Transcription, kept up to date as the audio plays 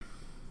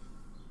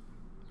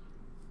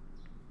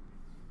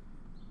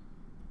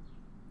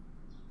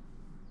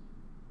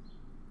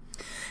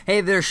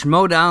Hey there,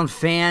 Schmodown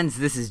fans.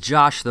 This is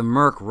Josh the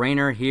Merc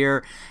Rainer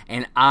here,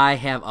 and I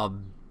have a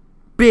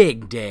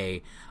big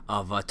day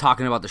of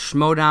talking about the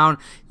Schmodown.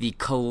 The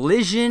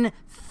Collision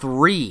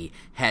 3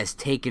 has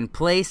taken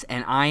place,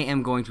 and I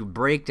am going to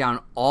break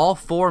down all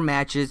 4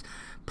 matches.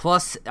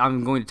 Plus,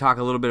 I'm going to talk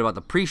a little bit about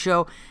the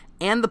pre-show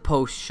and the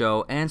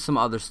post-show and some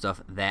other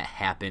stuff that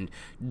happened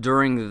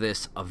during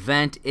this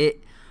event.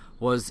 It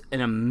was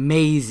an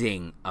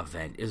amazing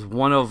event. It's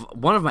one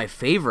of my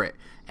favorite,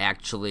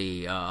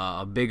 actually,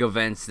 big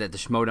events that the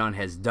Schmodown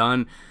has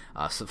done.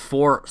 So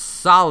 4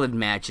 solid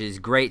matches,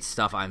 great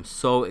stuff. I'm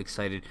so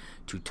excited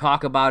to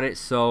talk about it.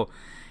 So,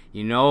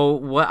 you know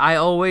what I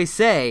always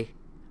say,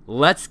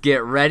 let's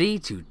get ready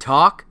to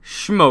talk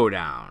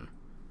Schmodown.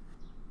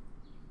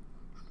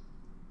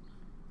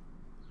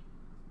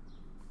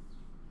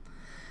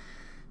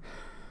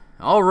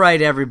 All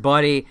right,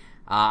 everybody.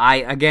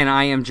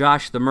 I am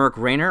Josh the Merc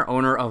Rainer,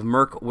 owner of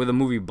Merc with a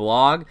Movie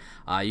blog.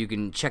 You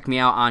can check me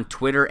out on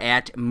Twitter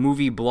at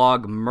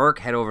MovieBlogMerc.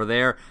 Head over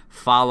there,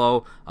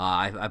 follow.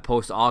 I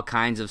post all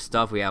kinds of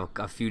stuff. We have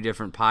a few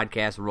different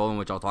podcasts rolling,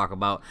 which I'll talk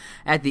about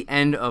at the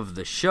end of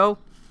the show.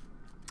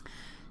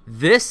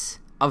 This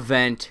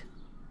event,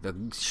 the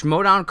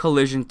Schmodown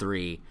Collision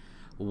 3,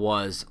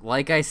 was,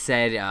 like I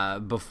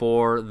said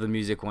before the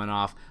music went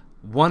off,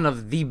 one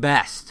of the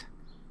best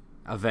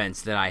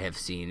events that I have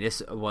seen.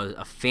 This was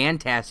a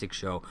fantastic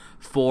show.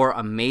 4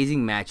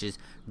 amazing matches,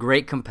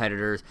 great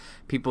competitors,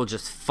 people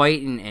just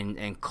fighting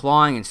and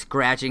clawing and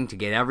scratching to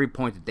get every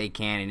point that they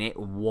can, and it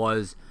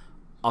was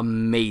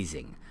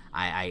amazing.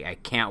 I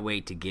can't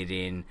wait to get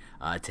in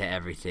to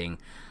everything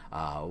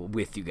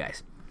with you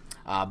guys.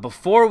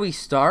 Before we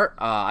start,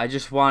 I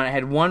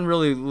had one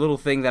really little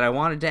thing that I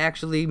wanted to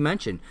actually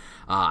mention.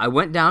 I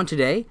went down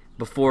today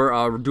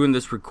before doing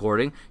this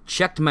recording,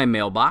 checked my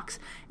mailbox,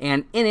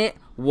 and in it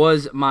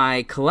was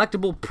my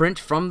collectible print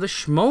from the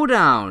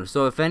Schmodown.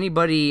 So if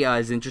anybody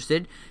is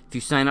interested, if you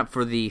sign up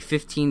for the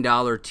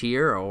 $15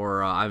 tier,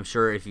 or I'm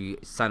sure if you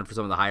sign up for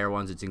some of the higher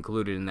ones, it's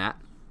included in that.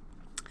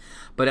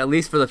 But at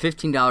least for the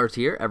 $15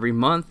 tier, every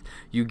month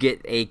you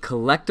get a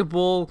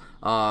collectible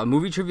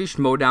Movie Trivia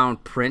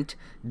Schmodown print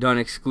done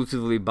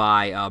exclusively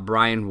by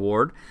Brian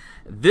Ward.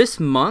 This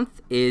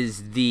month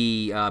is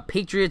the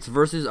Patriots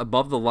versus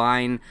Above the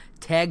Line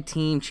Tag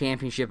Team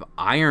Championship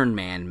Iron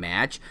Man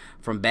match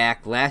from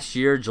back last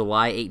year,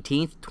 July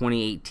 18th,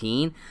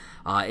 2018.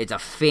 It's a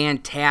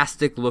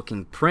fantastic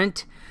looking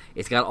print.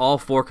 It's got all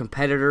 4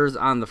 competitors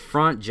on the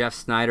front: Jeff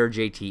Snyder,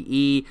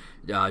 JTE,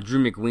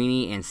 Drew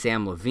McWeeny, and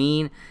Sam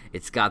Levine.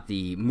 It's got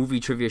the Movie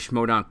Trivia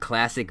Schmodown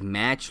Classic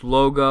Match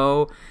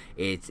logo.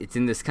 It's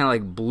in this kind of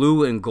like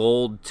blue and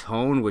gold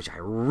tone, which I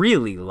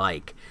really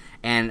like.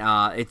 And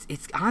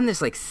it's on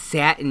this like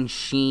satin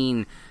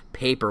sheen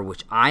paper,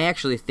 which I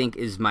actually think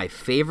is my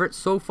favorite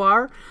so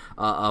far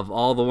of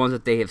all the ones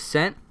that they have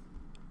sent,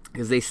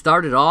 because they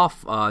started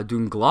off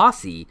doing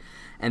glossy,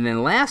 and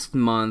then last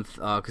month,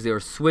 because they were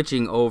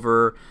switching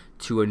over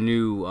to a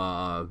new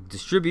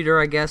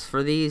distributor, I guess,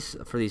 for these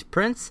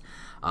prints,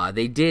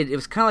 it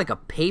was kind of like a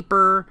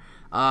paper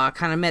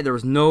kind of mat. There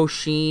was no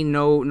sheen,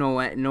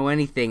 no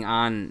anything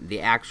on the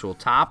actual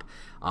top,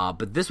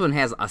 but this one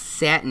has a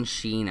satin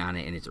sheen on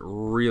it, and it's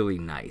really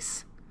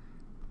nice.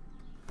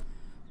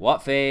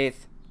 What,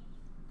 Faith?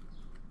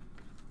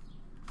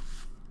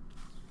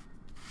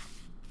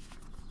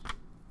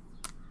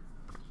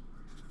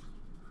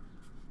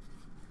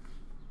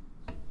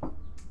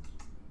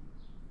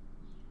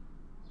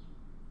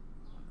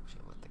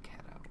 Should let the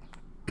cat out.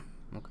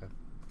 Okay.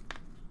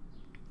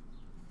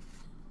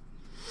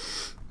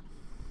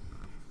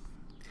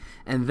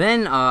 And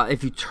then,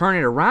 if you turn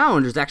it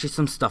around, there's actually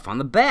some stuff on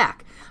the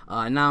back.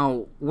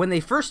 Now, when they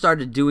first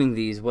started doing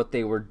these, what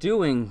they were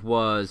doing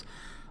was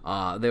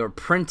they were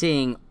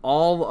printing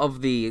all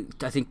of the,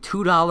 I think,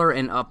 $2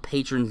 and up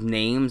patrons'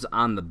 names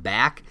on the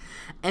back.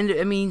 And,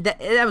 I mean,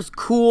 that was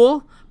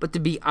cool, but to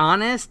be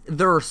honest,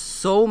 there are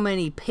so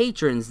many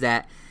patrons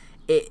that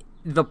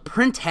the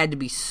print had to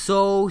be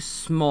so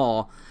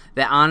small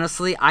that,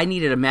 honestly, I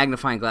needed a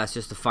magnifying glass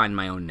just to find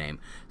my own name.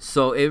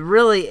 So it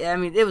really, I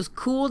mean, it was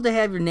cool to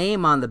have your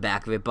name on the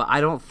back of it, but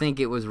I don't think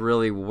it was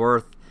really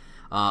worth,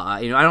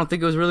 I don't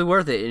think it was really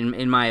worth it,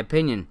 in my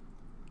opinion.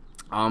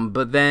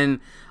 But then,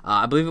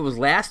 I believe it was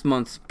last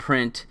month's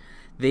print,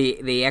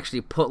 they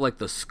actually put like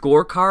the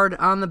scorecard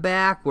on the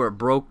back where it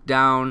broke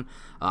down.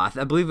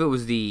 I believe it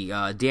was the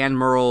Dan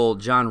Murrell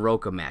John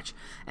Roca match,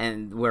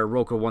 and where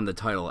Roca won the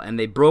title, and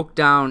they broke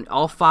down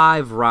all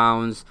 5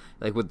 rounds,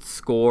 like with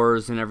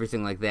scores and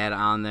everything like that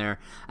on there,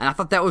 and I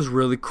thought that was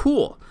really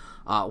cool.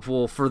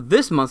 Well, for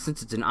this month,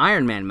 since it's an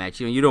Iron Man match,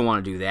 you don't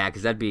want to do that,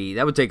 because that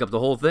would take up the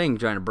whole thing,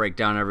 trying to break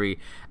down every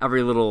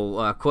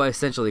little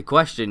essentially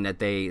question that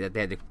they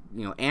had to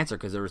answer,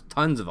 because there was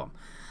tons of them.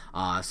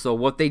 So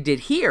what they did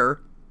here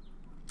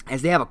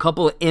is they have a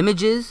couple of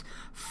images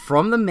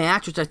from the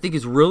match, which I think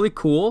is really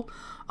cool.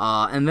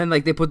 And then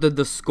like they put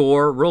the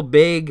score real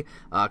big,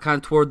 kind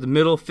of toward the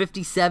middle,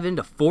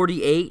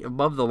 57-48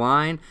 above the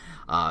line.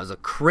 It was a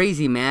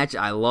crazy match.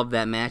 I love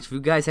that match. If you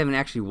guys haven't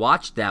actually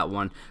watched that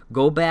one,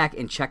 go back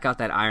and check out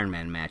that Iron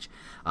Man match.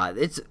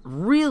 It's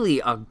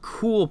really a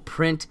cool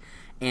print.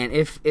 And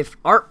if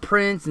art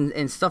prints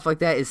and stuff like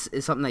that is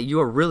something that you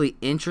are really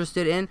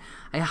interested in,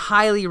 I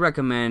highly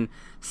recommend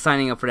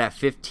signing up for that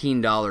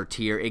 $15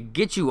 tier. It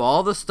gets you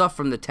all the stuff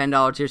from the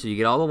 $10 tier, so you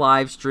get all the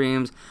live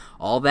streams,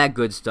 all that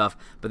good stuff,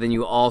 but then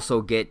you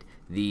also get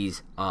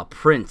these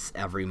prints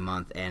every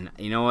month. And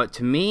you know what?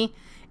 To me,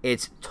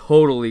 it's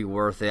totally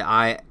worth it.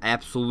 I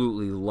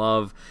absolutely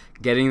love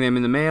getting them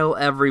in the mail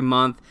every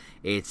month.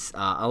 It's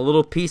a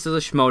little piece of the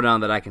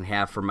Schmodown that I can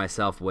have for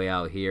myself way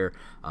out here,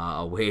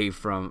 away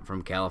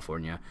from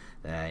California,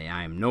 that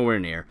I am nowhere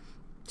near.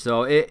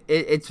 So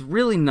it's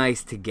really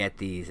nice to get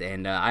these,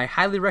 and I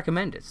highly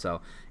recommend it.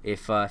 So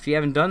if you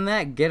haven't done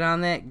that, get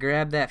on that,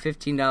 grab that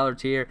 $15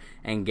 tier,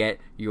 and get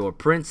your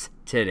prints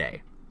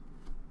today.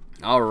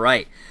 All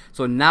right,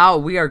 so now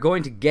we are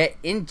going to get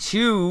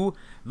into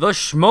the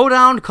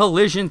Schmodown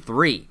Collision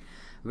 3.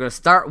 We're going to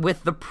start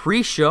with the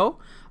pre-show.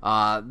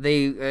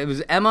 It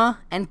was Emma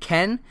and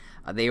Ken.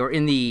 They were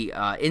in the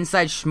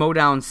Inside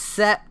Schmodown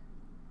set.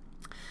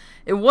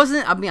 It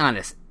wasn't, I'll be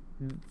honest,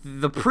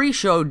 the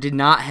pre-show did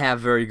not have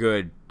very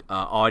good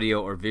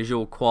audio or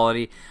visual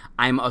quality.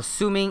 I'm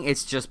assuming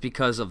it's just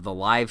because of the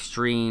live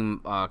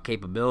stream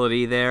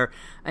capability there.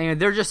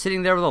 They're just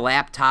sitting there with a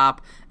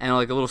laptop and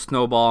like a little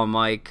snowball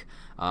mic.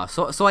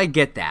 So I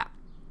get that.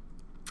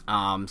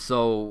 You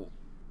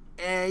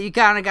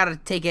kind of got to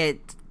take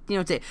it,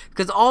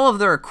 because all of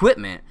their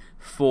equipment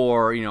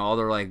for, all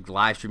their like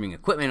live streaming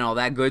equipment and all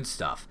that good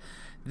stuff,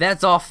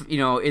 that's off,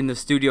 in the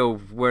studio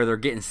where they're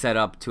getting set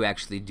up to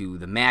actually do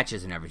the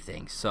matches and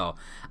everything. So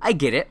I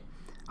get it.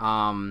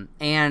 And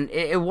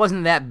it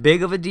wasn't that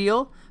big of a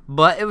deal,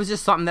 but it was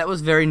just something that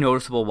was very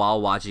noticeable while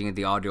watching it.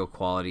 The audio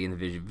quality and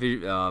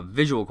the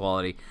visual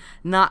quality,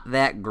 not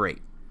that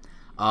great.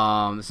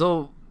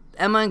 So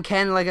Emma and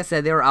Ken, like I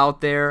said, they were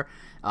out there.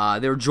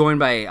 They were joined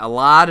by a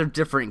lot of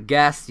different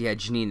guests. You had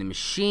Janine the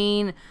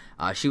Machine.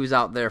 She was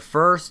out there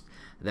first.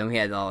 Then we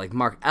had like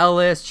Mark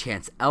Ellis,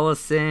 Chance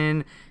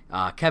Ellison,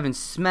 Kevin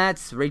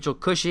Smets, Rachel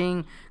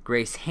Cushing,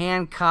 Grace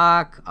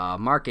Hancock,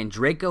 Mark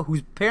Andreyko,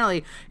 who's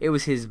apparently it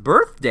was his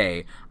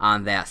birthday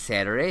on that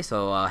Saturday.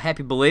 So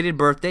happy belated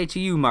birthday to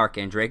you, Mark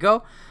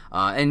Andreyko.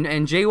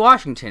 And Jay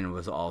Washington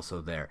was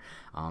also there.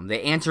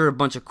 They answered a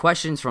bunch of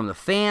questions from the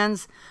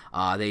fans.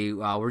 They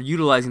were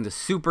utilizing the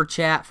super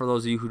chat. For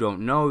those of you who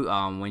don't know,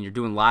 when you're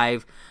doing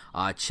live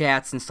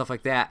chats and stuff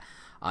like that,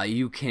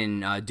 you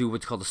can do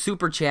what's called a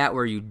super chat,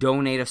 where you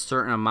donate a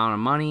certain amount of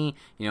money.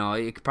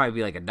 It could probably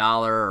be like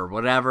 $1 or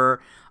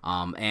whatever,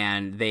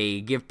 and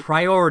they give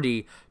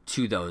priority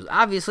to those.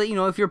 Obviously,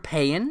 if you're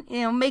paying,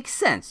 makes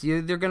sense.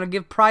 They're going to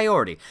give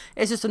priority.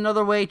 It's just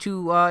another way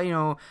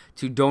to,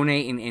 to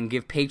donate and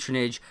give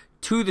patronage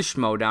to the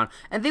Schmodown.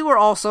 And they were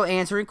also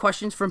answering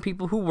questions from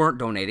people who weren't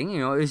donating.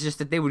 It's just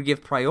that they would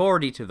give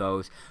priority to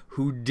those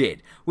who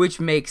did, which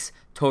makes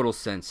total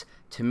sense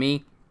to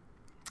me.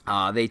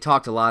 They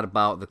talked a lot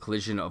about the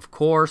Collision, of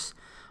course,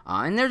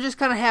 and they're just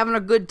kind of having a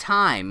good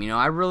time.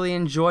 I really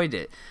enjoyed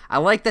it. I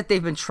like that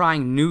they've been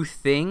trying new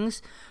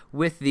things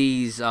with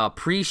these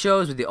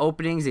pre-shows, with the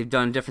openings. They've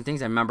done different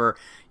things. I remember,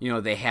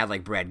 they had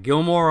like Brad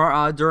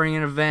Gilmore during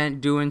an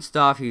event doing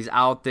stuff. He's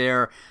out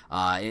there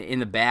in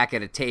the back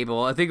at a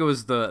table. I think it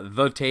was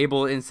the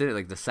table incident,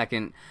 like the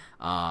second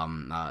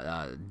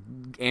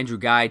Andrew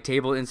Guy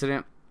table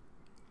incident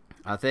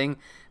thing,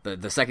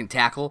 the second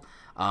tackle.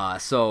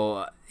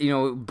 So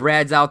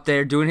Brad's out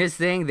there doing his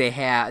thing. They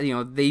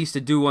used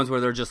to do ones where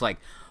they're just like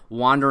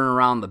wandering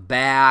around the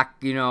back,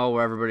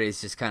 where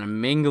everybody's just kind of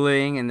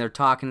mingling and they're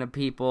talking to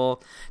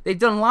people. They've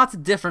done lots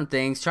of different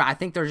things. I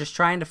think they're just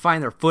trying to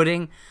find their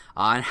footing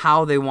on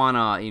how they want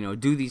to,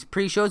 do these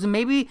pre-shows, and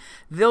maybe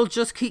they'll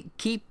just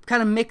keep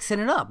kind of mixing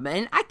it up.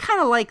 And I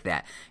kind of like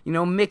that,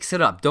 mix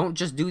it up. Don't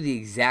just do the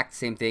exact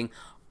same thing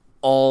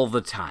all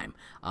the time.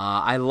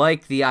 I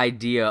like the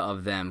idea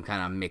of them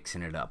kind of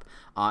mixing it up.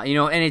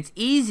 And it's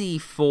easy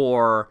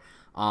for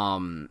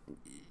to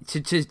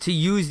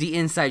use the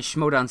Inside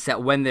Schmodown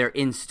set when they're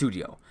in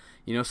studio.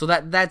 So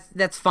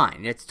that's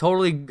fine. It's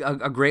totally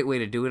a great way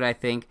to do it, I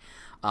think.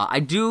 I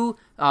do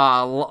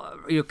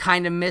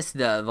kind of miss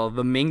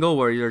the mingle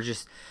where you're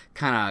just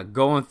kind of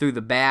going through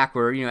the back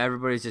where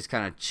everybody's just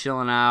kind of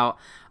chilling out,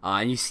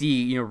 and you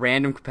see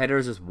random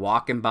competitors just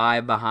walking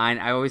by behind.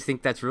 I always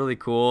think that's really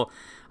cool.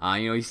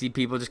 You see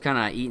people just kind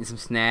of eating some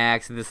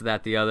snacks, this,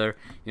 that, the other.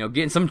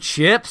 Getting some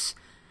chips.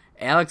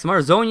 Alex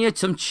Marzonia,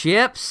 some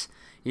chips.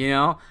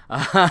 But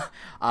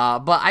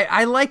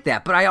I like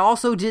that. But I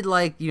also did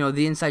like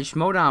the Inside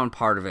Schmodown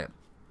part of it.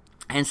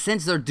 And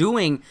since they're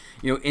doing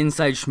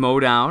Inside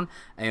Schmodown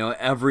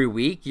every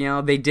week,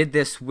 they did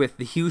this with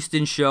the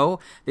Houston show.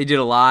 They did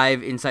a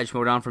live Inside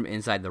Schmodown from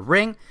inside the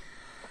ring.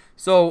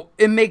 So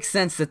it makes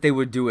sense that they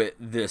would do it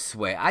this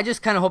way. I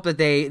just kind of hope that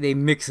they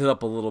mix it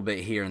up a little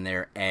bit here and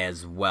there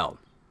as well.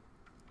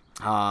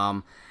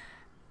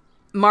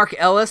 Mark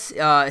Ellis,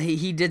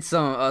 he did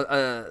some. Hold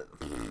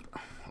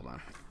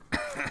on.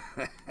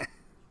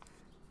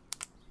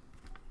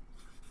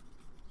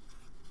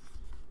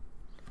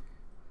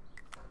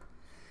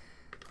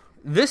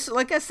 This,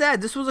 like I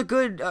said, this was a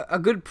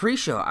good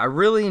pre-show. I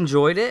really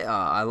enjoyed it.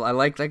 I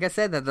like I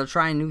said, that they're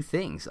trying new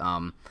things.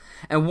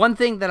 And one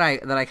thing that I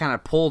kind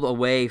of pulled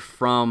away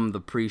from the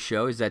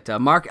pre-show is that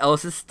Mark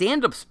Ellis's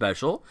stand-up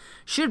special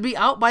should be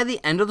out by the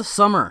end of the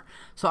summer.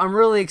 So I'm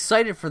really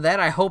excited for that.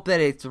 I hope that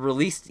it's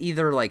released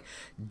either like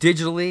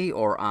digitally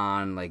or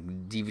on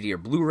like DVD or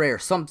Blu-ray or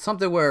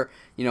something where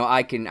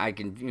I can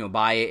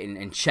buy it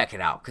and check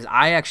it out, because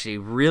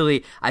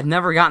I've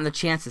never gotten the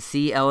chance to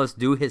see Ellis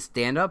do his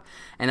stand-up,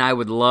 and I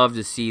would love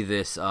to see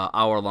this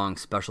hour-long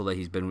special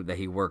that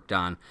he worked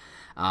on.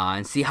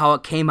 And see how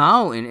it came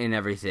out and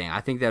everything.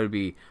 I think that would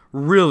be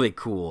really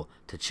cool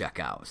to check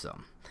out. So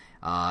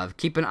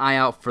keep an eye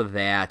out for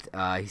that.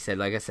 He said,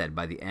 like I said,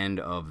 by the end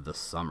of the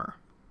summer.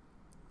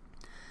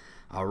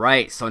 All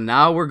right, so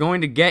now we're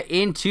going to get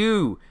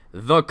into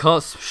the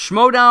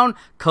Schmoedown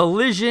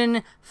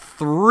Collision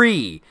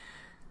 3.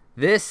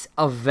 This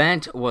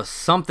event was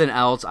something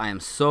else. I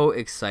am so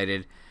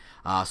excited.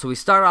 So we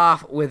start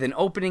off with an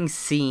opening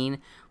scene.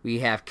 We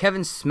have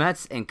Kevin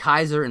Smets and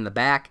Kaiser in the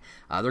back.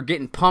 They're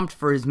getting pumped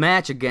for his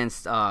match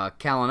against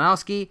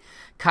Kalinowski.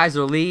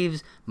 Kaiser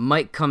leaves.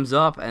 Mike comes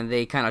up, and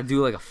they kind of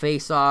do like a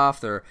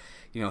face-off. They're,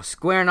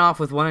 squaring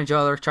off with one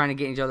another, trying to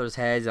get in each other's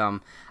heads.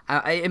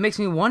 It makes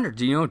me wonder,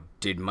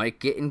 did Mike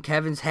get in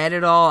Kevin's head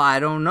at all? I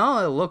don't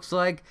know. It looks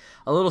like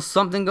a little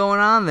something going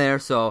on there.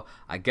 So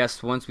I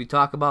guess once we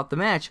talk about the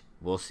match,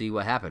 we'll see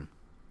what happened.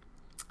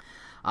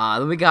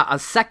 Then we got a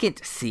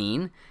second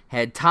scene.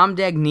 Had Tom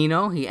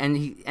Dagnino. He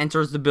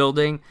enters the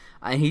building,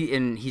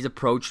 and he's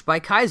approached by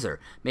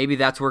Kaiser. Maybe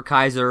that's where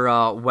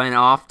Kaiser went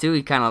off to.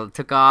 He kind of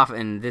took off,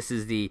 and this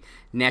is the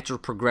natural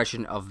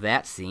progression of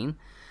that scene.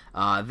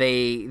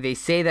 They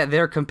say that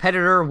their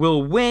competitor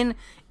will win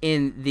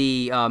in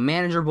the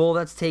Manager Bowl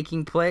that's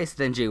taking place.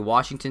 Then Jay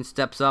Washington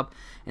steps up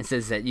and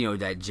says that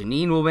that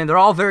Janine will win. They're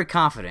all very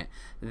confident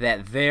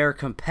that their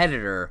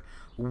competitor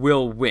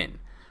will win.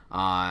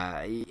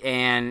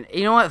 And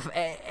you know what?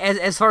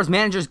 As far as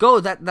managers go,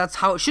 that's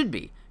how it should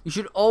be. You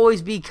should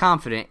always be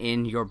confident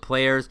in your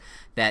players,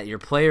 that your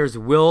players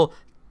will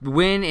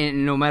win,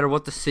 and no matter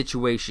what the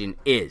situation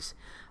is.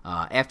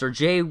 After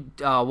Jay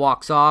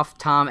walks off,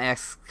 Tom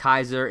asks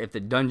Kaiser if the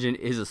dungeon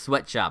is a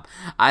sweatshop.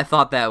 I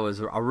thought that was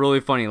a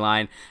really funny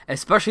line,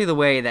 especially the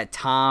way that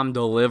Tom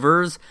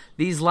delivers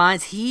these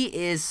lines. He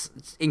is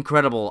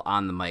incredible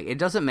on the mic. It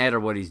doesn't matter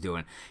what he's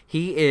doing.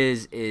 He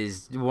is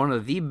one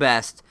of the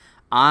best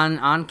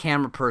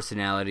on-camera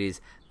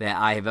personalities that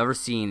I have ever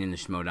seen in the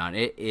Schmoedown.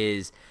 It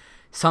is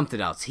something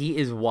else. He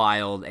is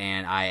wild,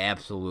 and I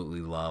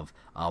absolutely love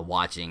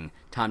watching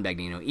Tom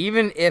Dagnino.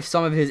 Even if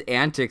some of his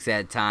antics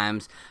at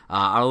times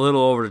are a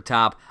little over the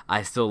top,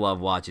 I still love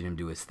watching him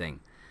do his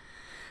thing.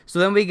 So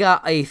then we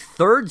got a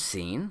third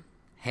scene.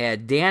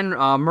 Had Dan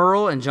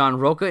Murrell and John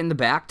Roca in the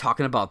back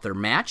talking about their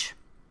match.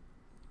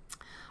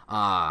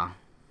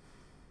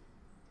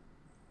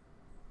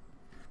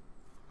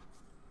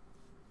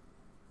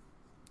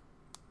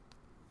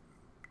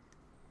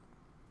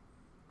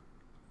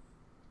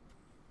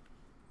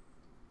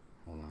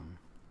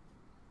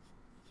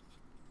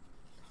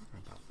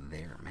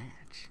 Their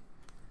match.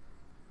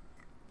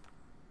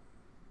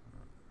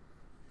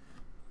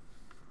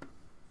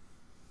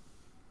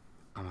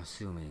 I'm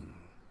assuming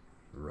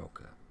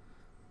Roca.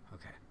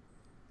 Okay.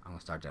 I'm going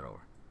to start that over.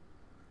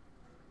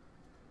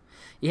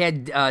 You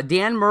had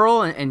Dan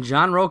Murrell and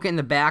John Roca in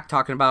the back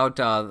talking about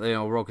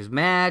Roca's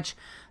match.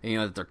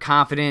 That they're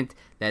confident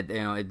that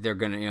they're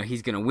gonna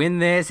he's gonna win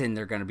this, and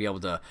they're gonna be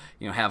able to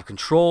have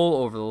control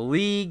over the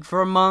league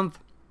for a month.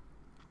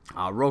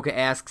 Roca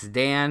asks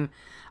Dan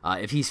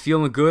if he's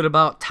feeling good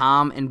about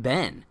Tom and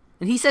Ben,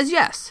 and he says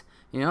yes.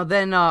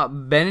 Then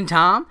Ben and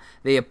Tom,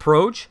 they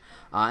approach,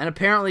 and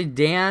apparently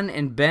Dan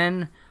and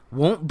Ben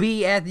won't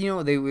be at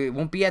they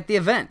won't be at the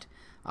event.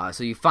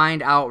 So you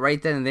find out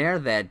right then and there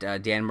that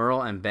Dan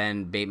Murrell and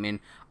Ben Bateman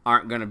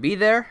aren't going to be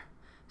there.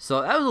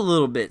 So that was a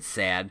little bit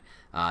sad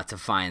to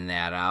find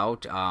that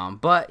out.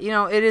 But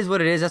it is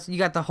what it is. You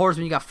got the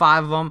Horsemen, you got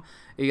 5 of them.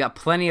 You got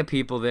plenty of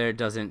people there. It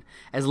doesn't,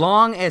 as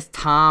long as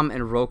Tom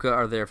and Roca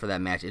are there for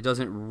that match, it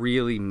doesn't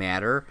really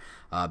matter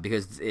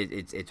because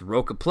it's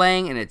Roca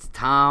playing and it's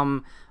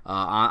Tom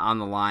on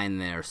the line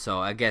there. So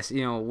I guess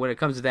when it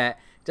comes to that,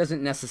 it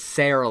doesn't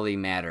necessarily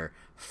matter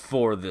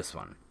for this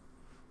one.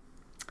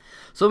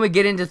 So when we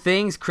get into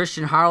things,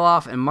 Christian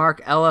Harloff and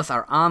Mark Ellis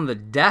are on the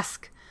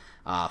desk.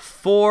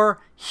 4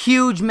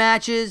 huge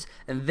matches,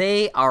 and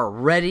they are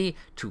ready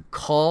to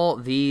call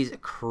these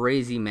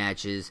crazy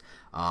matches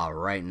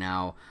right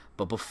now.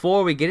 But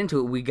before we get into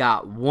it, we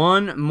got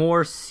one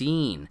more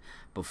scene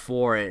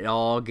before it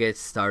all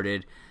gets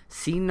started.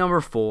 Scene number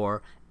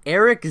 4,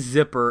 Eric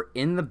Zipper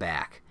in the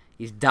back.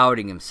 He's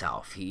doubting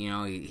himself.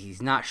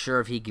 He's not sure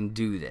if he can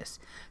do this.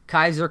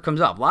 Kaiser comes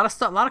up. A lot of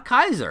stuff, a lot of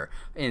Kaiser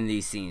in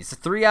these scenes.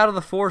 3 out of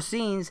the 4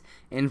 scenes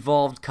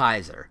involved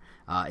Kaiser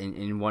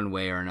in one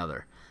way or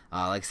another.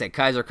 Like I said,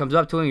 Kaiser comes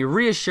up to him. He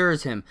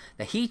reassures him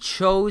that he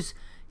chose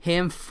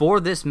him for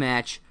this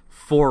match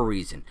for a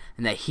reason,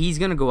 and that he's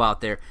going to go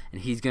out there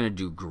and he's going to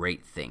do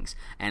great things.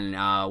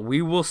 And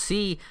we will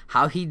see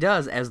how he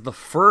does, as the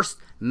first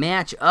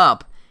match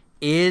up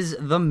is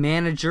the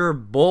Manager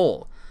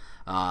Bowl.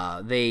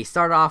 They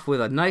start off with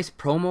a nice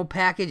promo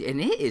package,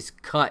 and it is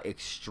cut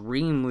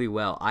extremely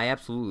well. I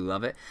absolutely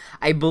love it.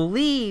 I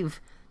believe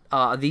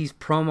these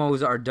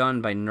promos are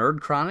done by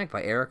Nerd Chronic,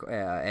 by Eric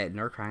at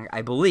Nerd Chronic,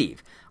 I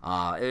believe.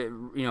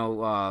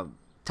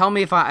 Tell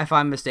me if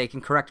I'm mistaken.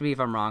 Correct me if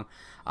I'm wrong.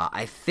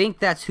 I think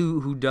that's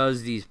who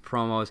does these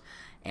promos,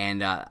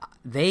 and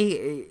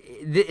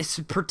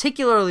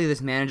particularly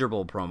this Manager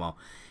Bowl promo,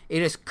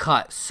 it is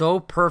cut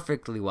so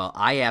perfectly well.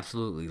 I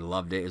absolutely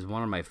loved it. It was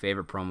one of my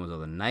favorite promos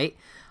of the night.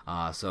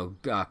 So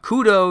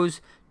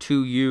kudos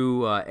to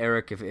you,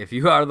 Eric, if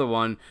you are the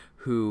one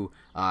who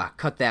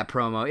cut that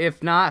promo.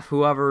 If not,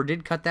 whoever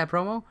did cut that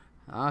promo,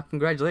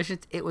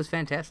 congratulations. It was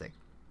fantastic.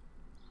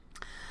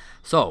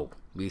 So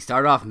we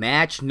start off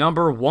match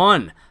number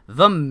 1,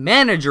 the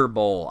Manager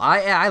Bowl.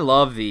 I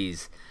love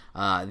these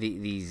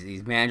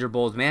Manager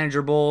Bowls.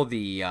 Manager Bowl,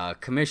 the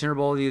Commissioner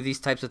Bowl, these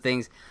types of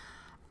things.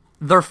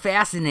 They're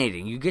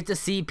fascinating. You get to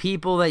see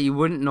people that you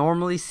wouldn't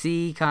normally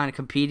see kind of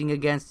competing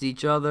against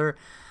each other.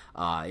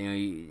 I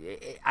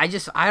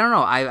don't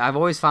know. I've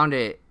always found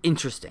it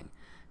interesting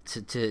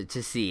to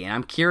see, and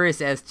I'm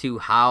curious as to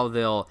how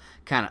they'll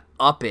kind of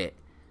up it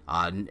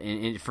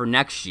for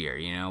next year.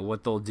 You know,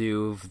 what they'll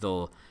do, if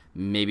they'll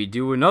maybe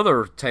do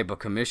another type of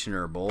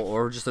Commissioner Bowl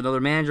or just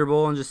another Manager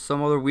Bowl and just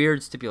some other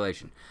weird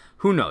stipulation.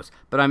 Who knows?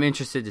 But I'm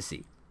interested to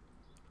see.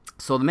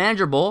 So the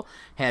Manager Bowl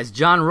has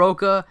John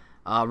Roca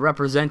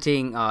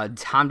representing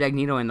Tom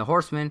Dagnino and the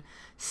Horsemen,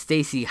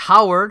 Stacey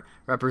Howard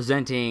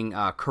representing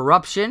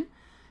Corruption,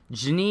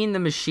 Janine the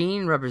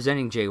Machine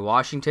representing Jay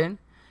Washington,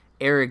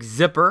 Eric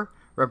Zipper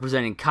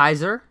representing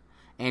Kaiser,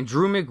 and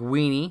Drew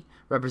McWeeny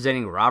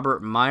representing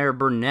Robert Meyer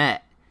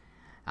Burnett.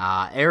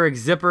 Eric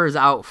Zipper is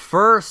out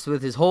first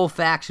with his whole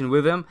faction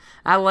with him.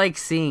 I like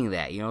seeing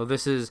that. You know,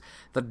 this is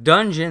the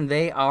Dungeon.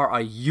 They are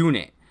a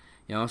unit.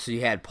 You know, so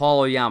you had Paul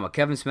Oyama,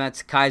 Kevin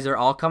Smets, Kaiser,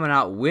 all coming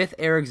out with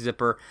Eric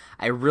Zipper.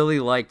 I really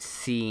liked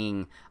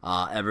seeing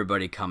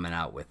everybody coming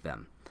out with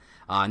them.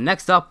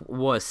 Next up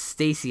was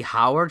Stacey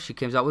Howard. She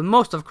comes out with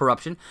most of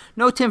Corruption.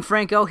 No Tim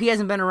Franco. He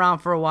hasn't been around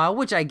for a while,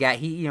 which I get.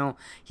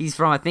 He's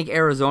from, I think,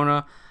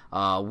 Arizona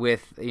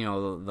with,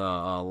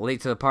 the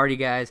Late to the Party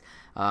guys.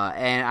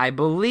 And I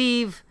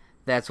believe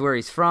that's where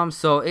he's from.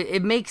 So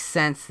it makes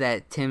sense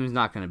that Tim's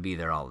not going to be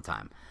there all the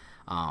time.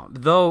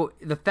 Though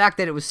the fact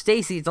that it was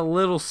Stacey, it's a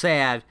little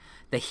sad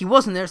that he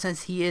wasn't there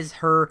since he is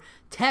her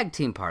tag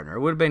team partner. It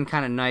would have been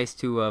kind of nice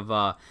to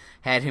have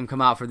had him come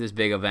out for this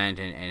big event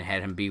and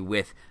had him be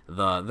with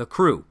the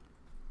crew.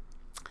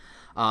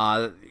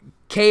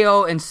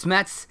 KO and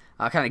Smets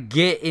kind of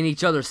get in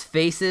each other's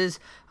faces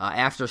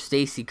after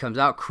Stacey comes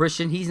out.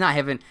 Christian, he's not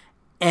having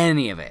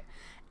any of it.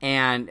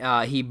 And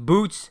he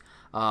boots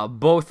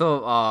both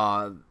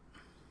of...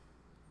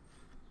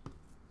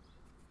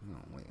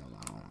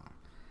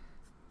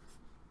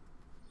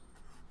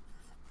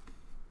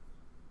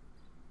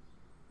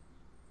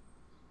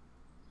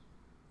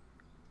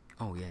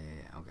 Oh, yeah,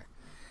 okay.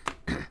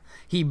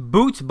 He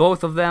boots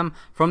both of them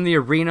from the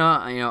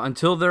arena,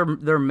 until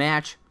their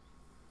match.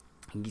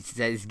 He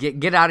says,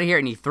 get out of here,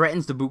 and he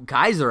threatens to boot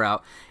Kaiser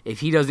out if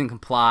he doesn't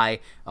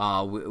comply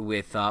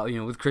with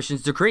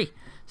Christian's decree.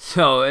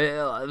 So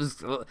it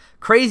was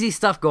crazy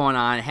stuff going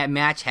on. The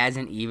match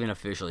hasn't even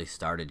officially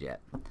started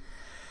yet.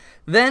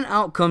 Then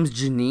out comes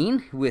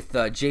Janine with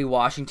Jay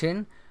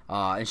Washington.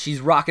 And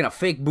she's rocking a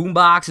fake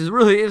boombox. It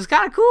was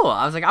kind of cool.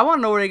 I was like, I want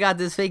to know where they got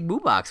this fake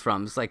boombox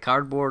from. It's like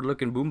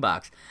cardboard-looking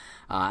boombox.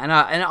 And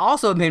it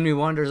also made me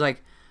wonder,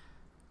 like,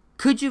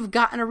 could you have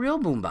gotten a real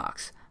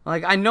boombox?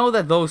 Like, I know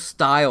that those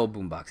style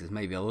boomboxes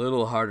may be a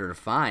little harder to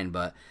find,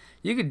 but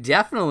you could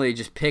definitely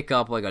just pick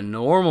up, like, a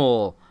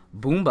normal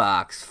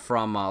boombox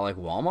from, like,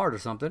 Walmart or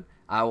something.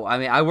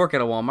 I work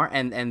at a Walmart,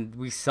 and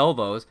we sell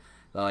those.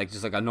 Like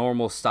just like a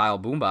normal style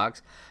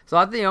boombox. So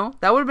I think,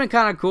 that would have been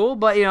kind of cool.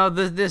 But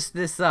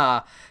this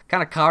kind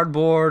of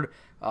cardboard,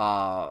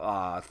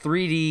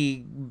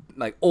 3D,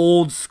 like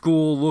old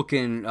school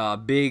looking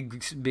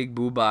big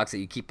boombox that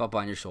you keep up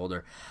on your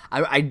shoulder.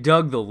 I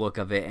dug the look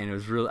of it, and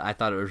I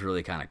thought it was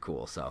really kind of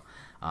cool. So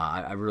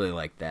I really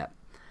liked that.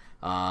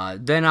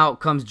 Then out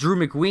comes Drew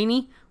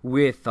McWeeny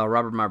with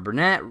Robert Meyer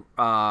Burnett.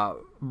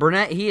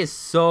 Burnett, he is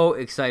so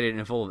excited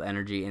and full of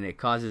energy, and it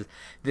causes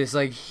this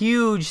like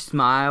huge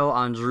smile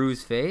on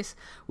Drew's face,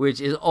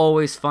 which is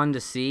always fun to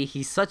see.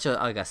 He's such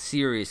a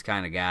serious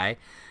kind of guy,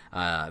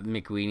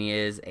 McWeeny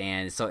is,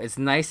 and so it's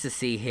nice to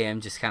see him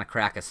just kind of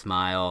crack a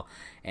smile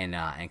and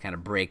kind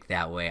of break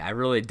that way. I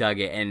really dug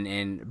it,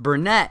 and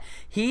Burnett,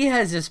 he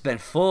has just been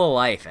full of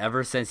life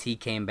ever since he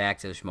came back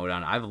to the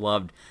Schmoedown. I've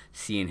loved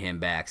seeing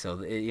him back, so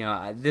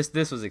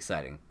this was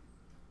exciting.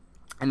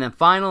 And then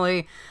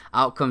finally,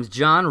 out comes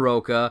John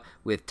Roca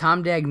with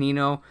Tom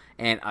Dagnino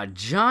and a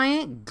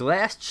giant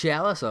glass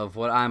chalice of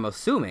what I'm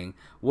assuming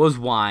was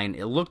wine.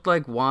 It looked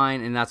like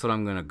wine, and that's what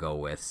I'm going to go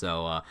with.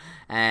 So,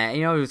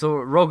 so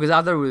Roca's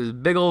out there with his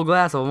big old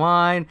glass of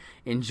wine,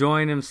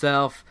 enjoying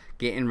himself,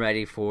 getting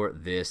ready for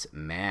this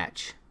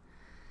match.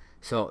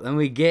 So then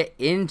we get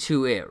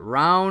into it.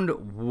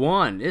 Round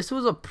 1. This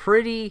was a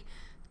pretty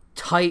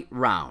tight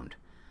round.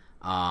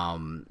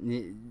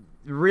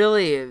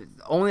 Really,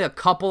 only a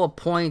couple of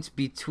points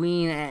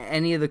between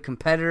any of the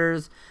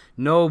competitors.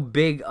 No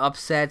big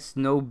upsets,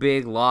 no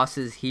big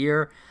losses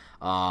here.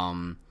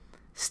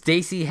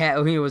 Stacy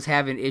was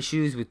having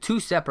issues with 2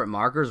 separate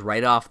markers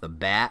right off the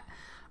bat.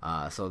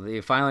 So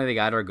they finally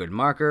got her a good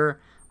marker.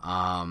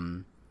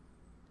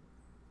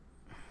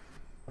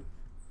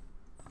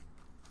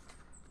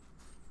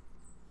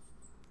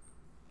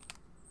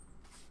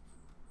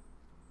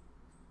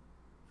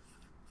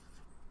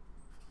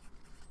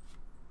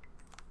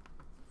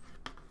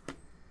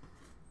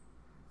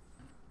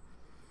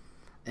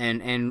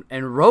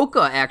 And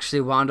Roca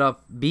actually wound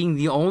up being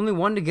the only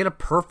one to get a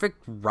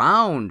perfect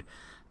round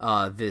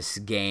this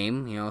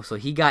game. So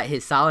he got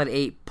his solid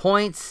 8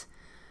 points.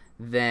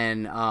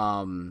 Then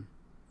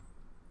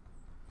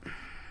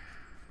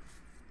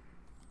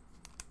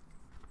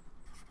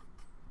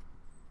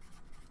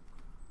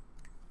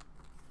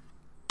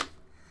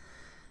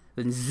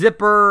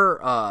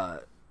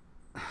Zipper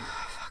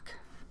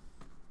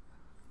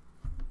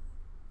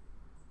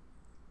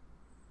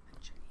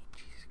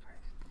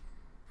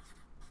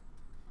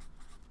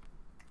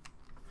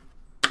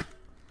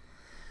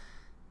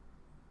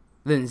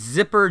Then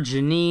Zipper,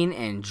 Janine,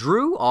 and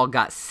Drew all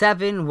got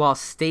 7, while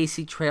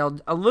Stacy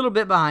trailed a little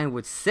bit behind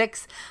with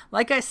 6.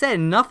 Like I said,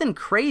 nothing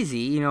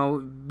crazy.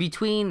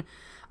 Between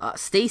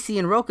Stacy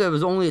and Roca, it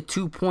was only a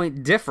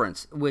 2-point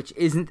difference, which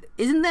isn't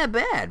that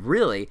bad,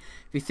 really.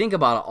 If you think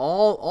about it,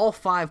 all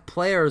 5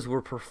 players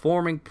were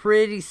performing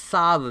pretty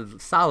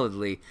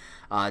solidly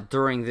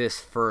during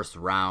this first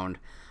round.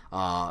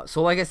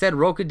 So like I said,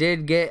 Roca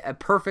did get a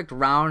perfect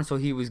round, so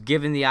he was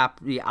given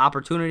the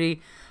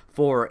opportunity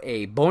for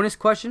a bonus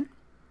question.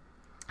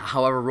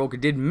 However, Roca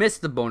did miss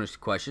the bonus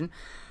question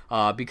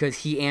because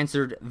he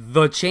answered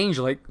the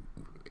changeling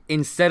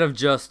instead of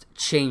just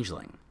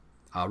changeling.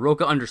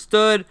 Roca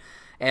understood,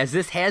 as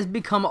this has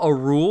become a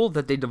rule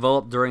that they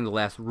developed during the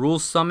last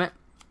Rules Summit.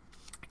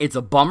 It's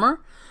a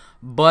bummer,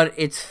 but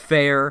it's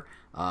fair.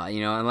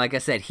 And like I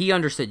said, he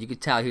understood. You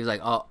could tell he was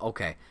like, "Oh,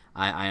 okay,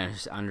 I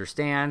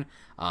understand."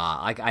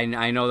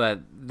 I know that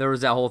there was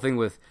that whole thing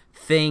with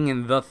thing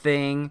and the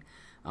thing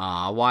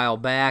a while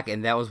back,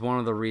 and that was one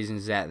of the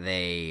reasons that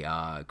they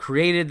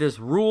created this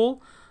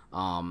rule.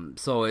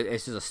 So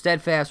it's just a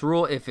steadfast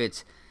rule. If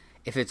it's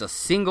a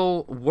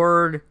single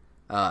word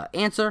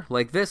answer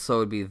like this, so it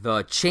would be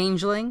the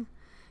changeling,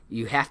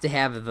 you have to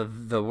have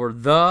the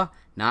word the,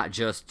 not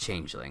just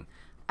changeling.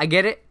 I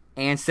get it,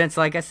 and since,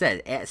 like I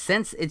said,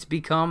 since it's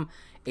become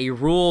a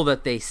rule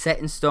that they set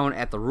in stone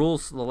at the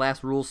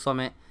last Rules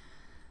Summit,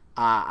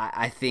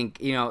 I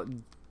think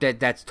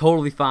that's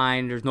totally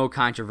fine. There's no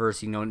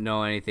controversy,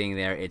 no anything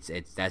there.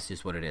 That's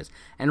just what it is.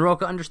 And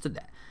Roca understood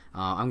that.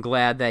 I'm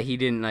glad that he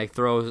didn't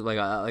throw like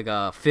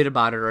a fit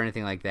about it or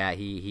anything like that.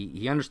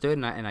 He understood,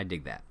 and I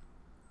dig that.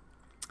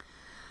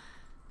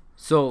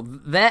 So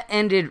that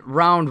ended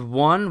round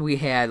 1. We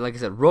had, like I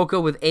said,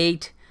 Roca with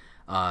 8,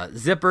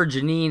 Zipper,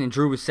 Janine, and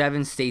Drew with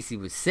 7, Stacy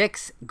with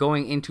 6.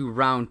 Going into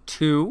round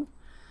 2,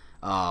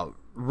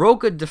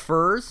 Roca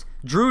defers,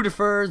 Drew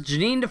defers,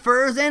 Janine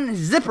defers, and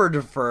Zipper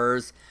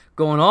defers,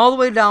 going all the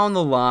way down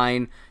the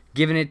line,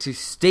 giving it to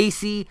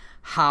Stacy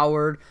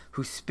Howard,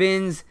 who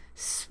spins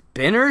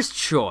Spinner's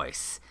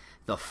Choice,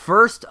 the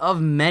first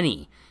of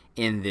many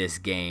in this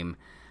game,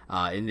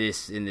 in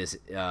this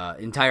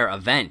entire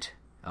event.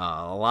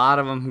 A lot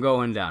of them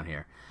going down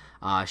here.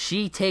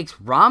 She takes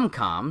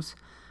rom-coms,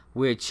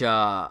 which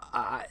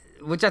I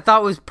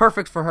thought was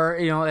perfect for her.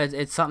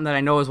 It's something that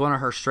I know is one of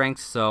her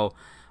strengths, so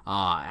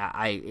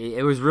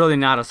it was really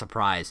not a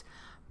surprise.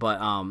 But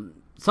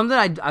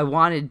something I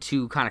wanted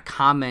to kind of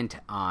comment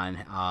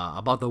on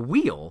about the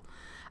wheel,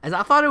 as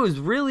I thought it was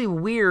really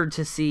weird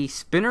to see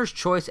Spinner's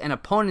Choice and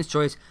Opponent's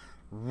Choice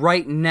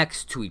right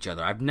next to each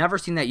other. I've never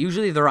seen that.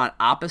 Usually they're on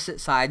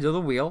opposite sides of the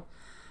wheel,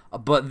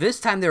 but this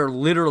time they're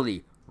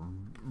literally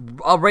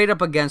right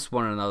up against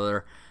one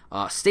another.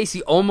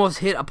 Stacy almost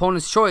hit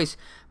Opponent's Choice,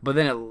 but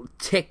then it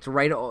ticked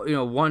right,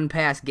 one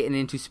pass getting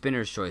into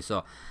Spinner's Choice.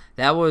 So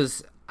that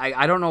was,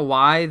 I don't know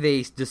why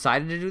they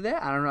decided to do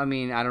that. I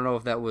don't know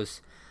if that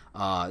was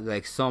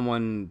like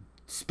someone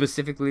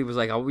specifically was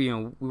like, we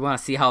want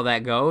to see how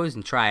that goes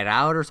and try it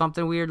out or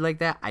something weird like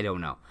that. I don't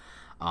know.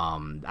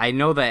 I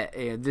know that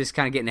this is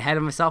kind of getting ahead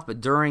of myself, but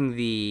during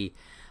the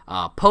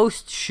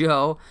post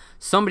show,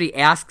 somebody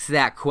asks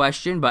that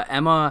question, but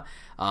Emma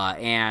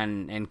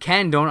and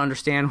Ken don't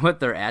understand what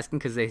they're asking,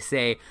 because they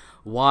say,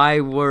 why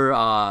were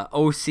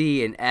OC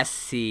and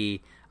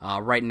SC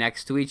right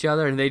next to each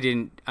other, and they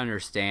didn't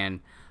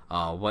understand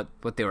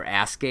what they were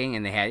asking,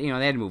 and they had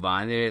to move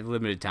on. They had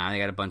limited time. They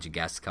got a bunch of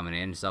guests coming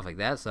in and stuff like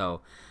that.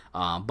 So,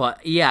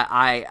 but yeah,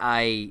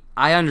 I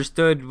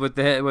understood what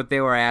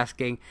they were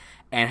asking,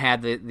 and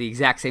had the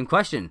exact same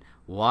question.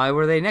 Why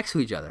were they next to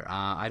each other?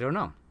 I don't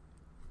know.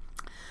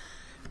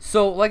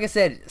 So, like I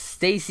said,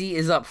 Stacy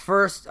is up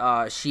first.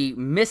 She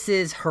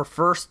misses her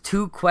first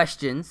 2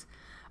 questions.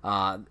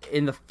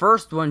 In the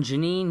first one,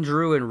 Janine,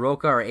 Drew, and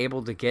Rocha are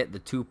able to get the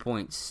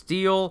 2-point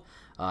steal.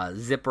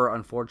 Zipper,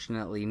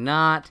 unfortunately,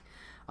 not.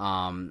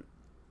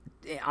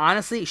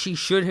 Honestly, she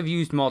should have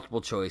used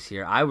multiple choice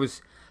here. I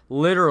was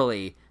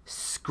literally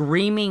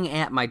screaming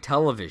at my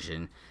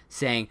television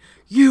saying,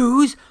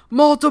 use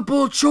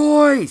multiple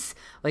choice!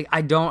 Like,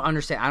 I don't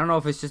understand. I don't know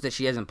if it's just that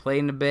she hasn't played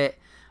in a bit.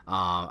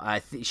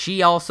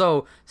 She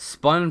also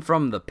spun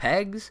from the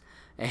pegs,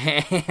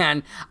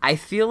 and I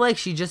feel like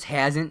she just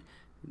hasn't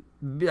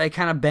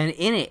kind of been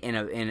in it in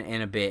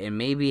a bit, and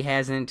maybe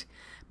hasn't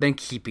been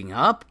keeping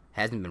up,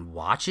 hasn't been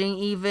watching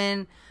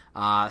even.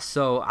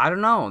 So I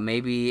don't know.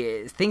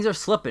 Maybe things are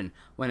slipping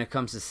when it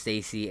comes to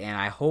Stacy, and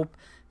I hope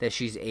that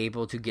she's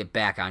able to get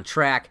back on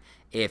track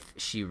if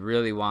she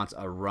really wants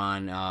a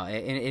run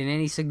in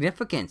any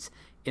significance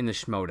in the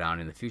Schmoedown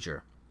in the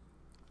future.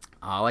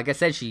 Like I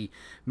said, she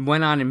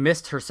went on and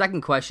missed her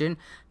second question.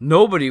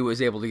 Nobody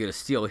was able to get a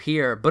steal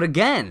here. But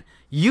again,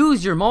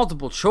 use your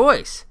multiple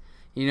choice.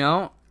 You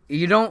don't,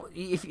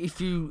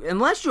 if you,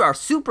 unless you are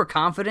super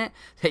confident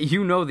that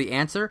you know the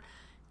answer,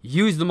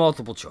 use the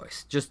multiple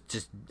choice.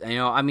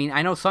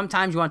 I know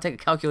sometimes you want to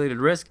take a calculated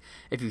risk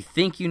if you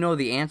think you know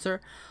the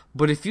answer.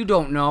 But if you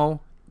don't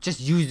know, just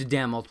use the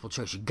damn multiple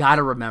choice. You got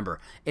to remember,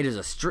 it is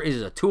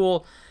a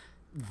tool.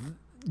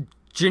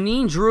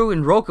 Janine, Drew,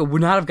 and Rocha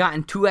would not have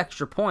gotten 2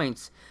 extra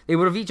points. They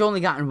would have each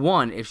only gotten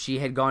 1 if she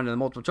had gone to the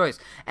multiple choice.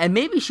 And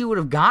maybe she would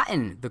have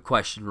gotten the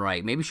question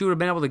right. Maybe she would have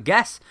been able to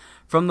guess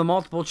from the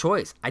multiple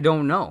choice. I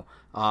don't know.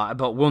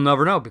 But we'll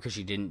never know because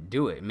she didn't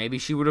do it. Maybe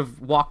she would have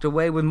walked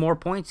away with more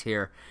points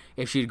here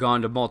if she'd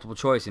gone to multiple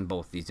choice in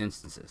both these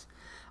instances.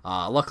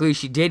 Luckily,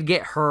 she did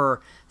get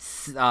her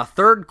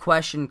third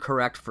question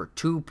correct for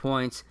 2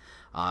 points.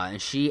 And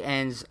she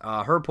ends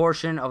her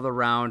portion of the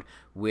round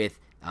with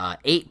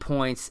 8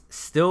 points,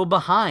 still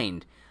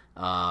behind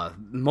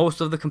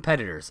most of the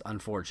competitors,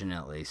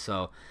 unfortunately.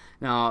 So,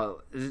 now,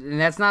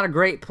 that's not a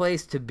great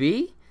place to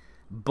be,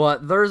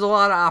 but there's a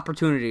lot of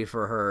opportunity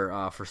for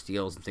her for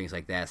steals and things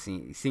like that,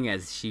 seeing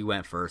as she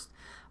went first.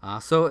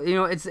 So,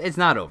 it's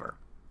not over.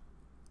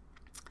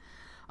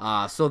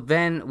 So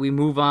then we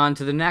move on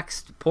to the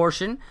next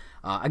portion.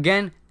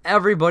 Again,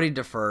 everybody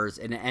defers,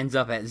 and it ends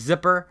up at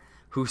Zipper,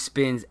 who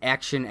spins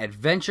Action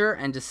Adventure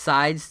and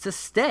decides to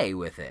stay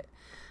with it.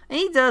 And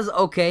he does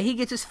okay. He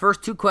gets his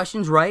first 2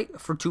 questions right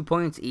for 2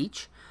 points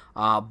each.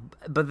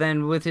 But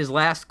then with his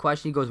last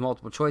question, he goes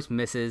multiple choice,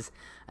 misses,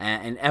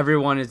 and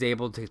everyone is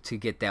able to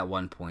get that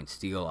 1 point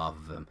steal off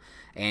of him.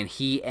 And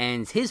he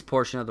ends his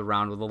portion of the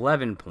round with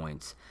 11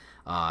 points.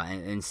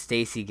 And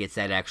Stacy gets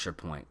that extra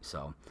point.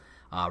 So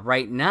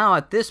right now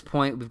at this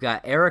point, we've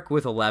got Eric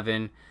with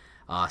 11,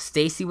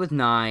 Stacy with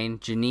 9,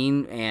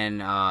 Janine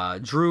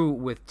and Drew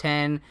with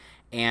 10,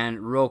 and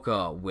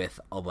Rocha with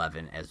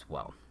 11 as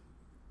well.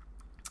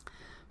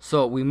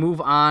 So we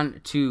move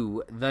on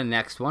to the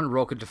next one.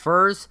 Rocha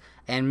defers,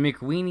 and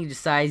McWeeny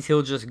decides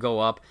he'll just go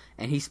up,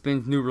 and he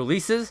spins New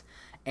Releases,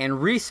 and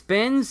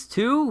respins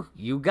to,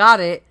 you got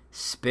it,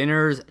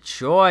 Spinner's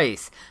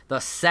Choice,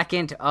 the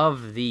second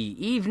of the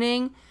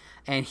evening,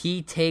 and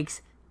he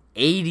takes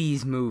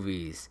 80s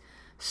movies.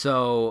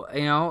 So,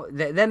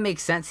 that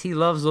makes sense. He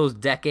loves those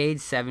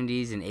decades,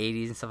 70s and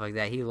 80s and stuff like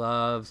that. He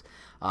loves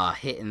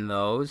hitting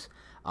those.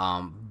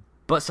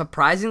 But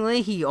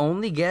surprisingly, he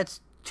only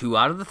gets 2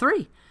 out of the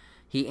 3.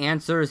 He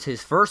answers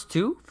his first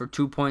 2 for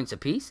 2 points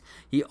apiece.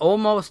 He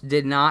almost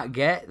did not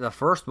get the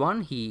first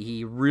one.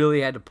 He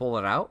really had to pull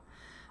it out.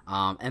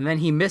 And then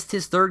he missed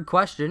his third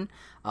question,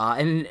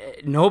 and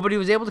nobody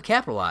was able to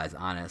capitalize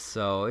on it.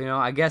 So,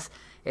 I guess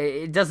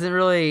it doesn't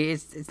really,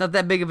 it's not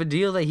that big of a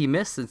deal that he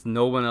missed since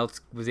no one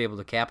else was able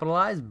to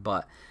capitalize,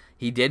 but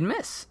he did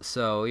miss.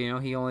 So,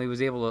 he only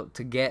was able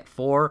to get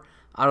 4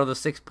 out of the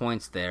 6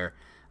 points there,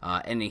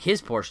 ending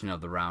his portion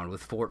of the round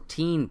with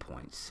 14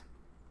 points.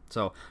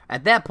 So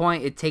at that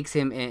point, it takes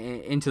him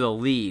into the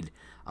lead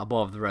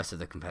above the rest of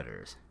the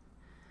competitors.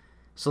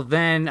 So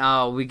then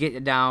we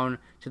get down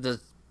to the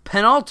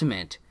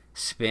penultimate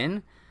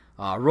spin.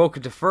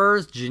 Rocha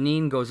defers,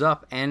 Janine goes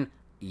up, and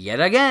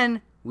yet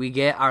again, we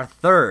get our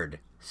third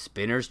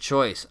Spinner's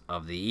Choice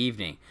of the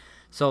evening.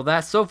 So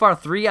that's so far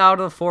 3 out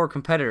of 4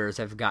 competitors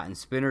have gotten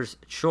Spinner's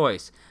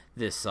Choice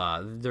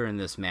during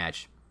this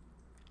match.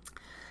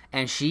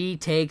 And she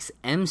takes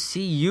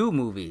MCU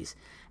movies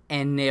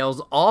and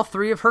nails all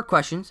 3 of her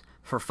questions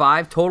for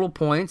 5 total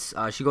points.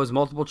 She goes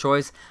multiple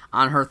choice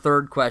on her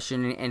third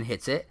question and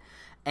hits it,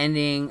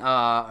 ending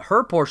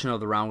her portion of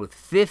the round with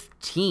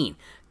 15,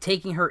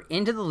 taking her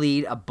into the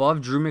lead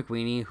above Drew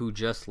McWeeny, who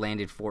just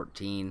landed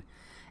 14.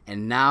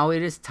 And now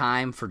it is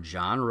time for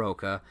John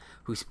Rocha,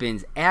 who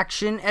spins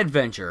Action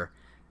Adventure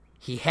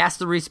He has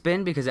to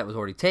respin because that was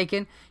already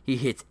taken. He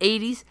hits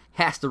 80s,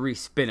 has to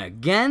respin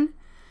again.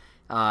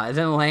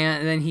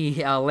 Then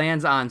he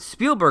lands on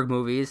Spielberg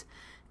movies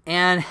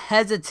and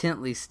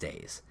hesitantly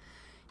stays.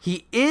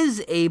 He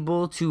is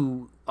able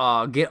to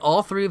get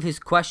all 3 of his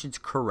questions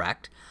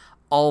correct,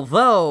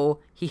 although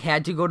he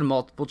had to go to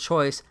multiple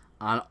choice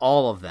on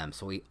all of them.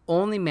 So he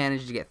only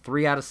managed to get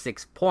 3 out of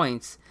 6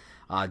 points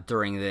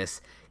during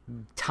this,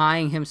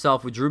 tying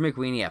himself with Drew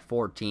McWeeny at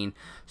 14.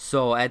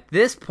 So at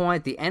this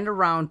point, the end of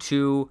round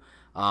 2,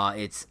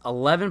 it's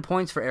 11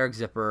 points for Eric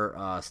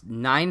Zipper,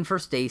 9 for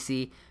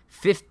Stacy,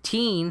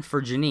 15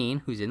 for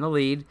Janine, who's in the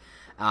lead,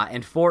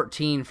 and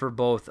 14 for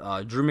both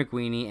Drew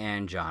McWeeny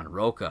and John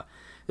Roca.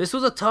 This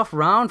was a tough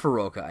round for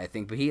Roca, I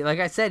think, but he, like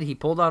I said, he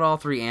pulled out all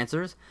 3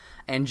 answers,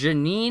 and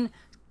Janine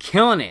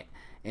killing it,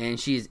 and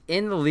she's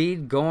in the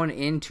lead going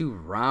into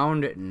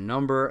round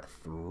number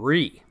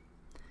 3.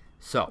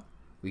 So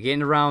we get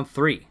into round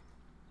 3,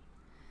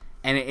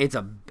 and it's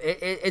a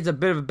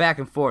bit of a back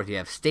and forth. You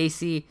have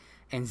Stacy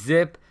and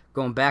Zip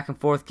going back and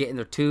forth, getting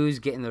their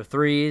 2s, getting their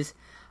 3s.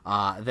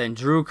 Then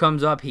Drew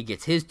comes up, he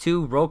gets his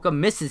 2. Roca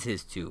misses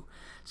his 2.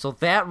 So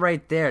that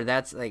right there,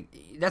 that's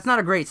not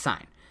a great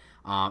sign,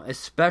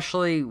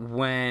 especially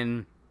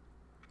when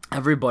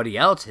everybody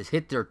else has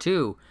hit their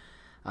 2.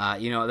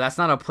 That's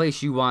not a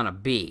place you want to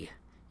be.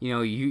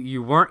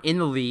 You weren't in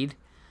the lead,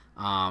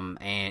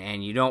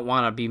 and you don't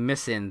want to be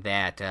missing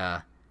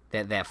that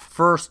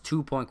first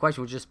 2-point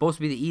question, which is supposed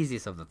to be the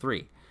easiest of the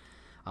 3.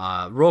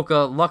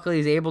 Roca luckily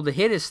is able to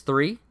hit his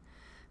 3.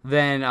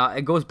 Then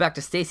it goes back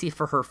to Stacy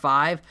for her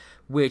 5,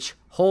 which,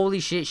 holy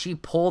shit, she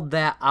pulled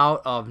that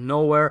out of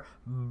nowhere.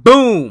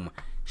 Boom!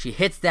 She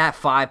hits that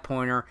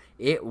 5-pointer.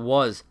 It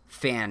was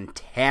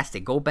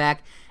fantastic. Go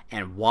back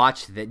and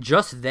watch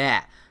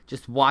that.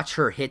 Just watch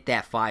her hit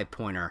that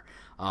 5-pointer.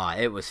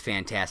 It was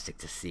fantastic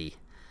to see.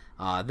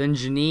 Then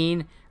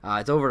Janine,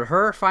 it's over to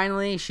her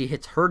finally. She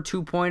hits her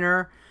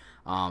 2-pointer.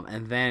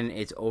 And then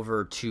it's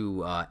over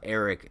to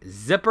Eric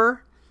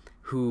Zipper,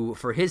 who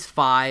for his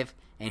 5,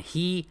 and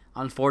he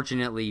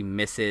unfortunately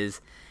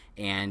misses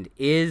and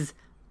is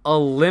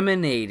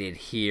eliminated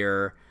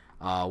here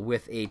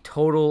with a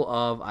total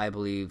of, I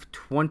believe,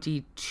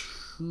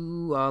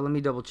 22. Let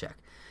me double check.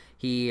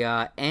 He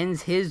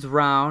ends his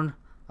round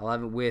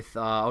 11 with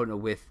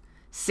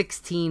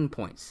 16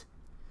 points,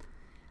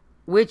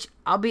 which,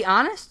 I'll be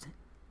honest,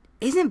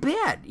 isn't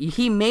bad.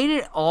 He made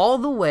it all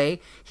the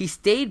way. He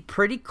stayed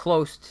pretty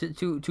close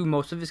to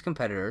most of his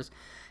competitors,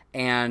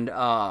 and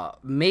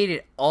made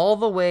it all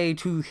the way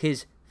to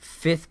his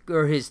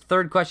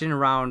third question in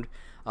round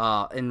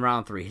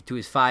 3, to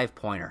his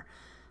 5-pointer.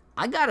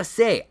 I gotta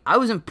say, I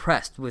was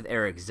impressed with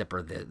Eric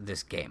Zipper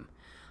this game.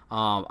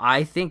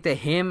 I think that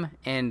him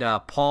and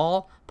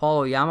Paul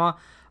Oyama,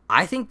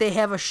 I think they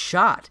have a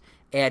shot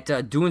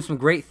at doing some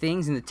great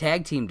things in the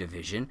tag team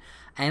division,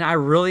 and I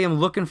really am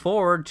looking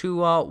forward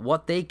to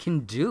what they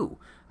can do.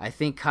 I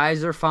think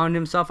Kaiser found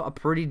himself a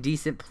pretty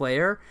decent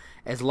player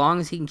as long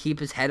as he can keep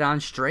his head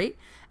on straight,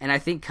 and I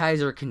think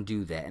Kaiser can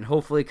do that. And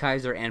hopefully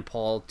Kaiser and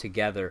Paul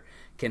together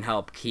can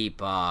help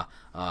keep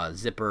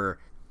Zipper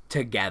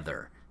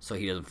together so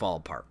he doesn't fall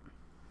apart.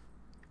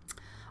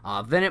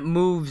 Then it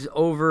moves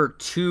over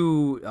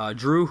to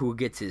Drew, who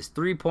gets his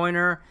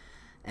 3-pointer,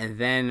 and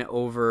then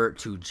over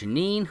to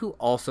Janine, who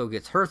also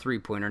gets her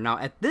 3-pointer. Now,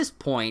 at this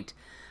point,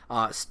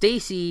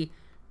 Stacy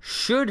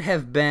should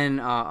have been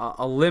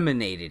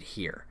eliminated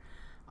here.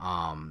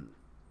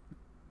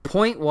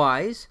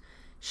 Point-wise,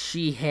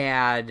 she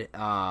had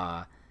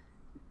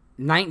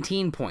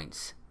 19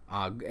 points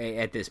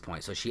at this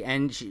point. So after she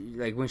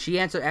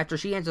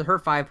answered her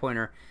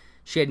 5-pointer,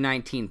 she had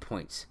 19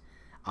 points.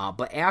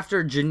 But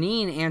after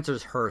Janine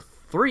answers her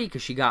 3,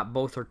 because she got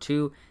both her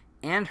 2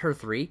 and her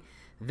 3,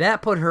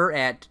 that put her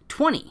at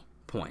 20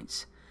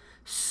 points.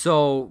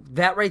 So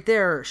that right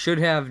there should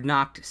have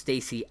knocked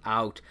Stacy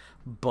out,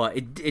 but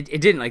it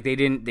didn't. Like they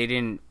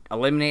didn't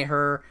eliminate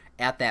her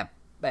at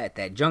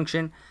that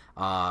junction.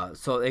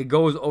 So it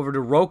goes over to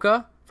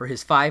Roca for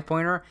his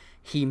 5-pointer.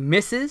 He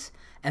misses,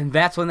 and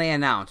that's when they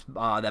announce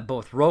that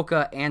both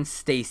Roca and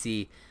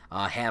Stacy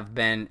have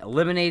been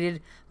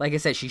eliminated. Like I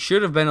said, she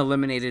should have been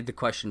eliminated the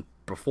question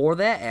before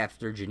that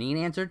after Janine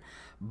answered,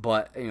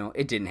 but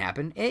it didn't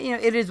happen.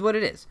 It is what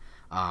it is.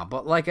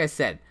 But like I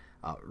said,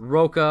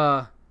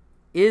 Roca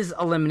is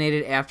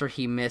eliminated after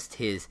he missed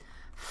his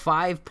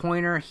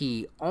 5-pointer.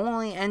 He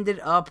only ended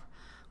up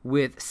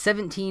with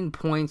 17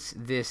 points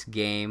this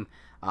game,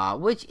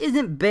 which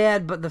isn't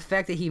bad, but the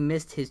fact that he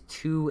missed his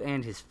 2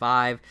 and his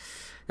 5,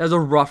 that was a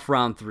rough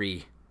round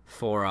 3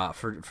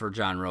 for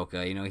John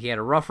Roca. He had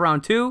a rough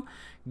round 2,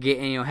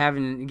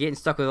 getting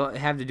stuck with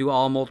having to do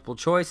all multiple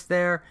choice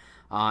there,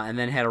 and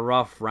then had a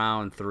rough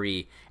round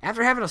 3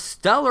 after having a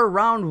stellar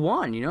round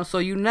 1. So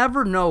you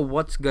never know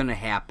what's gonna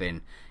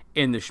happen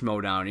in the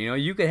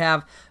Schmodown. You could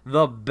have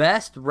the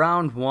best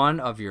round 1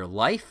 of your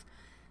life,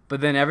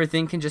 but then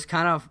everything can just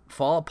kind of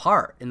fall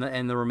apart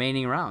in the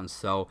remaining rounds.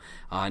 So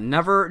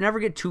never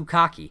get too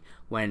cocky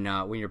when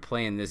you're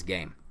playing this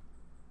game.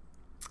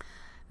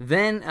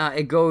 Then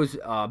it goes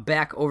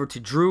back over to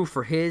Drew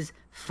for his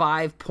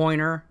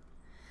 5-pointer.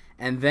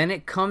 And then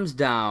it comes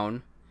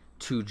down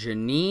to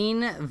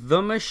Janine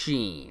the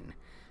Machine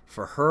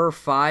for her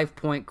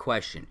 5-point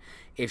question.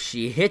 If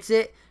she hits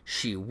it,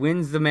 she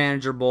wins the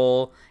Manager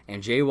Bowl,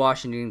 and Jay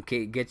Washington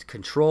gets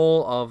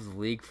control of the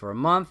league for a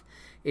month.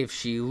 If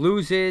she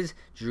loses,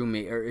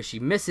 if she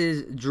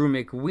misses, Drew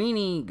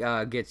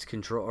McWeeny gets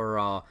control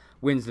or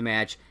wins the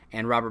match,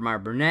 and Robert Meyer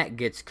Burnett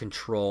gets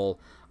control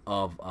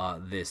of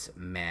this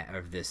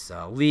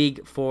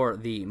league for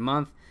the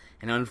month.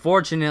 And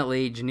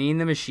unfortunately, Janine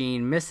the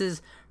Machine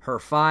misses her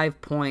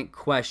 5-point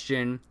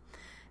question,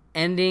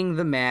 ending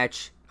the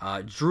match.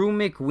 Drew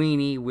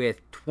McWeeny with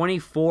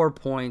 24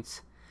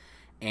 points,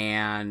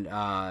 and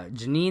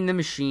Janine the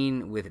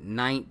Machine with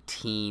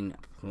 19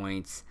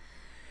 points.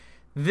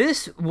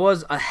 This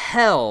was a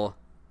hell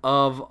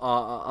of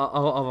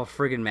a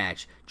friggin'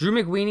 match. Drew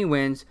McWeeny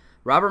wins.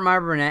 Robert Meyer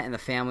Burnett and the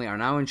family are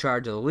now in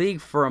charge of the league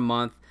for a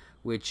month,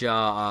 which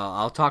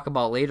I'll talk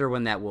about later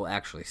when that will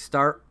actually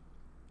start.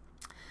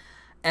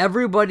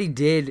 Everybody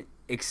did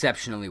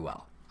exceptionally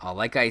well.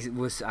 Like I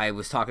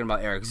was talking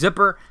about Eric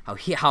Zipper,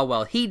 how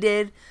well he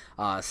did.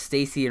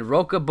 Stacy and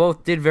Roca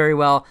both did very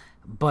well,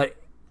 but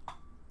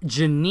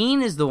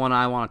Janine is the one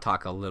I want to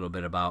talk a little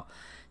bit about.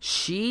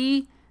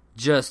 She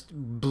just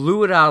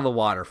blew it out of the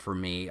water for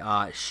me.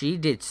 She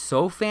did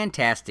so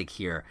fantastic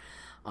here,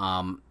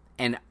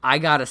 and I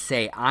gotta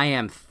say, I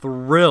am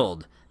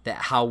thrilled that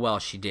how well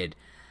she did.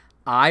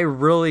 I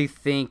really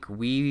think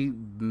we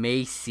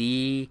may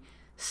see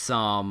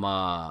some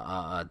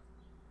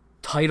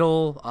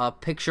title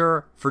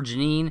picture for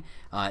Janine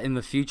in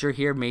the future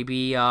here.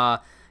 Maybe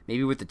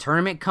with the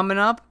tournament coming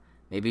up,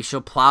 maybe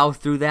she'll plow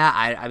through that.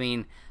 I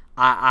mean,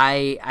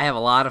 I have a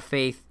lot of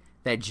faith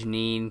that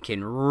Janine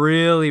can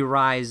really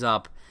rise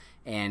up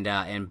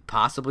and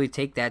possibly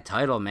take that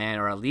title, man,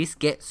 or at least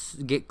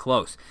get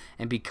close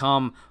and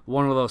become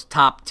one of those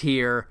top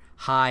tier,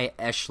 high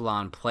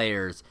echelon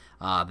players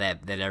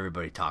that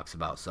everybody talks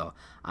about. So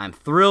I'm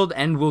thrilled,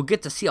 and we'll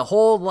get to see a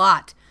whole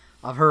lot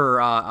of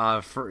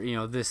her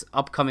for this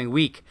upcoming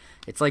week.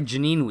 It's like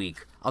Janine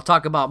week. I'll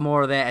talk about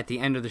more of that at the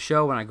end of the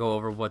show when I go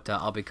over what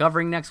I'll be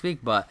covering next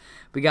week. But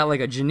we got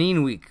like a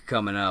Janine week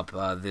coming up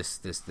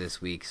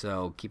this week,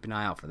 so keep an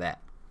eye out for that.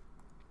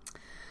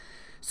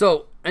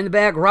 So in the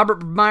back,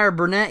 Robert Meyer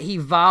Burnett, he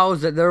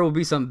vows that there will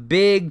be some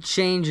big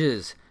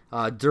changes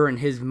during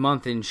his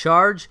month in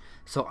charge.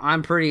 So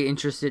I'm pretty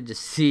interested to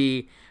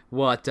see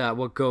what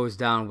goes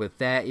down with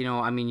that.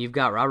 You've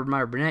got Robert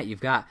Meyer Burnett,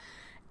 you've got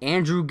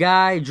Andrew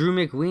Guy, Drew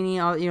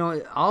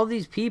McWeeny, all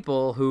these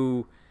people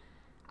who,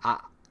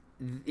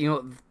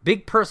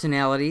 big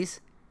personalities,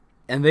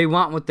 and they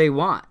want what they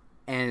want.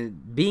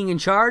 And being in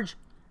charge,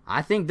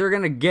 I think they're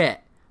going to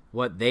get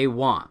what they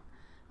want.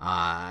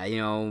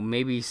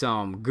 Maybe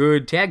some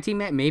good tag team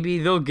match. Maybe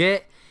they'll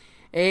get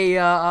a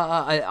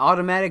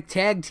automatic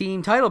tag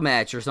team title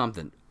match or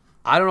something.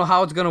 I don't know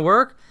how it's going to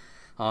work.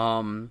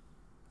 I'm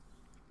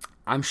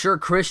sure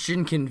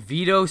Christian can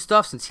veto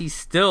stuff since he's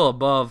still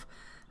above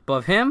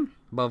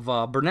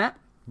Burnett,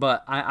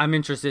 but I'm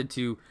interested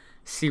to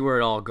see where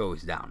it all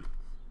goes down.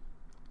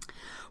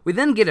 We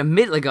then get a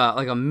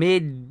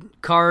mid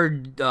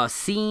card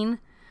scene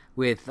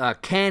with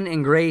Ken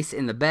and Grace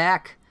in the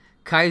back.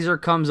 Kaiser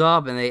comes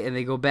up and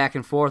they go back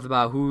and forth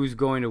about who's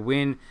going to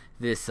win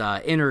this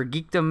Inner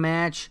Geekdom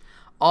match.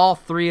 All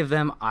three of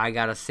them, I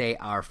gotta say,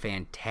 are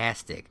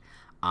fantastic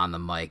on the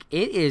mic.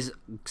 It is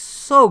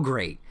so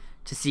great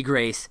to see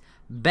Grace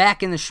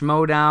back in the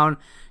Schmodown.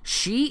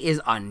 She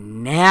is a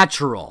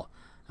natural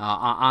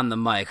on the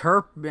mic.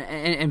 Her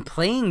and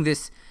playing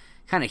this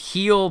kind of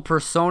heel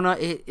persona,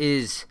 it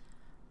is.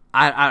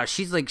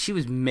 She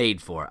was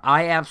made for it.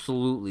 I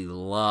absolutely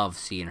love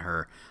seeing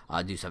her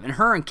do stuff, and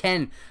her and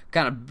Ken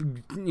kind of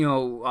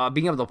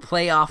being able to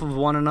play off of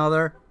one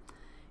another.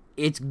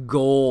 It's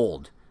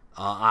gold.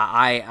 That's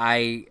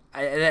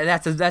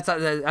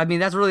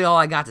really all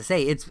I got to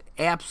say. It's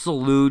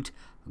absolute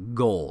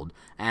gold,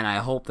 and I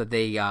hope that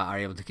they are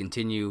able to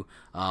continue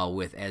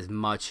with as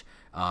much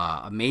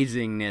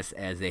amazingness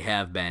as they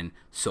have been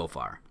so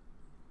far.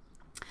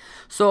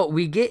 So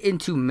we get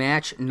into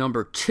match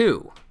number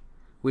 2,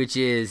 which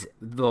is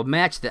the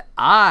match that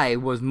I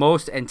was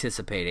most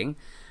anticipating.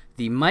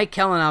 The Mike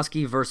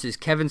Kalinowski versus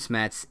Kevin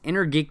Smets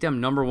Inner Geekdom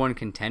number 1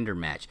 contender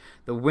match.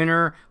 The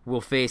winner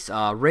will face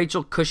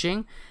Rachel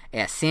Cushing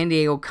at San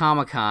Diego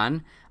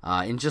Comic-Con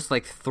in just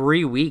like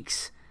 3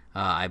 weeks,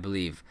 I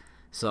believe.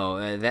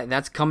 So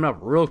that's coming up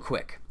real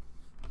quick.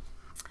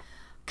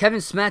 Kevin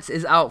Smets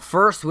is out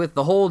first with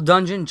the whole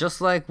dungeon,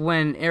 just like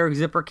when Eric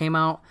Zipper came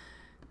out.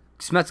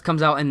 Smets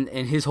comes out and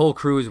his whole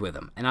crew is with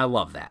him, and I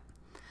love that.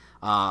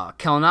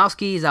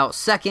 Kalinowski is out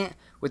second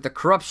with the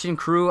Corruption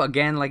crew.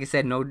 Again, like I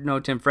said, no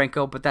Tim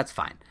Franco, but that's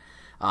fine.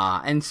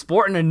 And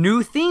sporting a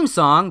new theme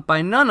song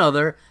by none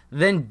other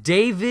than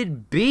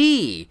David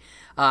B.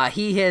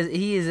 He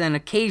is an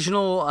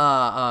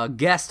occasional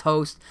guest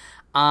host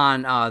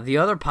on the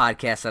other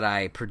podcast that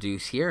I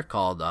produce here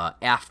called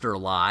After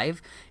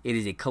Live. It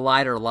is a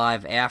Collider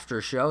Live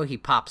after show. He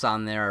pops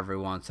on there every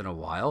once in a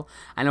while.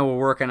 I know we're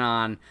working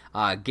on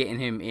getting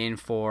him in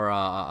for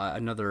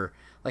another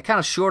kind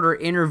of shorter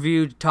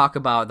interview to talk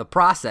about the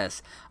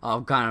process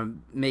of kind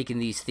of making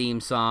these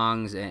theme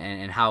songs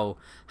and how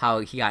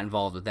he got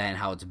involved with that and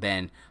how it's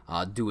been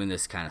doing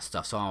this kind of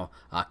stuff. So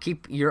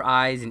keep your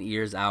eyes and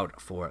ears out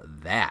for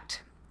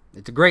that.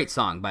 It's a great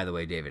song, by the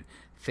way, David.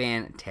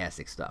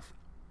 Fantastic stuff.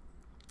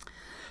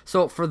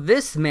 So for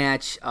this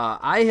match,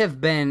 I have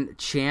been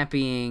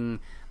championing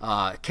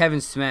Kevin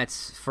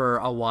Smets for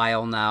a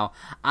while now.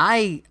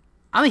 I'm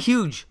a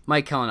huge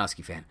Mike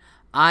Kalinowski fan.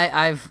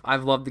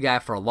 I've loved the guy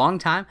for a long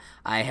time.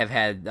 I have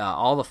had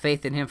all the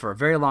faith in him for a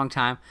very long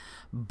time.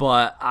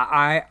 But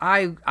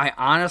I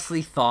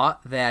honestly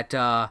thought that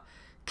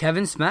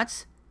Kevin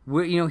Smets,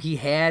 he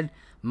had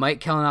Mike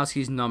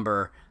Kalinowski's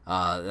number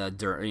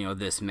during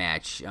this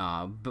match,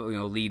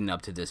 leading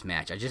up to this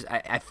match.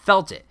 I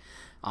felt it.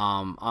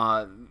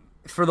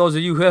 For those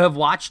of you who have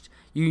watched,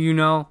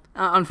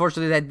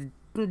 unfortunately that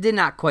did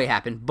not quite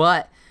happen,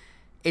 but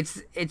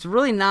it's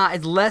really not.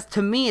 It's less,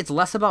 to me, it's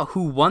less about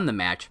who won the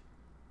match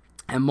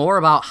and more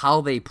about how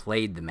they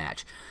played the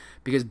match,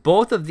 because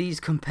both of these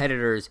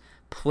competitors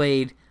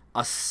played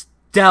a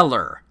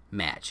stellar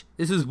match.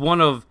 This is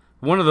one of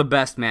the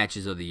best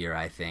matches of the year,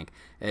 I think.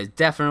 It's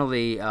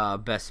definitely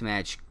best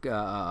match.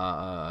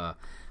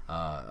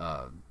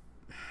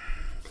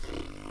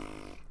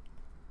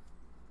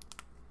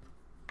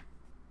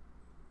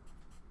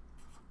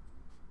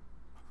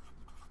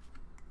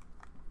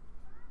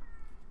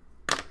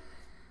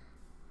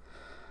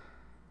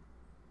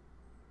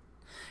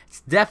 It's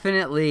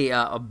definitely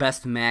a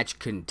best match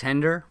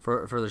contender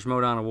for the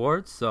Schmoedown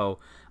Awards. So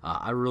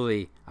I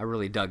really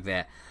dug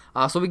that.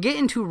 So we get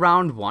into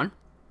round one.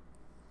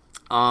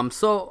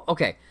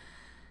 Okay,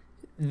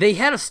 they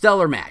had a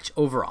stellar match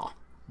overall,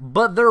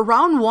 but their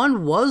round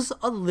one was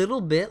a little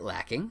bit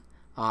lacking.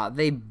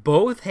 They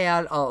both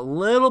had a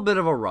little bit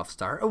of a rough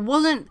start. It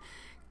wasn't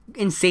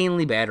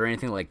insanely bad or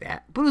anything like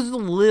that, but it was a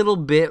little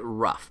bit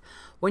rough.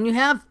 When you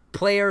have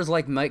players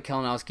like Mike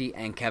Kalinowski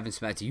and Kevin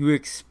Smets, you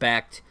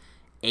expect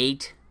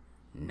 8,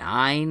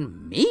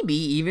 9, maybe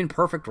even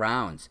perfect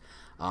rounds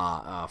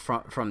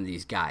from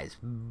these guys,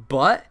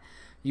 but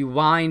you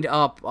wind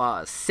up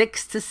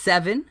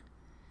 6-7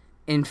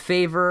 in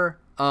favor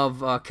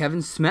of Kevin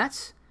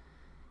Smets.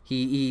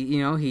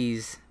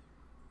 He's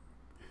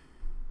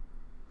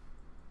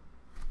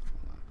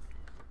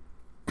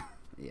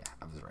yeah,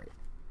 I was right.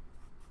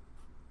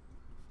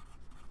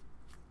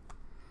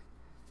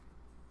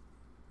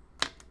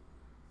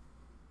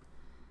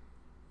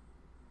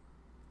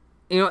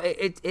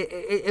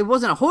 It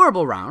wasn't a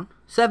horrible round,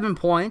 7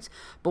 points,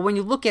 but when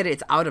you look at it,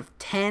 it's out of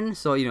 10,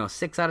 so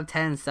 6 out of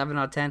 10, 7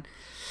 out of 10.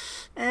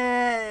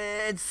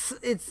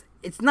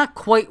 It's not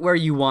quite where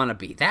you want to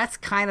be. That's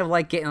kind of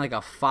like getting like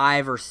a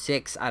 5 or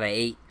 6 out of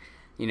 8,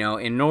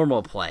 in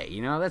normal play.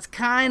 That's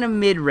kind of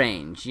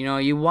mid-range.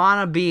 You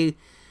want to be,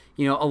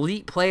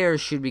 elite players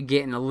should be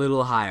getting a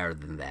little higher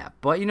than that.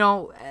 But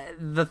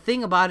the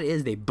thing about it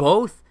is they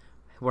both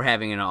were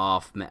having an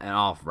off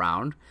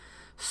round.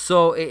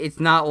 So it's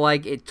not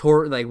like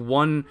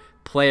one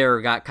player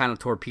got kind of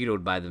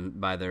torpedoed by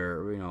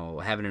their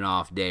having an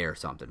off day or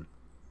something.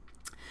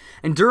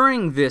 And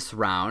during this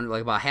round,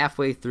 like about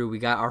halfway through, we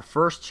got our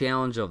first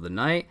challenge of the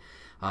night.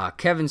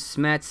 Kevin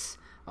Smets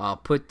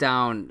put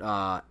down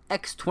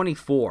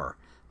X-24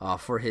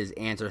 for his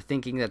answer,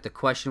 thinking that the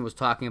question was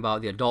talking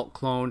about the adult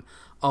clone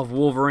of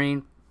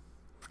Wolverine,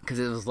 because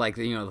it was like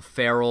the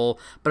feral.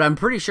 But I'm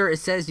pretty sure it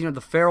says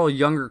the feral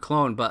younger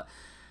clone, but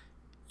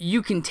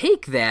you can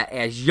take that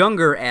as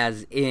younger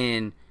as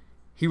in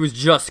he was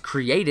just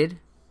created,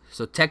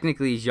 so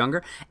technically he's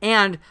younger.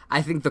 And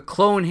I think the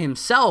clone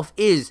himself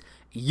is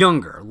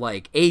younger,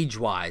 like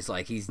age-wise.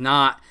 Like he's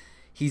not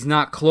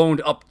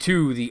cloned up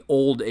to the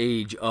old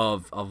age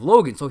of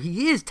Logan, so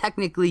he is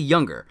technically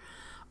younger.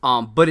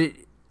 But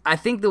I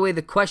think the way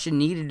the question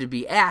needed to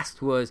be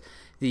asked was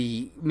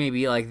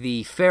maybe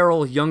the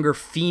feral younger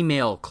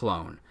female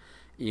clone.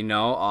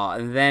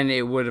 And then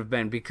it would have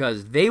been,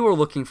 because they were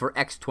looking for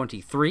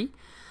X-23,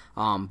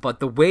 but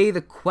the way the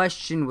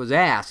question was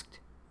asked,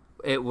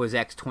 it was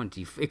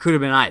X-20. It could have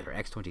been either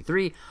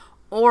X-23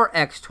 or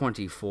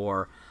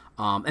X-24,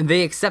 and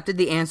they accepted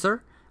the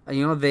answer.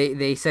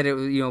 They said it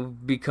was,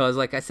 because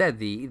like I said,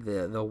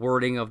 the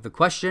wording of the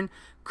question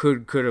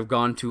could have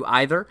gone to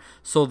either,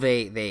 so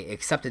they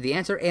accepted the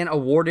answer and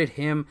awarded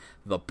him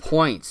the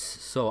points.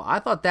 So I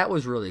thought that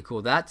was really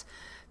cool.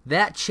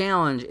 That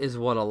challenge is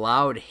what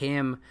allowed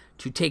him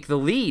to take the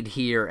lead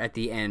here at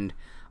the end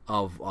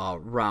of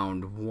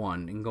round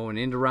one and going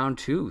into round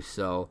two.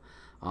 So,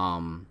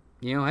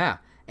 yeah.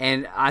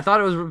 And I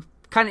thought it was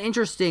kind of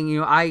interesting.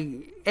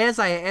 As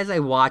I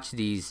watch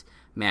these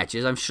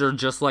matches, I'm sure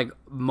just like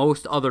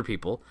most other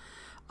people,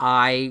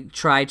 I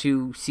try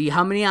to see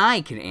how many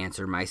I can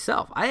answer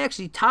myself. I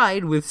actually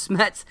tied with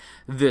Smets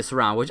this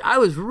round, which I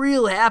was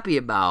real happy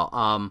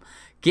about.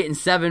 getting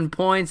 7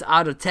 points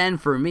out of 10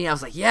 for me. I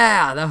was like,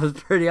 yeah, that was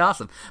pretty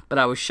awesome. But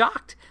I was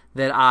shocked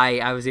that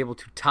I was able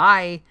to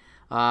tie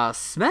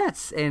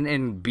Smets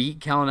and beat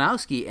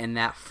Kalinowski in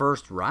that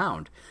first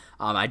round.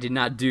 I did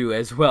not do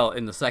as well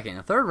in the second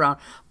and third round,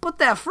 but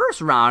that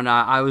first round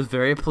I was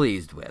very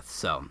pleased with.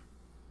 So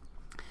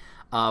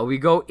we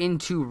go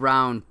into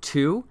round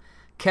 2.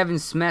 Kevin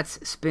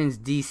Smets spins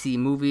DC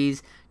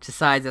movies,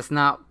 decides that's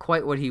not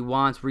quite what he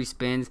wants,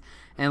 respins,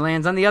 and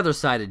lands on the other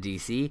side of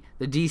DC,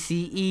 the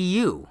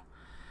DCEU.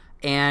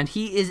 And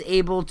he is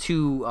able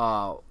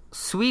to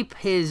sweep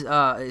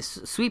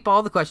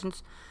all the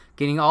questions,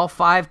 getting all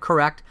 5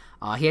 correct.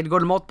 He had to go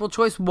to multiple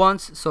choice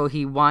once, so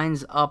he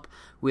winds up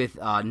with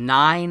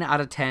 9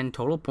 out of 10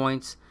 total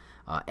points,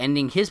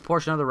 ending his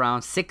portion of the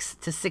round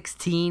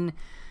 6-16.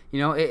 You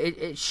know,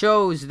 it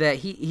shows that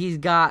he's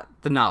got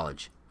the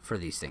knowledge for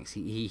these things.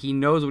 He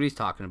knows what he's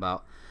talking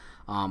about.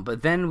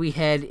 But then we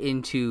head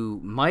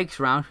into Mike's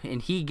round,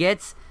 and he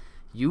gets,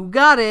 you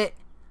got it,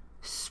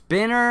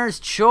 Spinner's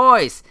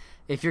Choice.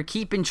 If you're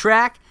keeping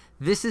track,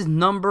 this is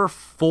number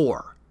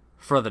 4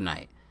 for the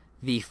night.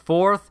 The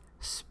 4th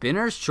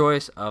Spinner's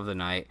Choice of the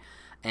night.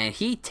 And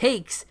he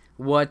takes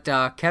what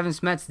Kevin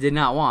Smets did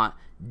not want,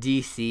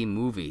 DC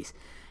movies.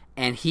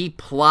 And he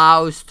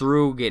plows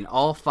through, getting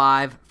all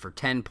 5 for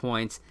 10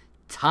 points,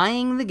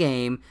 tying the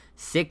game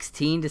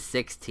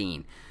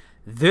 16-16.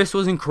 This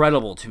was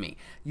incredible to me.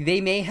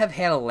 They may have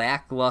had a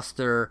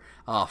lackluster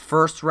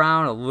first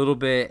round, a little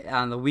bit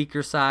on the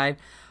weaker side,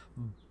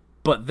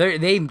 but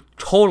they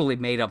totally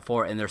made up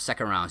for it in their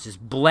second rounds, just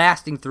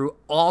blasting through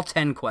all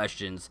 10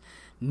 questions,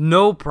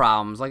 no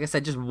problems. Like I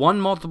said, just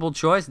one multiple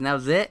choice, and that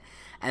was it.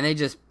 And they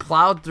just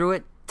plowed through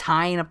it,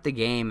 tying up the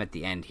game at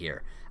the end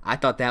here. I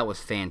thought that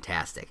was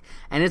fantastic.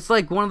 And it's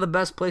like one of the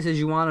best places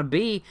you want to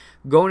be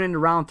going into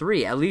round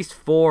 3, at least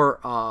for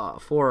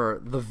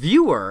the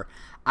viewer.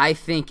 I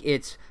think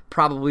it's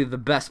probably the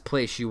best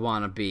place you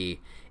want to be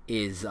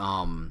is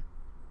having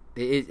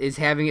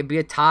it be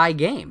a tie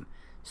game.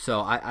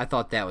 So I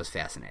thought that was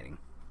fascinating.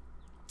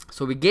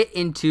 So we get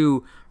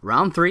into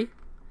round 3,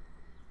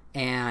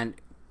 and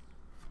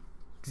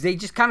they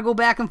just kind of go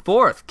back and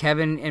forth.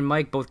 Kevin and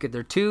Mike both get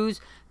their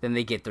 2s, then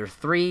they get their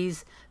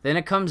 3s. Then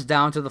it comes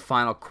down to the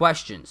final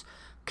questions.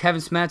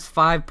 Kevin Smets'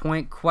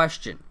 5-point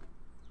question.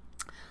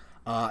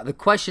 The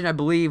question, I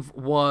believe,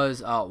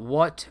 was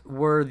what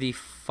were the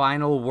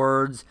final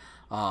words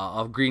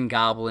of Green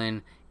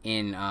Goblin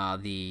in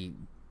the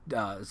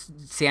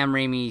Sam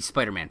Raimi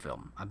Spider-Man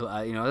film?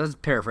 That's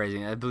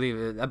paraphrasing. I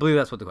believe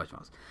that's what the question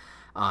was.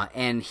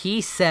 And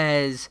he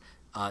says,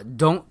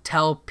 "Don't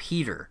tell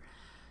Peter,"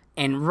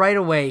 and right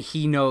away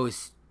he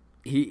knows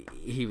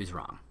he was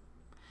wrong.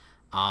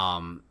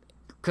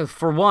 Because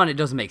for one, it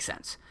doesn't make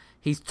sense.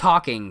 He's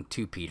talking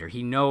to Peter.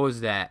 He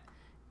knows that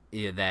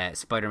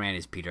Spider-Man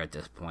is Peter at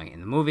this point in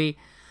the movie.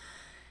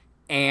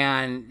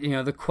 And,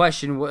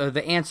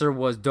 the answer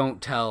was,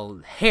 don't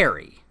tell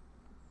Harry.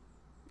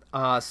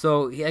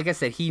 So, like I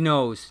said, he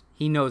knows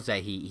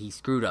that he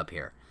screwed up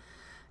here.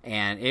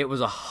 And it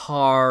was a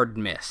hard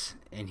miss.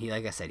 And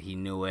like I said, he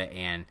knew it.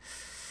 And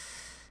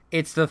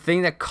it's the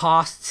thing that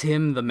costs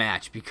him the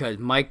match, because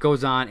Mike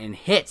goes on and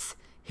hits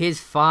his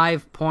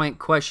 5-point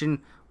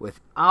question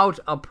without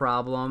a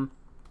problem.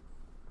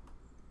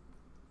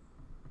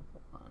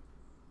 Hold on.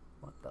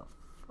 What the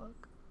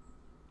fuck?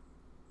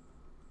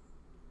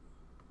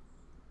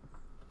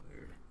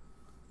 Weird.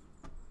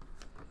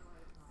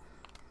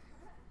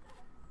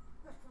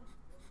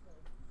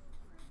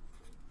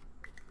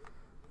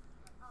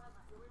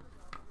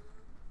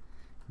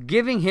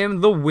 Giving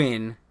him the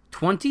win,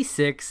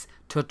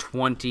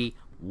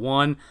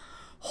 26-21.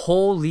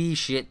 Holy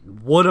shit,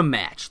 what a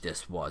match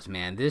this was,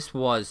 man. This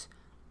was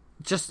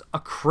just a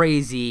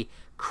crazy,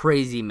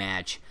 crazy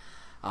match.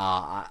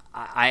 I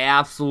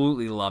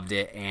absolutely loved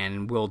it,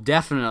 and will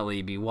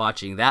definitely be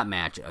watching that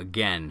match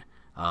again,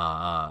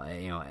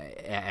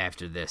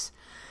 after this.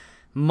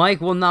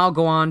 Mike will now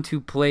go on to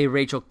play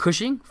Rachel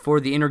Cushing for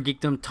the Inner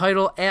Geekdom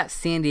title at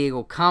San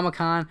Diego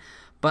Comic-Con,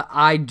 but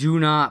I do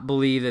not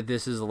believe that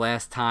this is the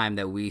last time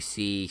that we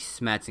see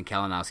Smets and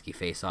Kalinowski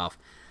face off.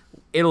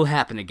 It'll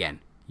happen again.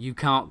 You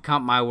count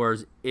my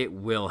words, it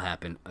will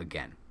happen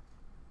again.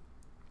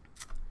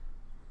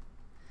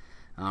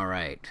 All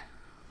right.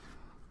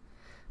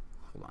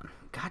 Hold on.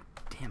 God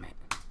damn it.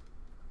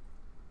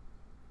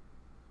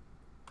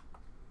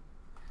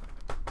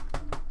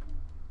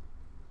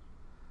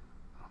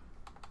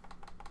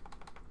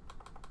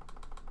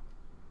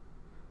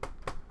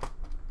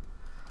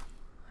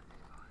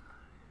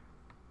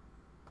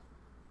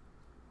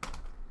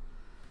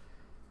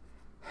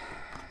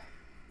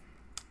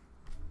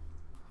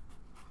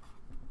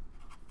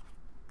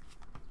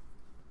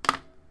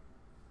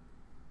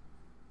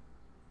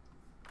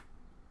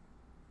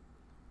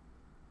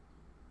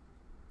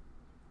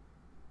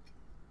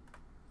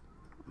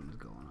 What's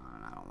going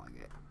on? I don't like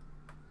it.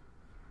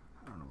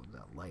 I don't know what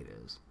that light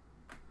is.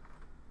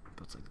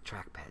 But it's like the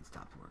trackpad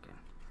stopped working.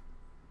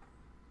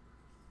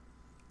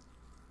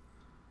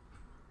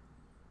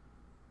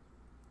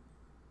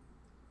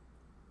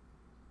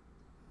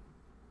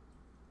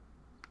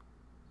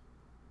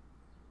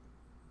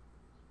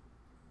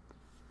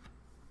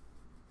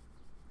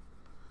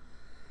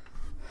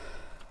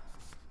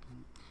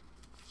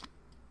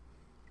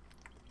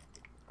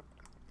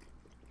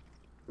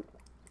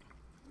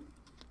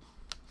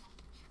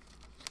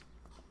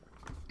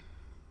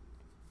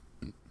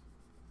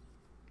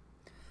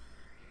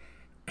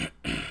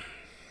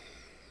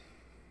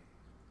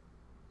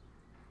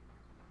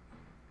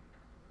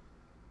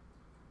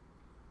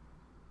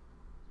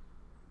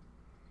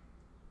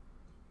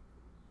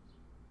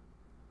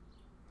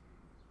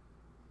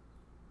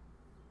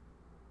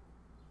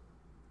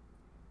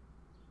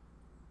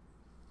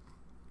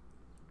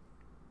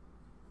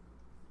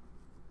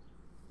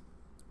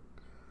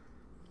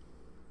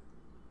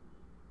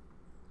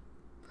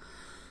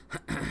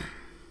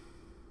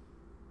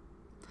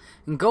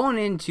 And going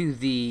into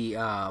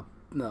the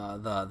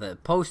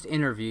post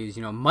interviews,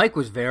 Mike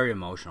was very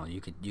emotional.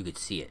 You could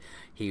see it.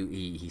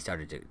 He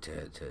started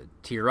to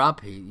tear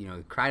up. He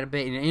cried a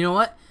bit. And you know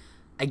what?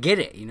 I get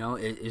it.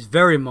 It's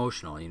very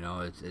emotional.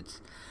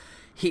 It's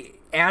he,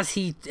 as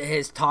he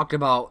has talked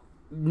about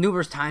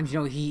numerous times.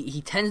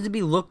 He tends to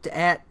be looked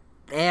at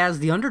as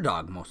the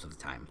underdog most of the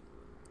time.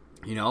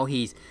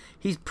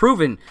 He's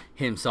proven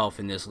himself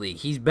in this league.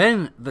 He's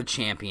been the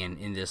champion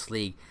in this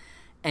league.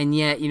 And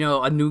yet,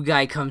 a new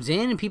guy comes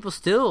in and people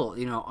still,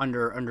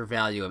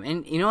 undervalue him.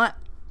 And you know what?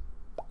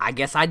 I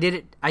guess I did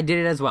it. I did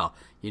it as well.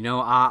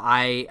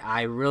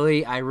 I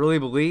really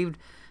believed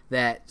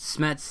that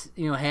Smets,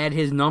 had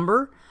his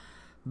number.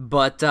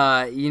 But,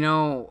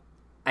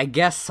 I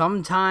guess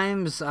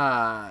sometimes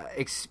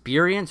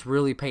experience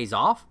really pays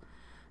off.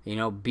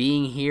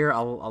 Being here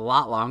a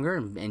lot longer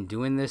and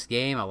doing this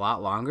game a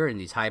lot longer in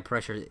these high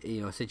pressure,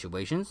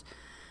 situations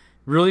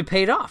really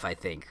paid off, I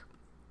think.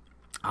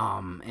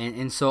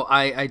 And so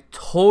I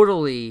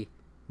totally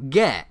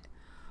get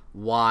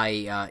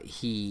why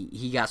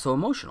he got so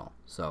emotional.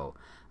 So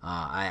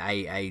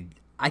I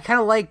kind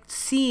of like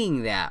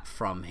seeing that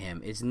from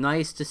him. It's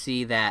nice to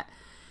see that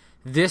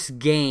this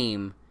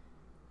game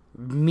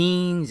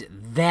means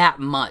that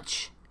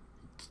much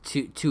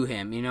to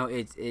him.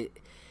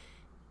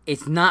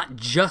 It's not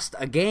just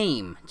a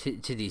game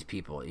to these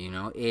people.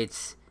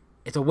 It's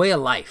a way of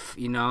life.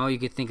 You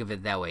could think of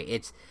it that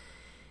way.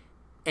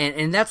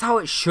 And that's how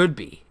it should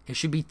be. It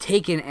should be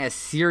taken as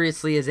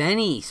seriously as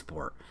any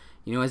sport,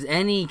 as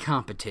any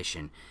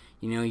competition.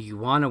 You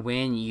want to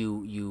win,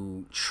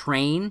 you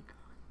train,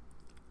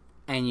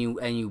 and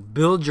you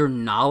build your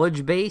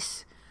knowledge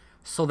base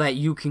so that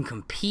you can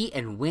compete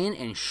and win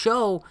and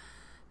show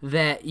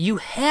that you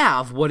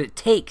have what it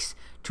takes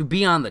to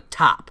be on the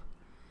top.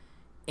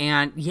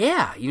 And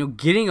yeah,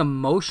 getting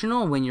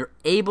emotional when you're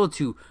able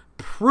to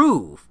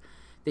prove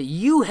that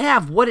you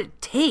have what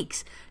it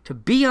takes to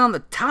be on the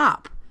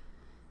top.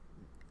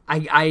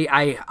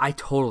 I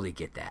totally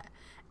get that,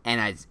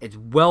 and it's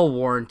well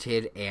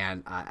warranted,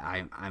 and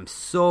I'm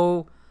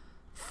so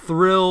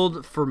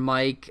thrilled for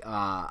Mike.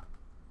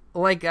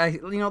 Like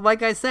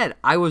I said,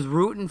 I was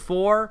rooting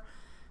for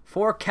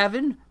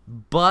Kevin,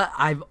 but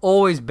I've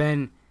always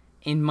been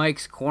in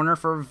Mike's corner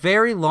for a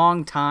very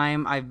long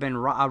time. I've been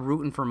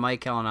rooting for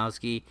Mike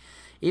Kalinowski,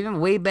 even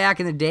way back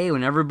in the day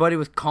when everybody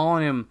was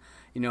calling him,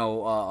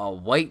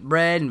 white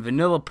bread and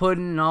vanilla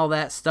pudding and all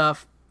that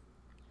stuff.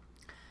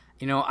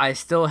 I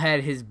still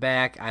had his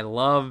back. I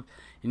love,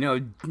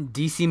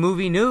 DC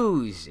Movie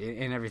News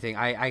and everything.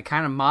 I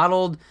kind of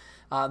modeled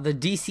the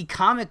DC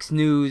Comics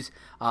News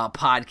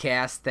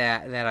podcast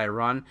that I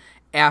run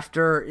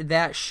after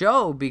that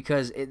show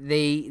because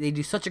they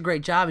do such a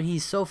great job and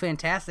he's so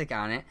fantastic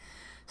on it.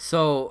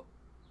 So,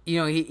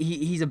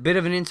 he's a bit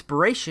of an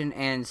inspiration,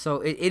 and so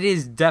it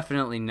is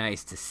definitely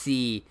nice to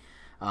see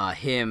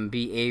him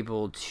be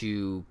able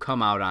to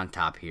come out on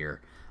top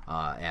here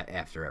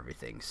after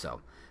everything.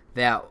 So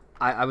that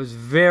I was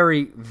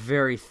very,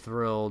 very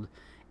thrilled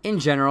in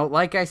general.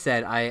 Like I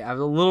said, I was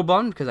a little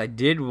bummed because I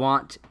did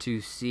want to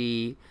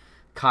see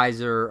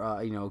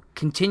Kaiser,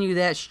 continue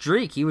that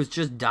streak. He was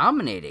just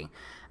dominating,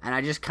 and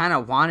I just kind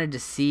of wanted to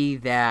see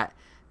that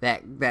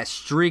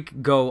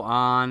streak go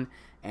on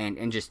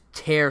and just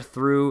tear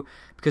through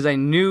because I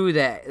knew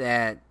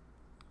that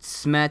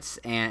Smets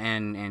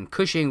and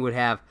Cushing would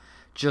have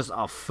just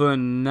a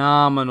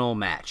phenomenal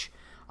match.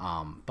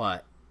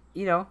 But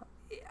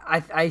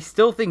I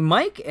still think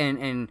Mike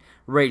and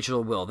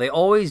Rachel will. They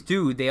always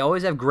do. They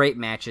always have great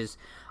matches.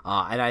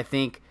 And I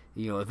think,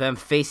 them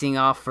facing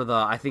off for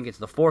I think it's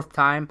the fourth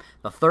time,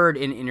 the third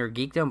in Inner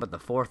Geekdom, but the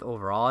fourth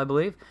overall, I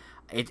believe.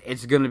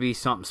 It's going to be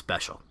something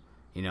special.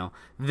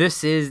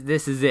 This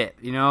is it.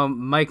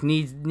 Mike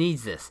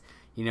needs this.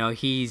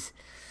 He's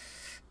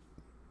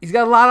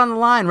got a lot on the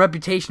line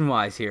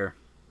reputation-wise here.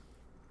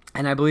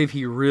 And I believe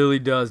he really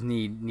does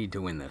need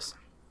to win this.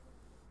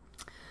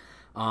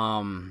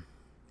 And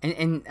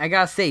I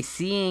gotta say,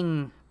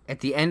 seeing at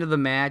the end of the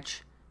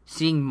match,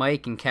 seeing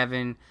Mike and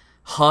Kevin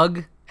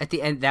hug at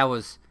the end, that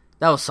was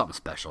something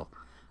special.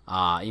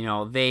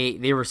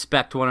 They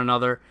respect one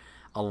another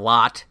a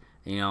lot.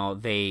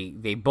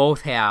 They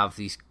both have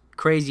these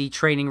crazy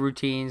training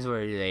routines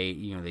where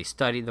they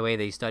study the way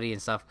they study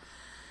and stuff.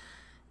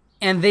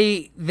 And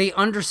they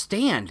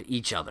understand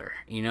each other.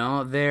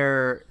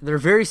 They're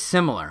very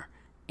similar,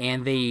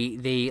 and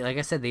they like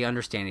I said, they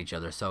understand each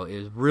other. So it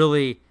was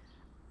really.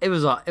 It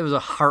was a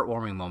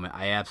heartwarming moment.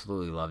 I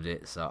absolutely loved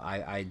it. So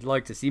I'd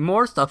like to see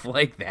more stuff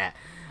like that.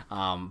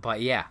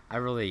 But yeah, I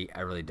really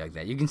dug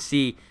that. You can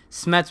see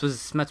Smets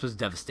was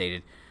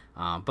devastated.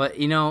 But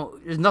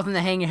there's nothing to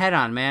hang your head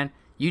on, man.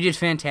 You did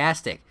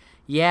fantastic.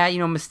 Yeah,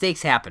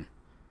 mistakes happen.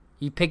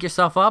 You pick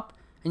yourself up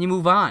and you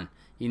move on.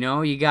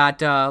 You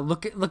got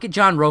look at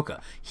John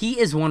Roca. He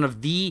is one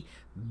of the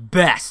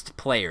best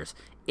players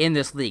in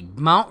this league.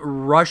 Mount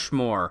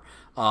Rushmore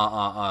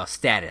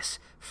status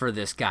for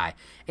this guy,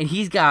 and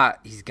he's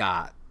got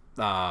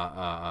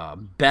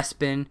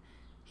Bespin,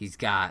 he's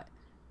got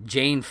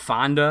Jane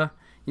Fonda.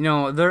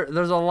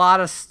 there's a lot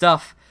of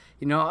stuff,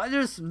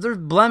 there's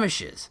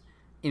blemishes,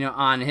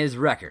 on his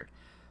record.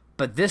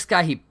 But this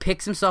guy, he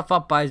picks himself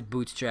up by his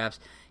bootstraps,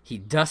 he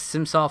dusts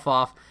himself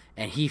off,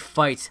 and he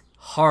fights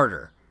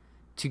harder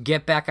to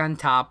get back on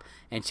top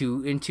and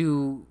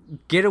to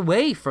get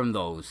away from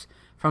those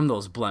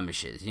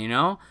blemishes,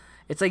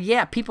 It's like,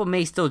 yeah, people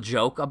may still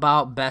joke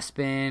about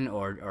Bespin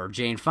or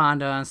Jane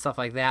Fonda and stuff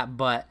like that,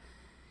 but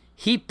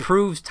he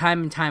proves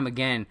time and time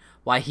again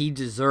why he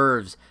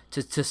deserves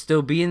to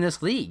still be in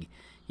this league.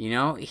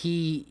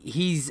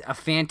 He's a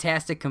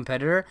fantastic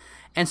competitor,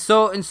 and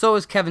so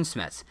is Kevin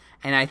Smets.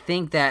 And I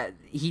think that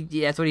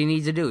that's what he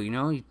needs to do.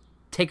 You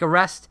take a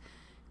rest,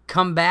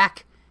 come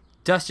back,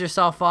 dust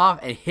yourself off,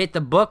 and hit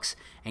the books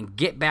and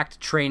get back to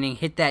training.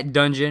 Hit that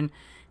dungeon,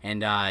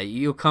 and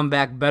you'll come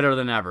back better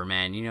than ever,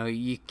 man.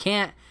 You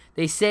can't.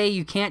 They say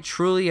you can't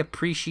truly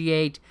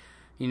appreciate,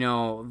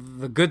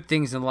 the good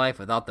things in life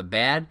without the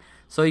bad.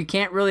 So you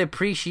can't really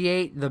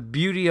appreciate the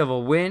beauty of a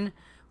win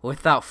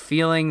without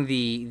feeling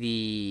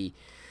the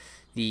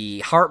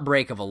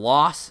heartbreak of a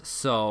loss.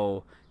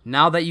 So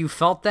now that you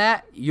felt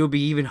that, you'll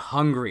be even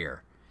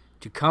hungrier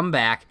to come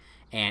back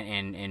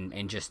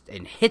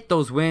and hit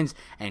those wins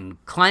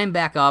and climb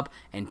back up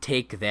and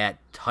take that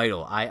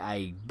title.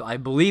 I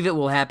believe it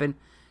will happen.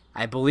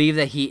 I believe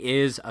that he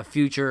is a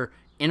future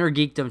Inner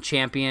Geekdom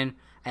champion.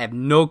 I have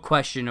no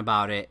question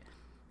about it.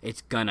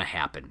 It's gonna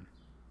happen.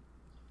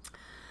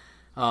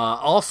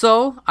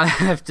 Also, I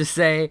have to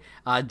say,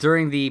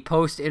 during the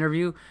post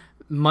interview,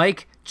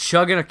 Mike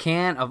chugging a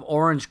can of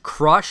Orange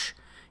Crush,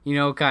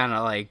 kind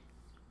of like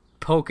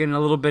poking a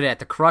little bit at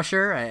the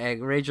Crusher, at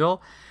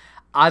Rachel.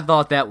 I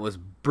thought that was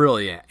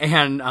brilliant.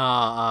 And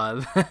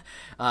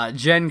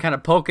Jen kind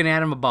of poking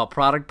at him about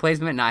product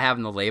placement, not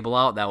having the label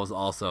out. That was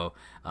also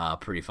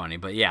pretty funny.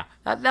 But yeah,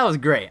 that was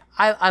great.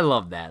 I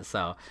love that.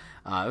 So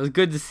it was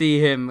good to see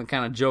him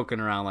kind of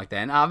joking around like that.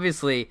 And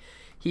obviously,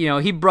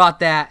 he brought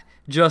that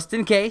just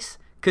in case,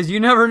 because you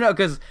never know.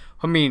 Because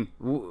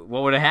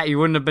what would have you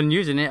wouldn't have been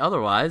using it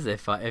otherwise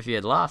if you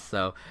had lost.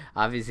 So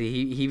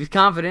obviously he was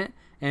confident,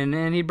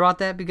 and he brought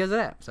that because of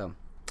that.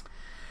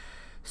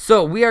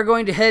 So we are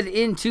going to head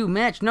into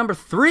match number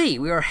 3.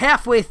 We are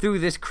halfway through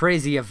this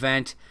crazy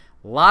event.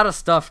 A lot of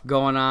stuff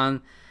going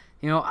on.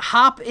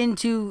 Hop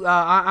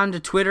onto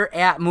Twitter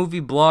at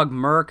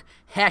MovieBlogMerk.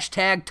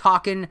 Hashtag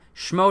Talkin'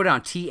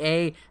 Schmodown.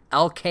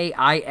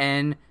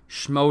 TALKIN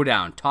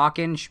Schmodown.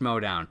 Talkin'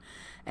 Schmodown.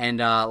 And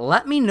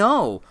let me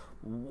know,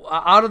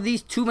 out of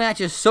these 2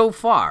 matches so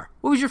far,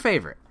 what was your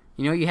favorite?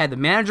 You had the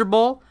Manager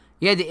Bowl,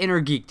 you had the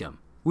Inner Geekdom.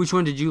 Which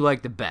one did you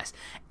like the best?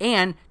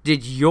 And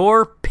did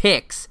your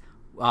picks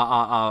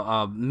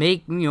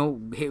win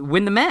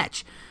the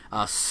match?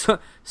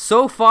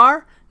 So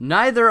far,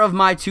 neither of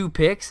my 2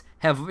 picks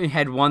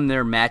had won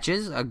their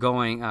matches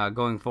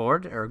going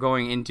forward or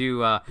going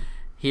into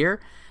here.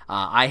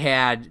 I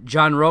had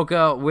John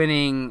Roca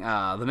winning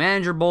the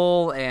Manager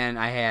Bowl, and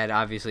I had,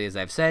 obviously, as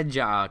I've said,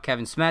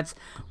 Kevin Smets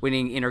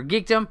winning Inner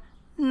Geekdom.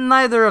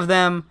 Neither of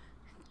them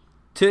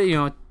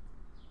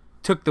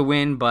took the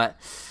win, but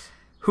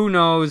who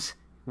knows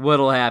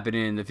what'll happen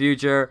in the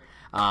future.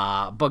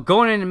 But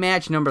going into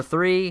match number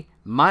 3,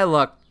 my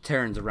luck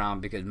turns around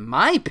because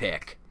my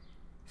pick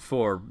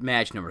for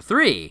match number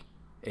 3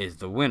 is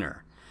the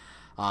winner.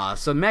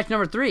 So match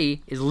number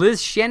 3 is Liz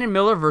Shannon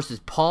Miller versus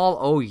Paul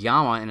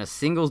Oyama in a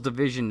singles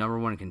division number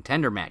 1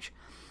 contender match.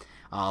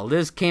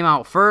 Liz came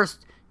out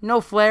first,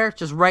 no flair,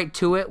 just right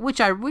to it,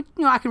 which I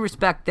can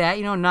respect that.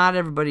 Not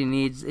everybody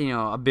needs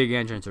a big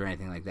entrance or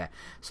anything like that.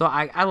 So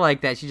I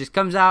like that. She just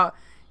comes out,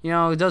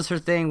 does her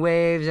thing,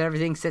 waves,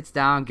 everything, sits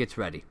down, gets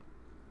ready.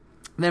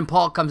 Then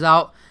Paul comes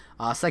out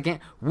second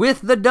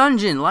with the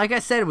dungeon, like I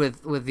said,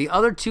 with the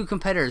other 2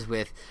 competitors,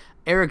 with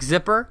Eric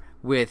Zipper,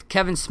 with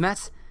Kevin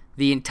Smets.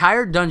 The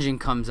entire dungeon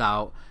comes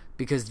out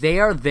because they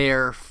are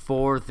there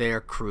for their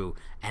crew,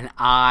 and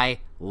I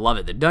love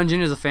it. The dungeon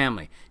is a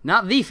family.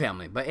 Not the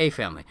family, but a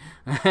family.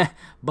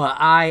 But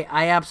I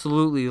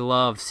absolutely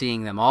love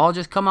seeing them all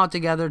just come out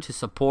together to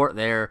support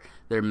their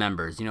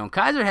members.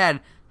 Kaiser had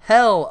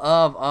hell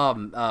of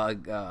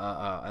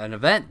an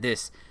event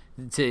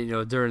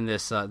during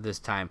this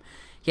time.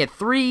 He had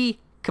 3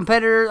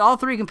 competitors, all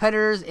 3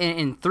 competitors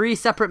in 3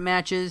 separate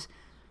matches.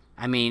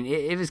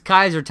 It was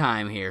Kaiser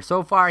time here.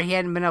 So far, he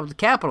hadn't been able to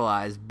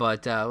capitalize,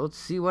 but let's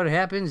see what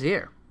happens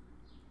here.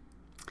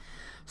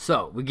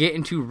 So, we get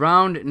into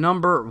round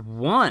number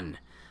 1.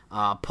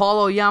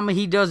 Paul Oyama,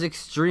 he does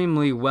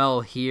extremely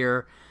well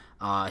here.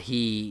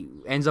 He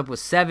ends up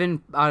with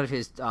 7 out of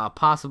his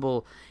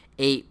possible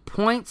 8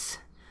 points.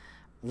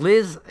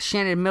 Liz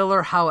Shannon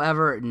Miller,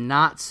 however,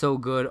 not so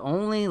good,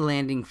 only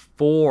landing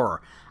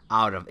 4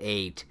 out of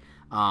 8.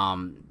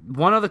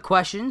 One of the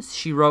questions,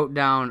 she wrote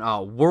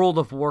down World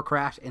of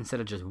Warcraft instead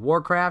of just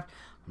Warcraft.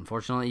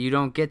 Unfortunately, you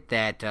don't get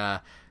that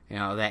that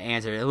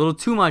answer. A little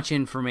too much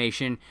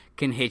information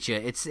can hit you.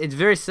 It's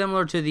very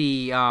similar to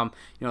the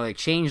like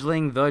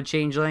Changeling, the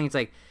Changeling. It's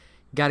like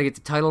got to get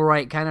the title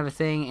right kind of a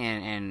thing.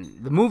 And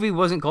the movie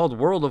wasn't called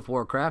World of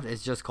Warcraft.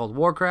 It's just called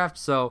Warcraft.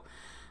 So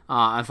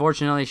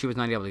Unfortunately, she was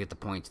not able to get the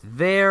points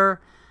there.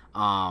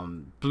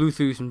 Blew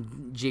through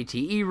some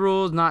JTE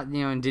rules,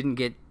 and didn't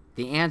get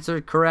the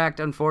answer correct,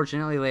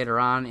 unfortunately, later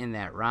on in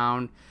that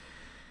round.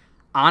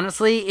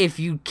 Honestly, if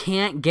you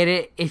can't get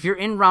it, if you're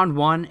in round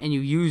 1 and you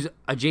use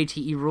a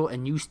JTE rule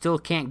and you still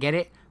can't get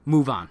it,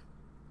 move on.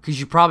 Because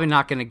you're probably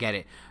not going to get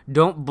it.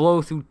 Don't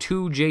blow through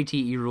 2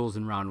 JTE rules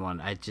in round 1.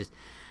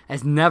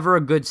 That's never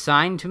a good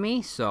sign to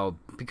me. So,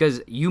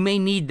 because you may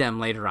need them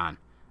later on.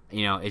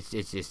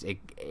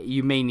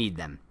 You may need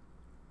them.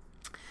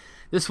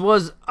 This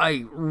was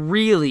a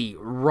really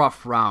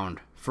rough round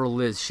for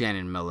Liz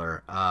Shannon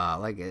Miller.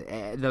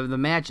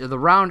 The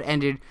round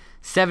ended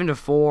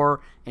 7-4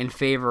 in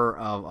favor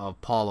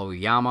of Paul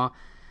Oyama.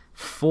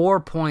 4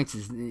 points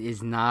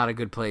is not a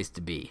good place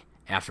to be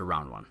after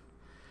round 1.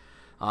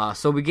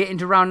 So we get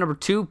into round number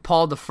 2.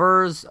 Paul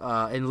defers,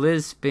 and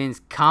Liz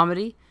spins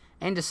comedy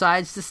and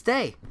decides to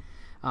stay.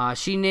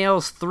 She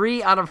nails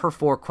 3 out of her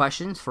 4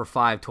 questions for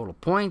 5 total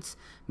points,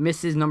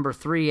 misses number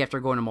 3 after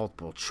going to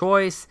multiple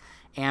choice,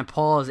 and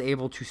Paul is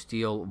able to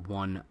steal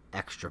 1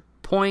 extra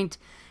point,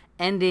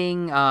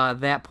 ending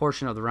that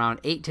portion of the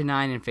round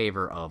 8-9 in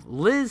favor of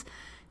Liz.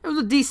 It was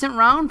a decent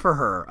round for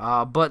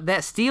her, but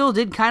that steal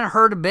did kind of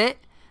hurt a bit.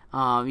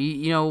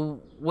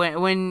 When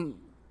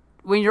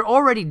you're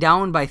already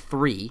down by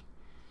 3,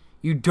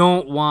 you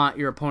don't want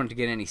your opponent to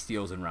get any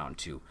steals in round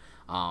 2.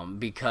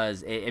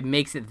 Because it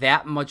makes it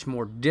that much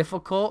more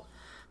difficult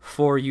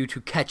for you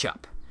to catch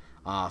up.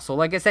 So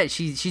like I said,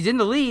 she's in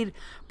the lead,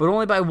 but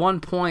only by 1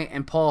 point,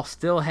 and Paul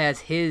still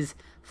has his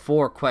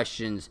 4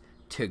 questions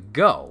to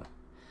go.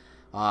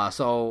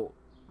 So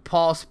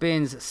Paul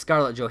spins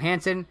Scarlett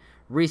Johansson,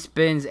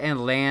 respins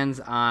and lands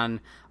on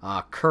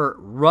Kurt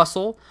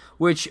Russell,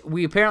 which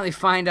we apparently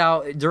find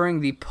out during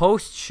the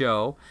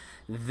post-show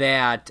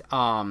that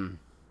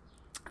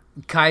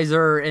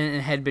Kaiser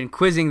had been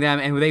quizzing them,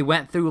 and they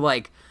went through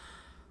I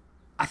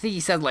think he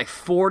said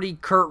 40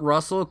 Kurt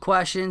Russell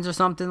questions or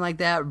something like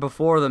that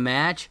before the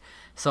match.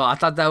 So I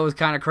thought that was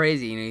kind of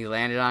crazy. He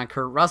landed on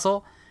Kurt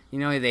Russell.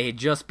 They had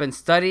just been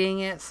studying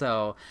it.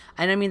 So,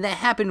 and I mean that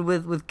happened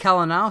with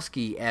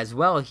Kalinowski as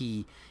well.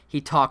 He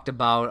talked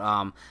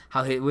about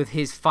how with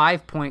his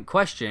 5-point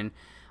question,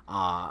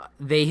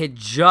 they had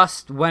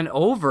just went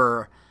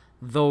over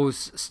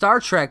those Star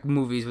Trek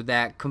movies with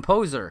that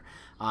composer.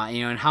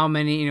 And how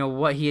many,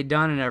 what he had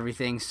done and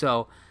everything.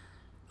 So,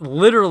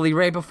 literally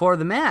right before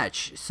the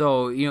match.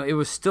 So, it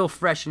was still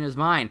fresh in his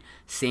mind.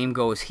 Same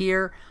goes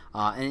here.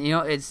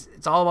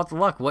 It's all about the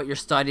luck, what you're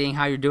studying,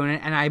 how you're doing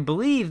it. And I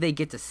believe they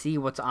get to see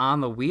what's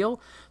on the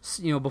wheel,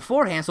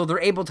 beforehand. So,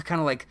 they're able to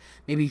kind of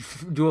maybe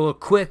do a little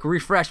quick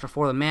refresh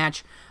before the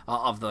match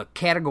of the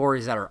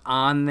categories that are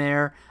on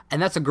there.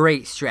 And that's a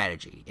great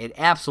strategy. It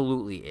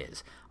absolutely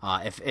is.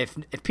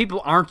 If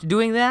people aren't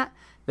doing that,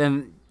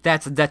 then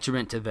that's a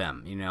detriment to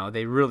them.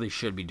 They really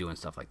should be doing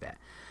stuff like that.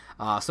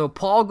 So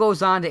Paul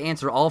goes on to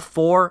answer all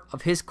 4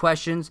 of his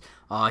questions.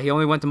 He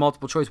only went to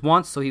multiple choice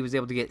once, so he was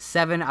able to get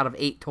 7 out of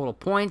 8 total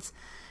points,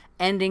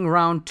 ending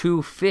round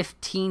 2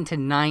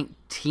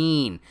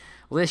 15-19.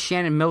 Liz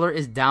Shannon Miller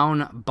is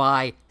down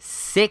by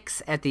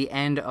 6 at the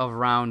end of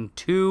round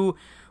 2,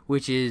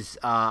 which is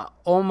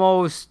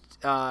almost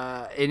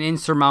an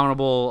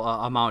insurmountable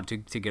amount to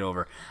get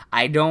over.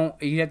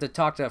 You have to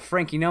talk to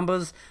Frankie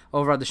Numbers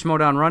over at the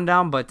Schmodown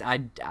Rundown, but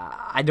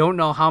I don't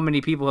know how many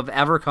people have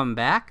ever come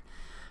back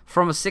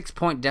from a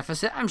 6-point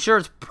deficit. I'm sure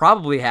it's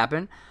probably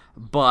happened,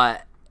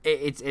 but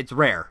it's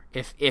rare,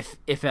 if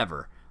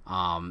ever.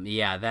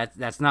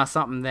 That's not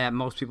something that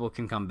most people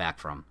can come back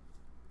from.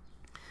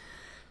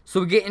 So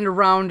we get into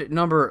round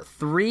number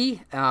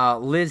 3.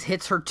 Liz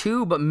hits her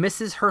 2, but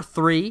misses her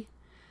 3.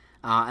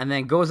 And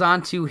then goes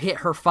on to hit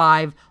her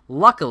 5,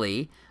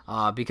 luckily,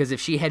 because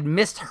if she had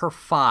missed her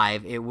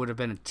 5, it would have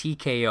been a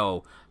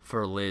TKO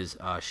for Liz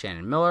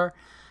Shannon Miller.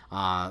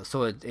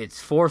 So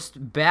it's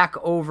forced back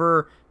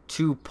over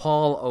to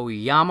Paul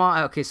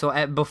Oyama. Okay,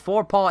 so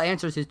before Paul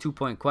answers his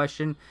 2-point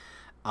question,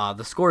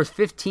 the score is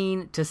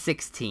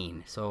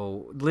 15-16.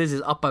 So Liz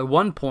is up by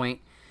 1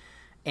 point,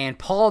 and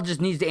Paul just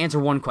needs to answer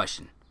 1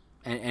 question,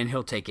 and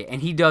he'll take it.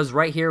 And he does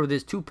right here with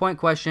his 2-point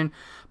question.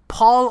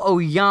 Paul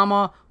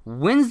Oyama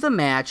wins the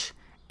match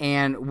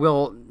and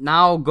will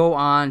now go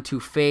on to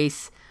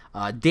face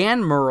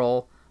Dan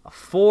Murrell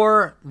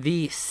for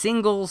the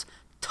singles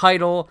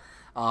title.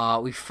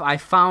 I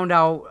found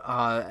out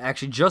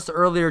actually just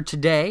earlier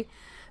today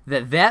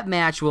that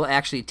match will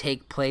actually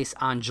take place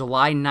on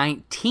July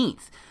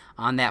 19th,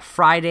 on that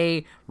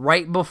Friday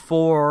right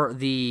before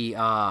the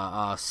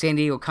San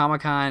Diego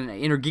Comic-Con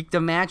Inner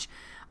Geekdom match.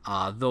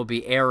 They'll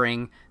be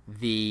airing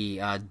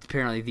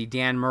apparently the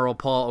Dan Murrell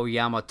Paul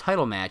Oyama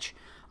title match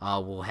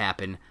will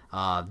happen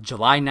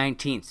July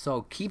 19th.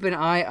 So keep an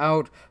eye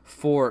out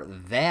for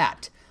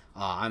that.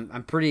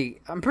 I'm pretty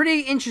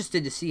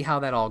interested to see how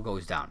that all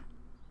goes down.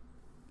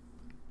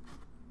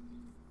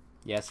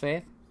 Yes,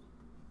 Faith?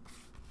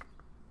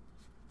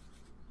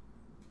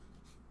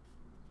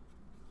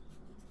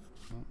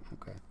 Oh,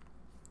 okay.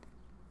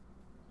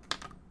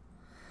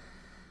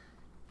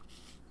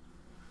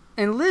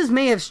 And Liz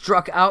may have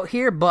struck out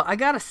here, but I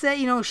gotta say,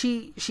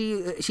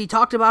 she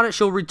talked about it.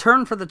 She'll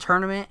return for the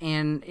tournament,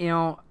 and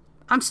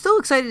I'm still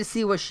excited to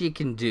see what she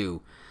can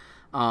do.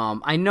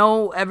 I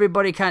know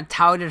everybody kind of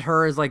touted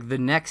her as like the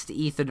next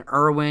Ethan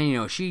Irwin.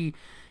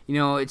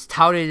 It's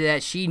touted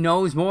that she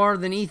knows more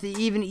than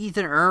even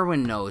Ethan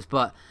Irwin knows,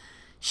 but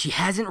she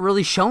hasn't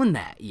really shown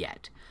that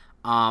yet.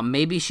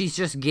 Maybe she's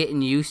just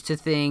getting used to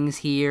things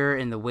here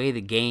and the way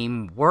the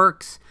game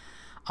works.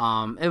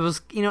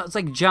 It's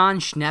like John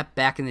Schnepp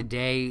back in the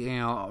day,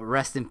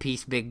 rest in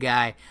peace, big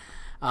guy.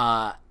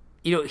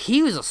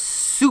 He was a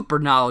super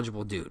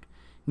knowledgeable dude,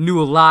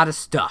 knew a lot of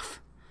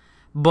stuff.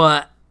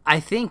 But I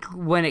think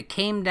when it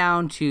came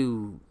down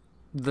to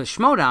the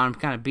Schmodown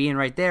kind of being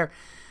right there,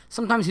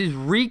 sometimes his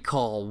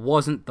recall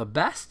wasn't the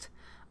best.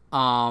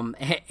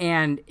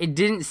 And it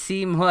didn't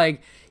seem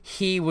like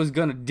he was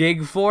going to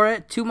dig for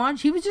it too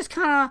much. He was just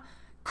kind of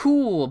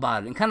cool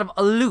about it and kind of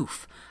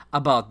aloof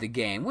about the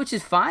game, which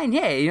is fine.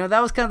 Hey,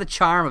 that was kind of the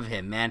charm of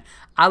him, man.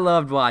 I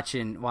loved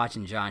watching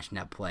John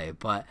Schnepp play.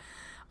 But,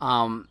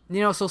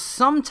 so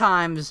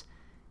sometimes,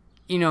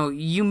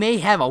 you may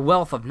have a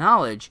wealth of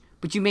knowledge,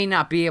 but you may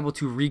not be able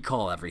to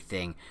recall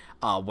everything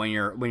when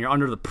you're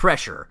under the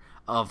pressure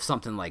of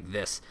something like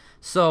this.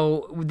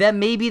 So that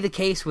may be the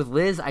case with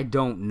Liz. I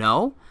don't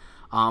know.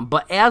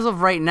 But as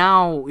of right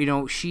now,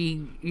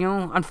 she,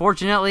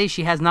 unfortunately,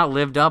 she has not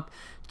lived up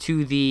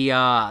to the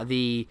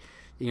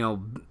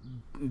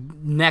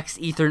next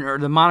Ethan, or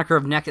the moniker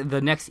of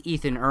the next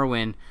Ethan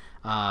Irwin.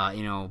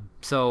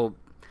 So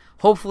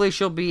hopefully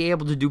she'll be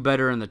able to do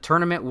better in the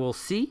tournament. We'll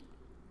see.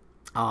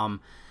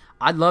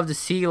 I'd love to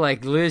see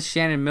like Liz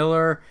Shannon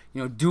Miller,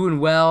 doing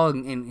well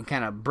and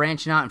kind of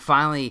branching out and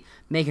finally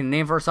making a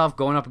name for herself,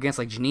 going up against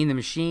like Janine the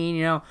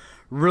Machine,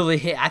 really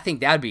hit. I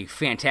think that'd be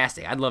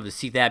fantastic. I'd love to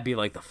see that be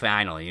like the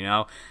final,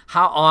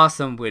 How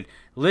awesome would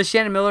Liz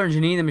Shannon Miller and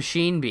Janine the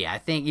Machine be? I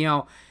think,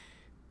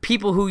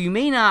 people who you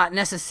may not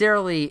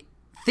necessarily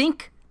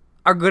think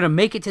are going to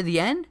make it to the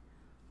end,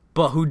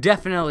 but who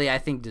definitely, I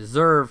think,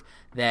 deserve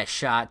that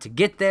shot to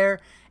get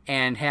there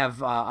and have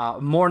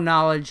more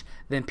knowledge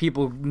than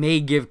people may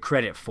give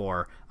credit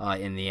for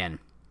in the end.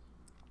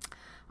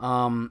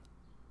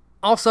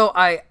 Also,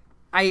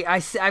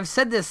 I've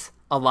said this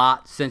a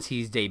lot since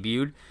he's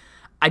debuted.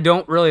 I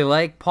don't really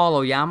like Paul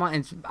Oyama,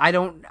 and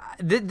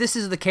this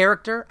is the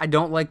character. I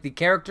don't like the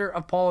character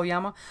of Paul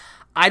Oyama.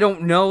 I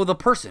don't know the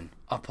person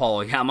of Paul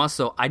Oyama,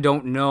 so I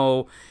don't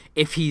know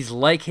if he's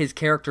like his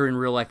character in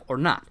real life or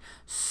not.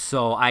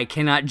 So I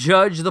cannot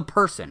judge the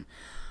person.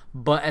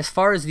 But as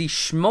far as the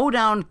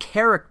Schmodown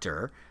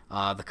character,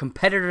 the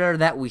competitor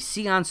that we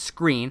see on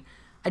screen,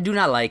 I do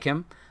not like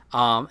him.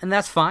 And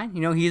that's fine.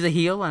 He's a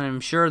heel, and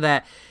I'm sure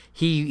that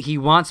he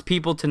wants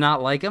people to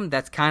not like him.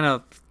 That's kind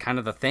of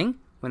the thing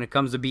when it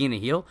comes to being a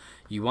heel.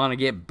 You want to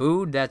get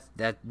booed,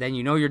 then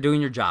you're doing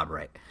your job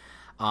right.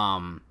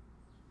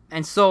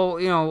 And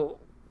so,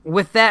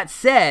 with that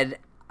said,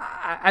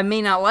 I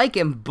may not like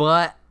him,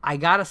 but I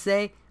gotta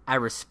say, I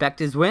respect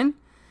his win,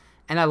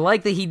 and I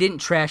like that he didn't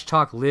trash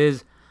talk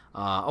Liz,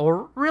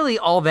 or really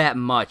all that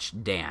much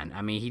Dan.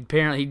 I mean,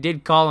 he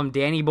did call him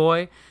Danny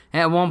Boy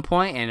at one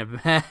point, and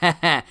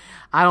I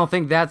don't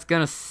think that's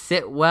gonna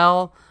sit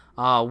well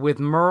with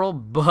Merle,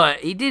 but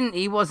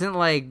he wasn't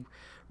like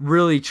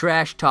really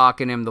trash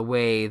talking him the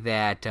way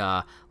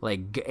that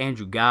like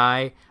Andrew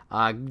Guy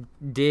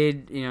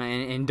did,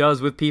 and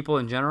does with people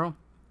in general.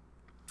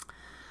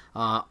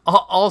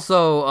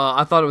 Also,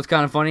 I thought it was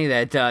kind of funny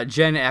that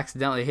Jen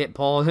accidentally hit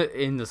Paul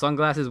in the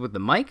sunglasses with the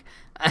mic.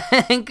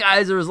 I think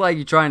Kaiser was like,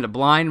 "You trying to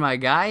blind my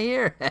guy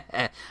here?"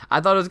 I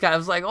thought I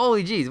was like,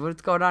 "Holy jeez,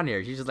 what's going on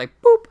here?" She's just like,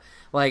 "Boop."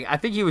 Like, I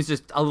think he was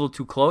just a little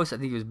too close. I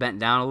think he was bent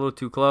down a little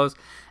too close.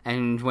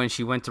 And when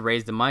she went to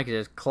raise the mic, it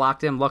just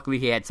clocked him. Luckily,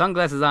 he had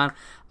sunglasses on.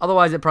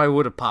 Otherwise, it probably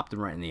would have popped him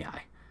right in the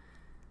eye.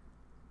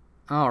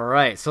 All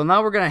right, so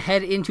now we're going to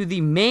head into the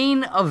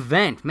main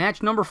event.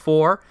 Match number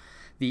 4,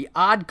 the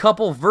Odd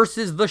Couple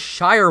versus the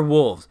Shire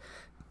Wolves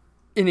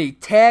in a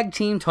tag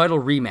team title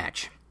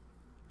rematch.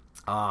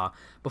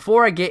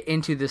 Before I get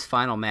into this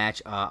final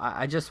match,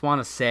 I just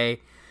want to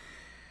say...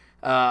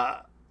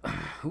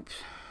 oops.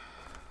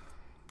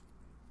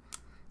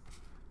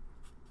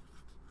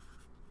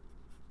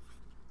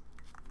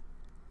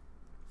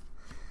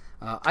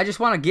 I just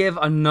want to give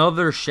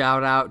another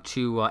shout out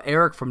to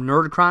Eric from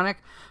Nerd Chronic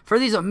for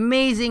these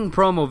amazing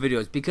promo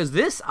videos, because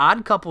this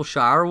Odd Couple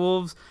Shire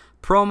Wolves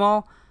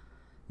promo,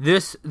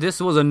 this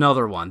was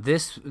another one.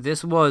 This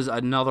was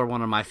another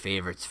one of my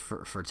favorites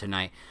for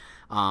tonight.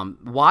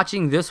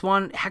 Watching this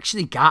one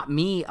actually got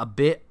me a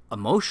bit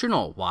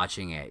emotional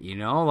watching it.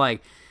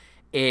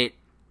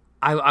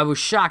 I was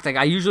shocked. Like,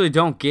 I usually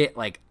don't get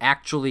like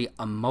actually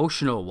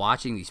emotional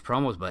watching these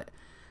promos, but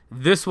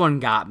this one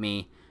got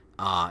me.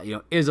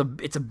 It's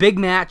a big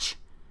match.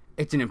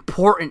 It's an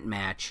important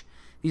match.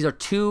 These are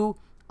 2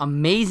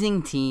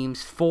 amazing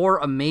teams, 4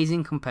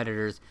 amazing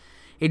competitors.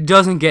 It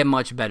doesn't get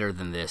much better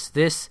than this.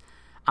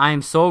 I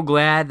am so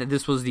glad that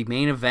this was the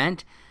main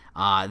event.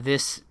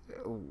 This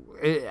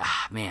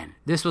man,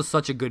 this was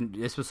such a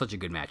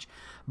good match.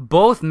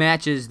 Both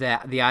matches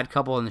that the Odd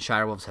Couple and the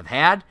Shire Wolves have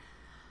had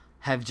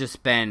have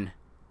just been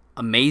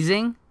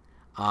amazing,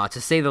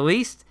 to say the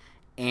least.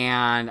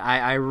 And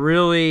I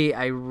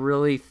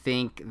really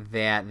think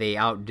that they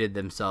outdid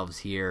themselves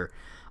here,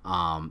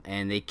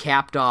 and they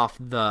capped off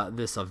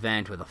this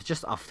event with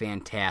just a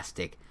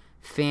fantastic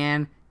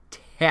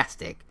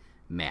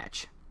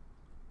match.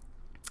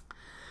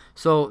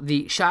 So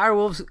the Shire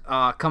Wolves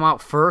come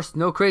out first.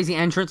 No crazy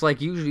entrance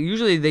like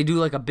usually they do,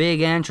 like a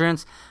big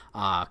entrance,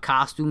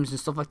 costumes and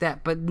stuff like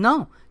that. But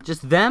no,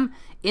 just them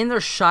in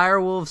their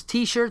Shire Wolves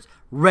t-shirts,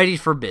 ready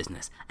for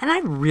business. And I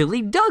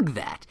really dug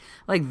that.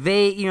 Like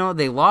they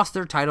lost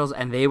their titles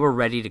and they were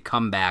ready to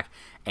come back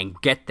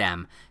and get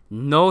them.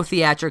 No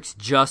theatrics,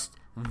 just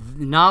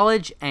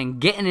knowledge and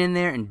getting in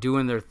there and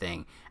doing their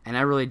thing. And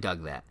I really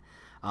dug that.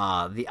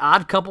 The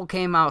Odd Couple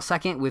came out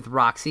second with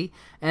Roxy,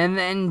 and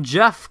then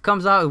Jeff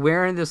comes out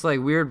wearing this like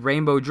weird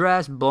rainbow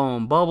dress,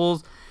 blowing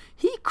bubbles.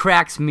 He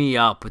cracks me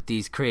up with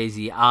these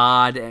crazy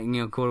odd,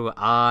 quote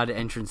odd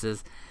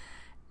entrances.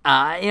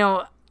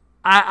 I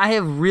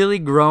have really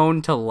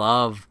grown to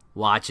love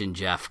watching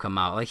Jeff come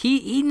out. Like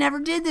he never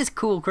did this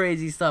cool,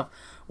 crazy stuff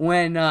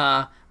when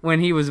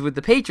he was with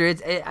the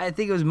Patriots. I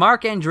think it was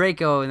Mark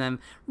Andreyko and them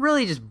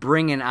really just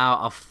bringing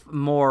out a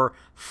more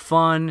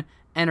fun,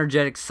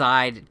 energetic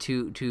side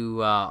to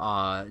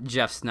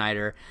Jeff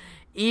Sneider,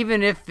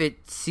 even if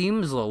it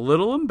seems a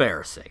little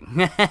embarrassing.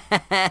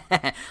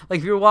 Like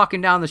if you're walking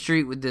down the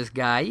street with this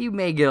guy, you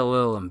may get a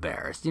little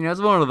embarrassed.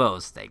 It's one of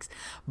those things.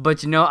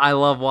 But I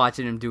love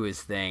watching him do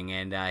his thing,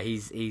 and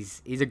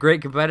he's a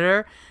great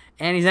competitor,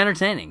 and he's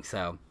entertaining.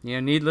 So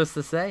needless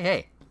to say,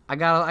 hey, I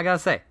gotta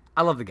say,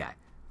 I love the guy.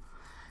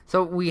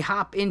 So we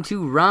hop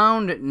into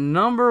round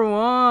number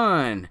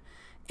 1.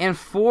 And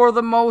for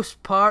the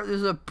most part, this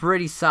is a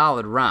pretty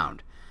solid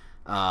round.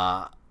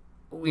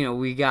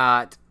 We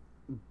got...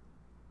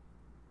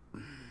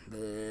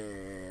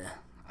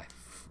 I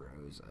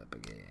froze up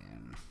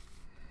again.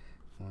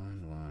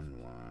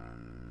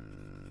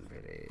 1-1-1.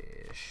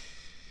 British.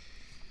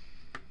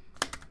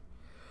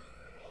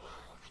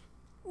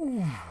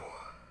 Ooh.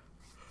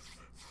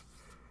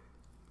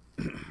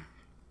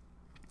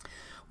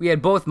 We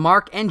had both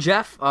Mark and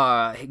Jeff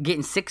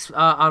getting 6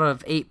 out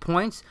of 8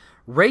 points.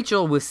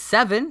 Rachel was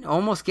 7,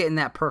 almost getting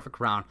that perfect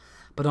round.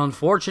 But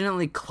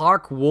unfortunately,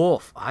 Clark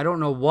Wolf, I don't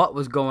know what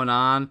was going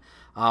on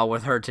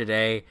with her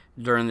today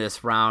during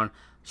this round.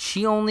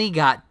 She only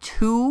got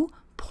 2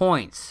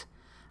 points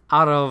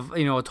out of,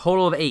 a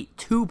total of 8.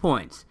 2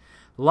 points.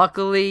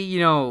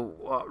 Luckily,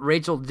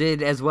 Rachel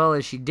did as well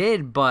as she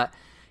did, but,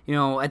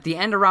 at the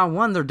end of round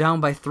 1, they're down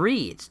by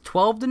 3. It's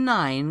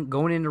 12-9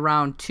 going into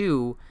round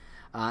 2.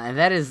 And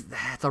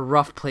that's a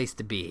rough place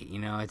to be.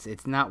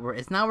 It's not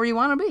where you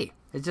want to be.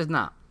 It's just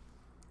not.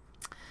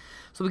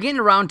 So we get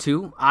into round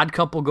 2. Odd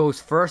Couple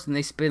goes first, and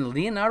they spin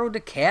Leonardo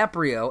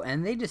DiCaprio,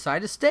 and they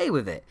decide to stay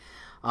with it.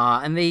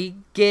 And they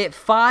get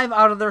 5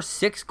 out of their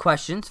 6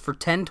 questions for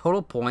 10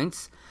 total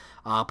points.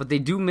 But they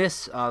do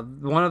miss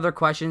one of their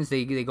questions.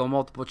 They go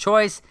multiple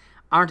choice,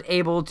 aren't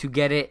able to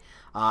get it,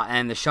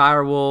 and the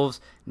Shire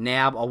Wolves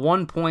nab a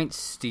 1-point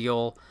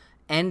steal,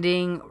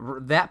 ending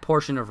that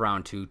portion of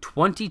round 2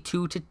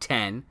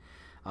 22-10.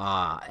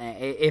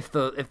 If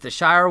the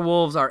Shire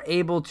Wolves are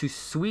able to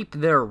sweep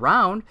their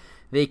round,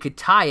 they could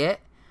tie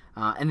it,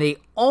 and they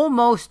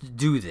almost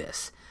do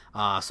this.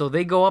 So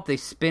they go up, they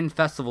spin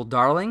Festival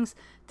Darlings,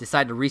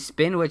 decide to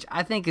respin, which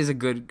I think is a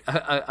good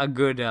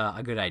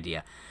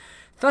idea.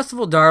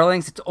 Festival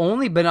Darlings, it's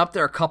only been up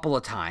there a couple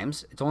of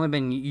times. It's only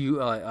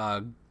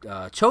been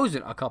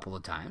chosen a couple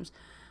of times,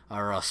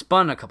 or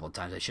spun a couple of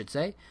times, I should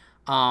say.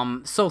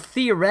 So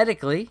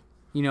theoretically,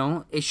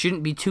 it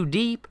shouldn't be too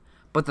deep.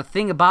 But the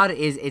thing about it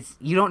is,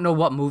 you don't know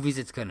what movies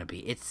it's gonna be.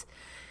 It's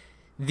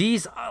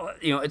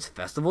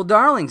Festival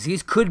Darlings.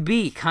 These could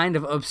be kind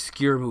of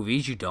obscure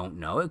movies. You don't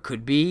know. It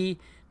could be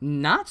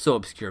not so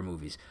obscure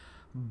movies.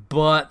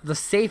 But the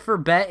safer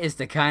bet is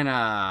to kind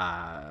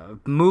of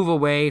move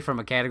away from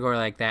a category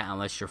like that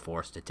unless you're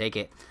forced to take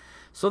it.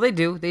 So they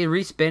do. They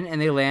respin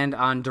and they land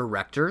on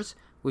directors,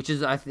 which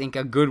is, I think,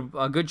 a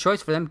good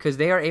choice for them because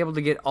they are able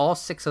to get all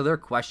 6 of their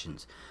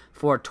questions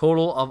for a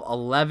total of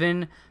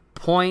 11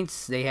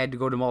 points. They had to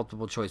go to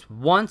multiple choice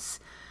once,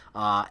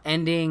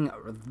 ending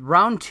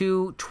round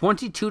 2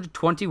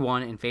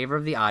 22-21 in favor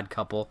of the Odd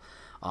Couple.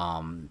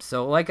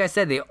 So like I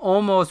said, they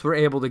almost were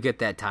able to get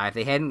that tie. If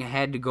they hadn't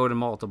had to go to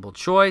multiple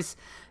choice,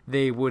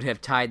 they would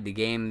have tied the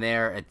game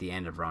there at the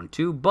end of round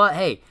 2. But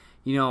hey,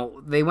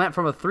 they went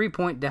from a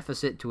 3-point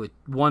deficit to a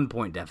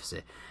 1-point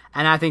deficit,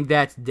 and I think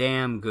that's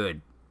damn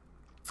good.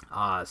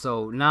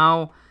 So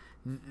now,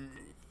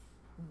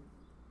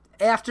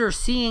 after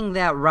seeing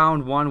that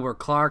round 1 where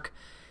Clark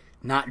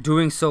not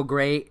doing so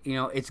great,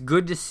 it's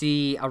good to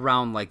see a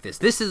round like this.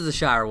 This is the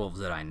Shire Wolves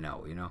that I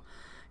know,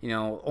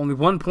 only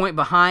 1 point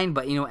behind,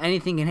 but,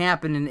 anything can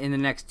happen in the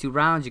next 2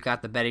 rounds. You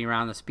got the betting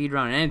round, the speed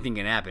round, and anything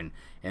can happen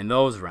in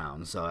those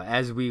rounds,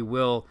 as we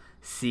will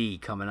see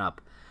coming up.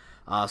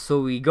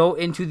 So we go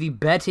into the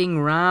betting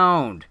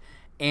round,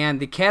 And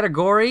the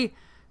category,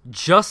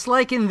 just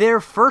like in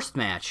their first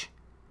match,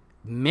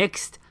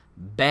 mixed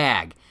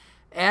bag.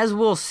 As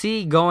we'll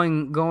see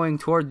going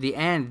toward the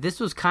end, this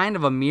was kind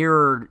of a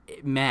mirrored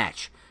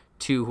match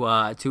to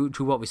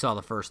what we saw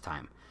the first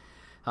time.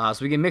 So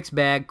we get mixed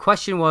bag.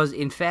 Question was,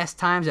 in Fast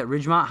Times at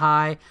Ridgemont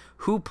High,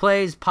 who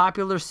plays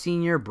popular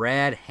senior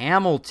Brad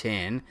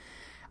Hamilton?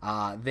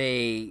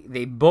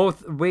 They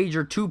both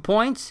wager 2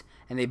 points,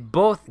 and they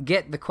both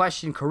get the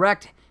question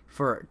correct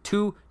for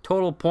 2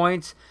 total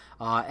points,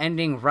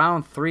 ending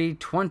round 3,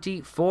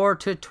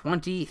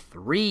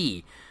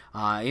 24-23.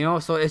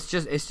 So it's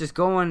just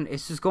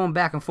going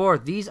back and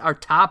forth. These are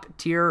top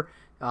tier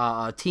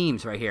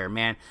teams right here,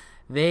 man.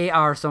 They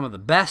are some of the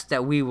best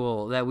that we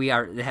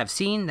have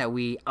seen, that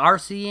we are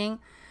seeing,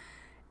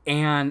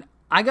 and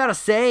I gotta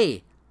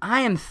say,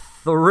 I am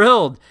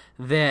thrilled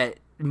that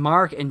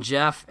Mark and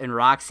Jeff and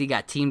Roxy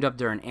got teamed up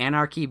during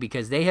Anarchy,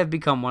 because they have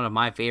become one of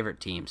my favorite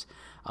teams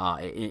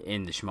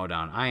in the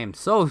Schmoedown. I am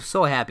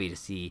so happy to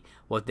see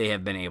what they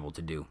have been able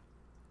to do.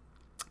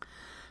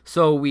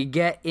 So we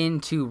get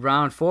into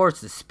round 4.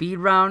 It's the speed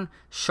round.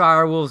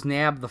 Shire Wolves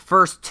nab the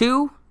first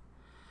 2.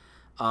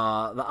 The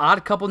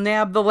Odd Couple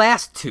nab the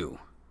last 2.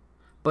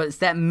 But it's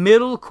that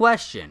middle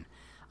question.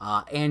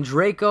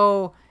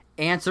 Andraco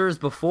answers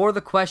before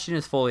the question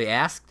is fully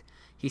asked.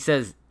 He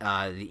says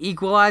the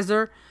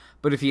Equalizer,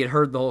 but if he had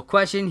heard the whole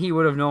question, he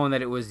would have known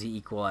that it was the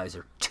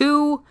Equalizer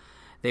 2.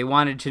 They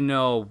wanted to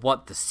know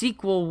what the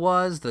sequel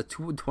was, the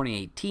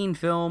 2018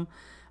 film.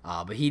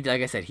 But he,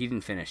 like I said, he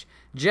didn't finish.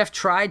 Jeff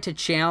tried to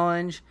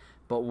challenge,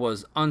 but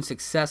was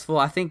unsuccessful.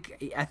 I think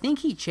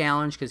he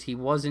challenged because he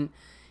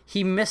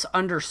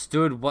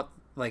misunderstood what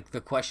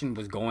the question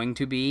was going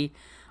to be.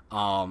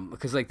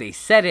 Because they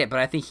said it, but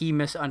I think he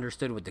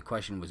misunderstood what the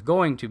question was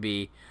going to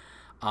be.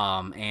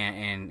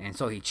 And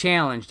so he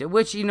challenged it,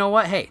 which, you know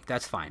what? Hey,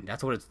 that's fine.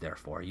 That's what it's there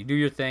for. You do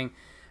your thing.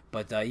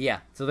 But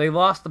so they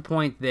lost the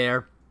point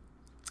there,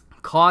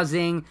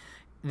 causing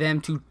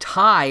them to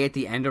tie at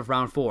the end of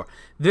round 4.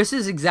 This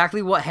is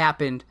exactly what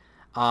happened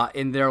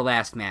in their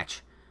last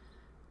match.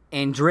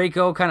 And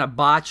Draco kind of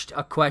botched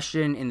a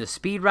question in the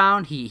speed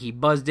round. He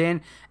buzzed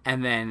in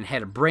and then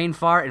had a brain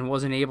fart and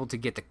wasn't able to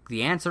get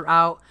the answer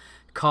out,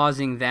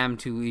 causing them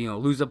to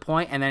lose a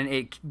point. And then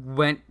it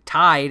went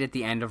tied at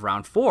the end of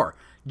round 4,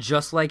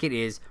 just like it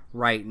is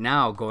right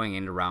now going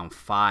into round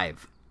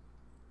 5.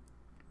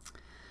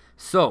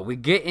 So we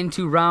get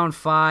into round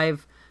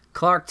 5.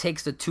 Clark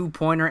takes the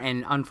 2-pointer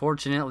and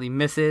unfortunately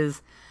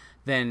misses.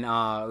 Then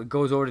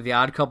goes over to the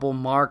Odd Couple.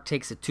 Mark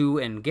takes a 2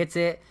 and gets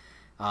it.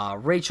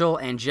 Rachel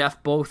and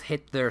Jeff both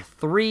hit their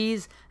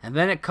 3s. And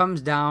then it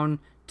comes down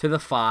to the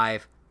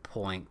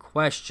 5-point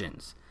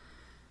questions.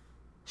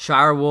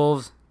 Shire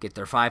Wolves get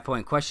their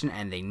 5-point question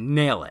and they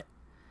nail it.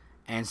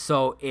 And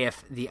so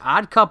if the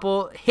Odd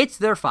Couple hits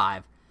their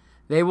 5,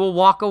 they will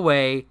walk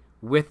away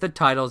with the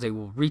titles. They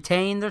will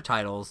retain their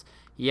titles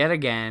yet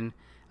again.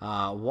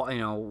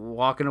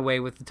 Walking away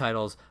with the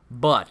titles.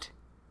 But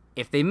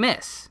if they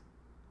miss,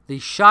 the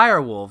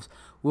Shire Wolves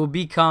will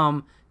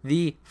become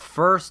the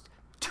first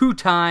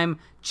 2-time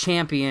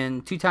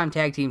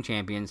tag team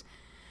champions.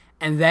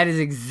 And that is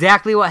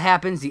exactly what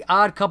happens. The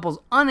Odd Couple's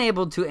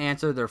unable to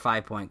answer their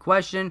 5-point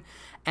question,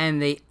 and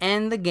they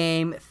end the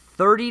game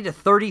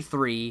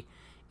 30-33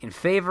 in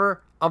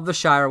favor of the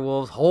Shire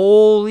Wolves.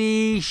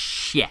 Holy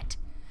shit.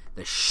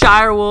 The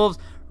Shire Wolves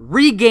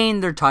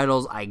regained their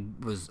titles.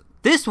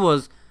 This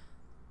was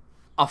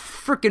a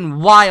freaking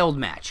wild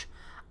match.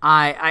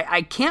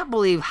 I can't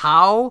believe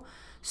how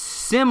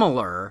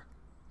similar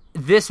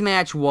this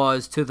match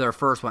was to their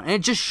first one. And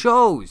it just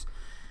shows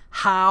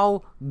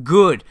how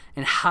good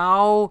and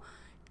how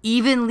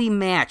evenly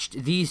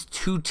matched these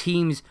two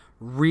teams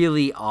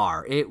really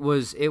are. It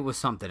was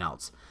something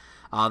else.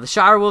 The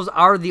Shire Wolves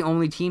are the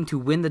only team to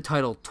win the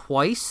title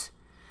twice.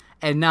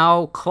 And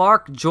now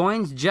Clark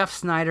joins Jeff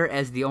Snyder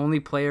as the only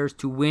players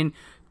to win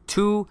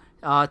 2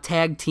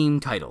 tag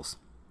team titles.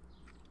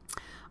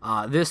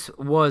 This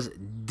was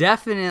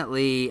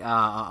definitely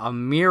a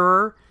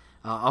mirror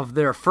of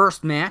their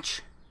first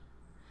match,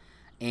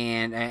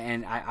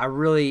 and I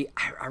really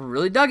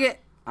dug it.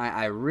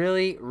 I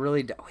really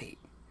wait,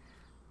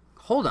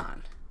 hold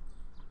on.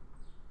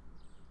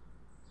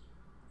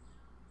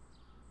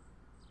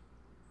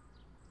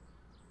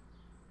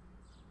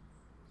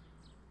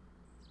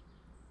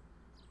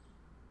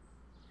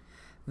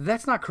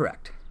 That's not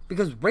correct,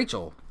 because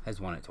Rachel has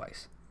won it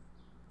twice.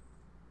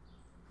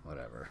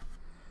 Whatever.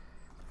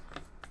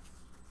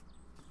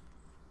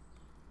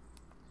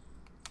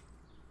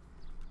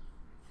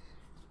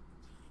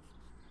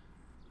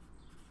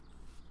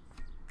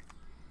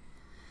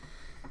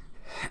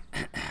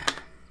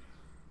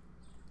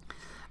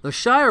 The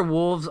Shire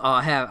Wolves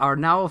are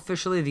now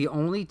officially the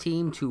only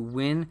team to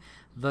win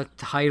the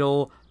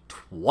title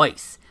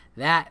twice.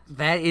 That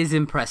is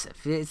impressive.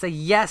 It's like,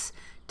 yes,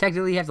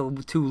 technically you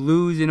have to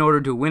lose in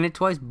order to win it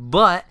twice,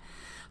 but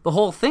the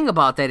whole thing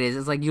about that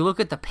is like, you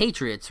look at the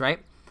Patriots, right?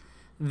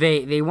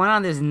 They went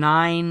on this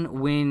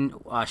 9-win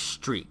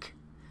streak,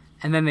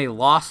 and then they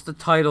lost the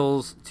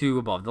titles to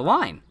Above the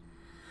Line.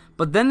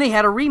 But then they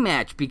had a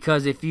rematch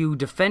because if you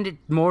defend it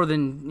more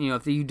than,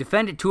 if you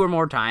defend it 2 or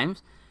more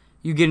times,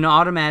 you get an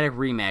automatic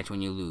rematch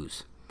when you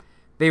lose.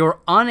 They were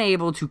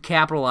unable to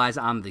capitalize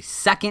on the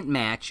second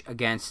match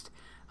against,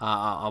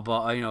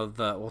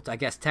 I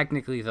guess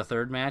technically the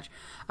third match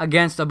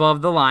against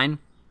Above the Line.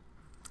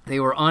 They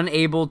were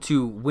unable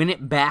to win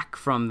it back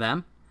from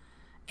them,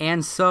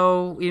 and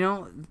so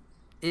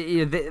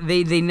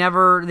they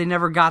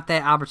never got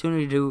that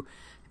opportunity to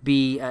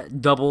be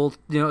double,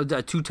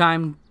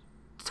 2-time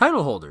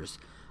title holders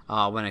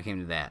when it came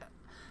to that.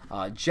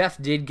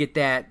 Jeff did get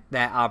that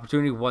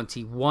opportunity once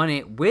he won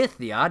it with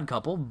the Odd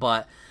Couple,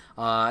 but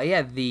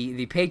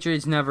the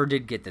Patriots never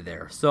did get to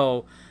there.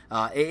 So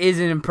it is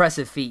an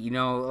impressive feat.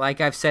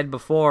 Like I've said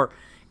before,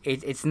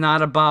 it's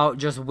not about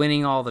just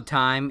winning all the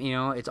time.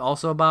 It's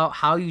also about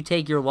how you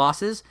take your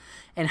losses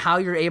and how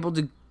you're able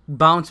to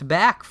bounce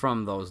back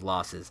from those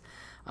losses.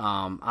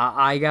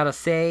 I gotta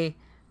say,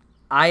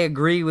 I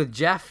agree with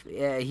Jeff.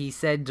 He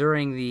said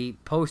during the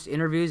post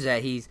interviews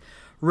that he's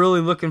really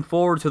looking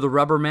forward to the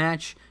rubber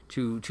match,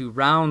 to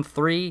round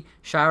 3,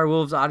 Shire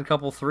Wolves Odd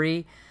Couple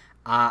 3.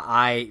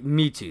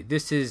 Me too.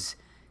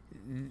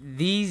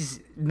 These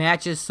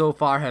matches so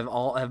far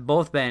have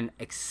both been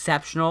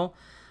exceptional.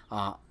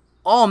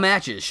 All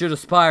matches should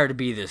aspire to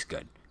be this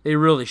good. They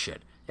really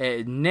should.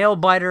 Nail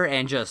biter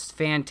and just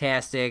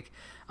fantastic.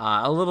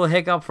 A little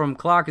hiccup from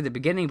Clark at the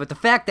beginning, but the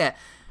fact that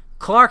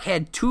Clark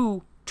had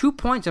two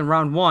points in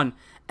round 1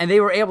 and they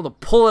were able to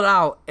pull it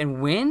out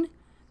and win,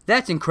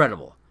 that's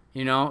incredible.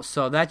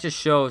 So that just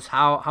shows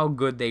how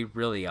good they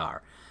really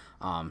are.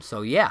 I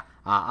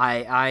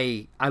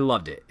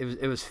loved it.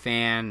 It was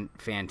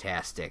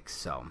fantastic.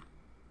 So.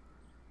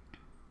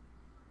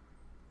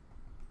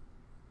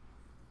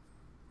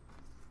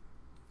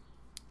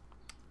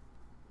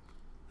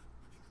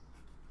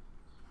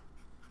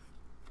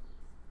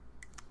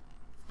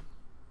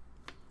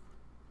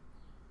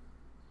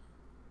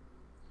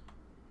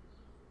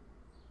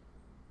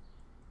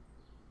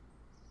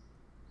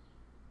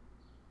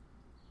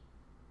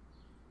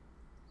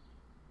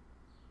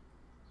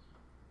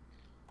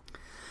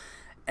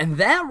 And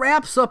that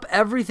wraps up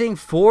everything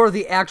for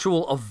the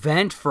actual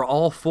event for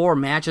all 4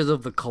 matches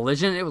of the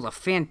Collision. It was a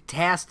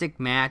fantastic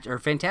match, or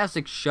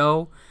fantastic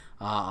show,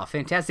 a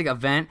fantastic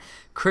event.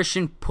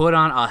 Christian put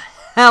on a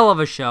hell of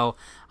a show.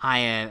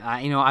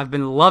 I've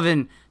been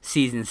loving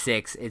season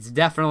 6. It's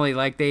definitely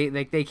like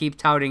they keep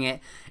touting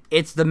it.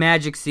 It's the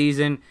magic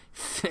season.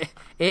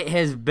 It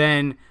has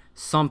been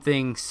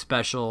something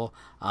special,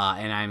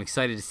 and I'm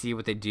excited to see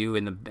what they do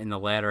in the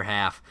latter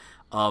half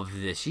of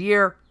this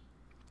year.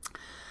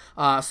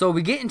 So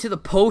we get into the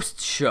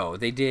post-show.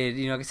 They did,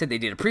 like I said, they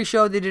did a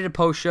pre-show, they did a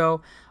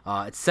post-show.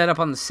 It's set up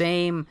on the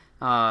same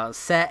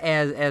set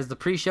as the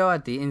pre-show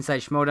at the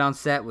Inside Schmodown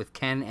set with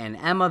Ken and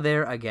Emma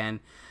there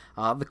again.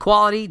 The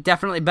quality,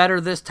 definitely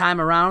better this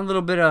time around. A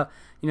little bit of,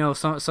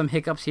 some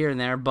hiccups here and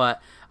there, but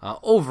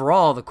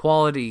overall, the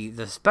quality,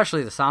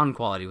 especially the sound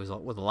quality, was a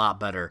lot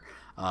better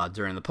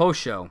during the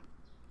post-show.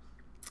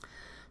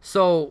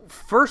 So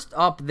first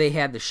up, they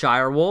had the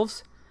Shire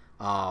Wolves.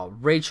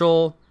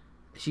 Rachel...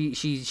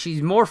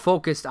 She's more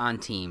focused on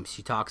teams.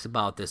 She talks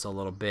about this a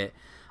little bit.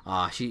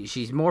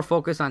 She's more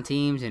focused on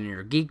teams and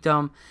her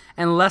geekdom,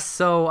 and less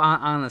so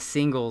on the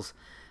singles,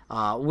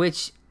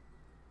 which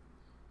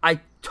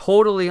I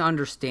totally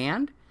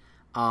understand.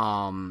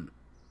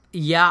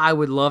 I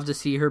would love to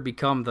see her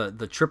become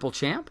the triple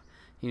champ,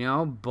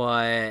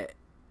 but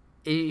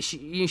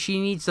she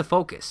needs to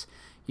focus.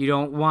 You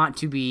don't want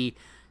to be,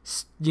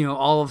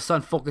 all of a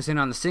sudden focusing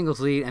on the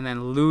singles lead and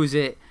then lose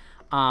it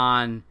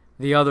on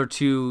the other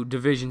 2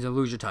 divisions and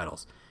lose your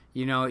titles.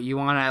 You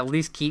want to at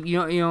least keep,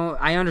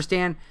 I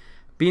understand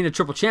being a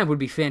triple champ would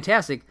be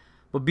fantastic,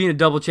 but being a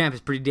double champ is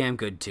pretty damn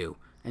good too.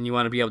 And you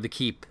want to be able to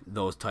keep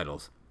those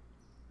titles.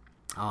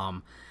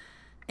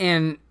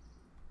 And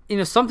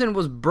something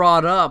was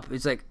brought up.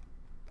 It's like,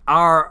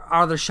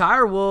 are the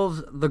Shire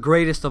Wolves the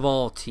greatest of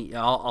all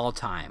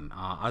time?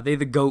 Are they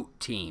the GOAT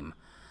team?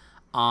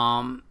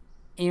 And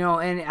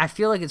I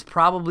feel like it's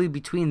probably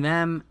between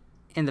them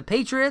and the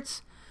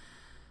Patriots.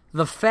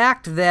 The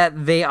fact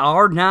that they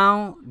are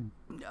now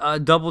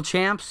double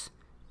champs,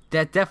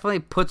 that definitely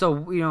puts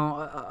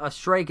a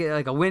strike,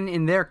 like a win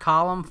in their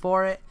column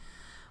for it.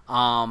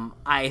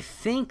 I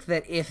think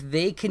that if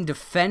they can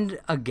defend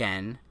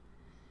again,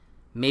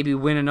 maybe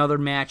win another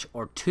match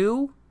or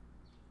 2,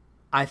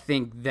 I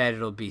think that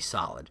it'll be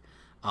solid.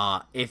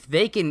 If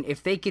they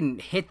can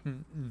hit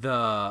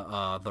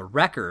the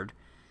record,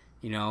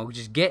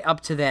 just get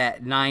up to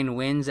that 9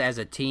 wins as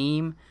a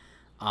team.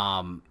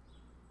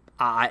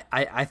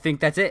 I think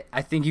that's it.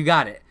 I think you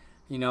got it.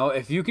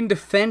 If you can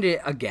defend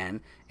it again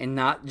and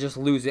not just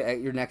lose it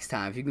at your next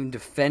time, if you can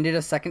defend it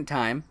a second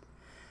time,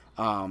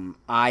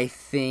 I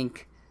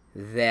think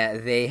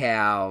that they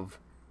have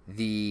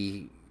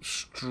the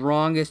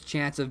strongest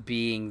chance of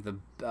being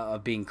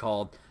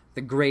called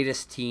the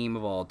greatest team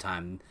of all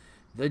time,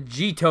 the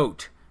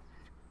G-Tote.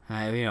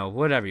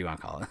 Whatever you want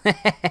to call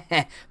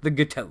it, the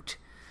G-Tote,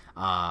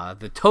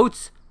 the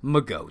Totes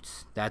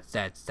Magoats.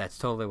 That's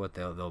totally what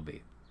they'll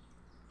be.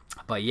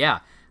 But yeah,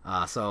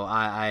 so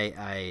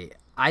I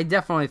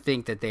definitely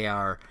think that they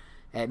are,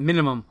 at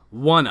minimum,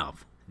 one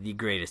of the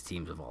greatest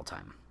teams of all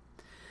time.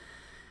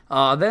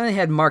 Then they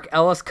had Mark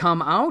Ellis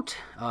come out.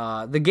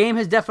 The game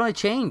has definitely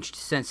changed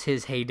since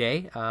his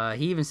heyday.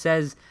 He even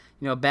says,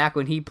 back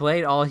when he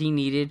played, all he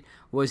needed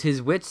was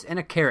his wits and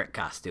a carrot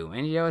costume.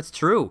 And, it's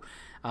true.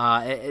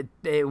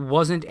 It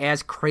wasn't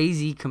as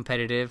crazy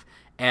competitive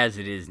as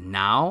it is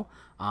now.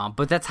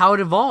 But that's how it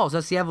evolves.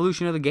 That's the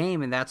evolution of the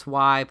game, and that's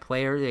why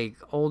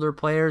older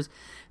players,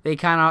 they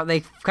kind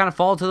of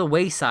fall to the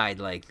wayside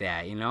like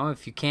that.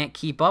 If you can't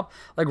keep up,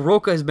 like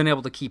Roca has been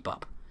able to keep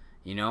up,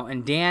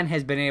 and Dan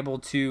has been able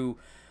to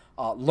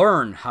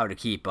learn how to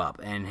keep up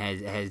and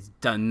has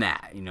done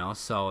that.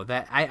 So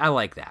that I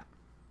like that.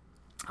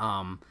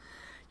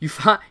 You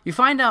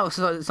find out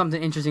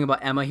something interesting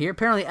about Emma here.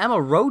 Apparently, Emma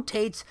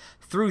rotates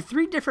through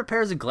 3 different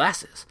pairs of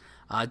glasses,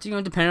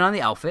 depending on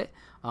the outfit.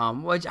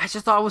 Which I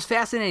just thought was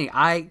fascinating.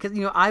 Because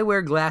I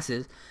wear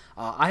glasses.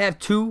 I have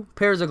 2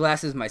 pairs of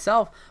glasses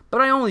myself,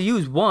 but I only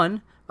use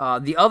one.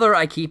 The other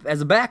I keep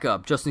as a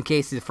backup, just in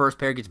case the first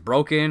pair gets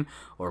broken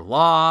or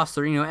lost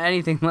or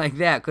anything like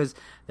that. Because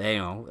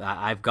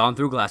I've gone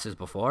through glasses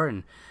before,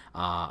 and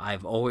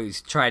I've always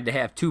tried to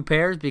have 2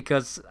 pairs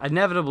because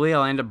inevitably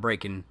I'll end up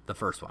breaking the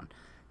first one.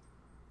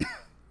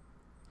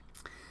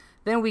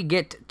 Then we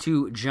get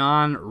to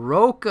John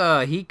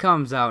Roca. He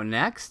comes out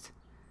next.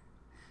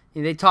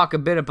 They talk a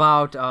bit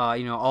about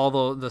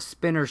all the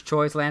Spinner's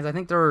Choice lands. I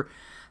think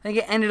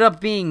it ended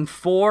up being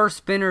 4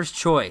 Spinner's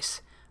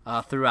Choice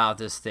throughout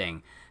this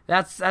thing.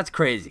 That's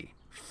crazy.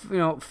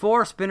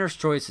 4 Spinner's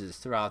Choices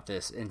throughout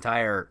this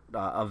entire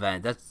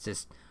event. That's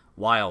just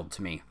wild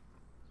to me.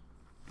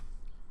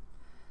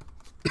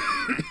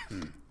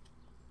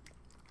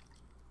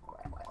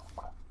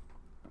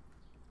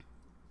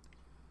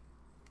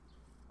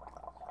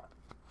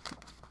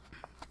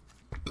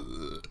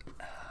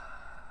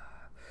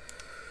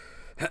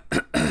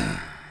 I've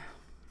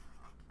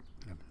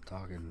been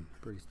talking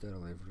pretty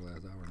steadily for the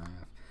last hour and a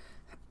half.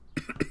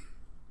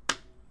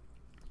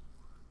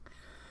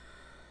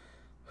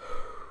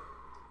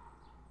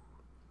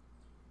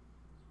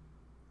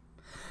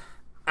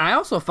 I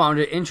also found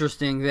it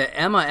interesting that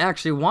Emma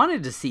actually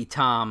wanted to see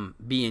Tom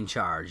be in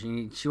charge.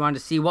 She wanted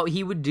to see what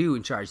he would do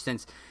in charge,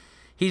 since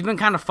he's been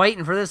kind of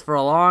fighting for this for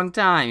a long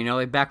time.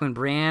 Like back when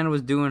Brienne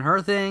was doing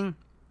her thing,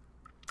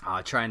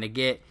 trying to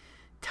get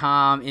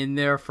Tom in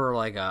there for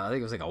I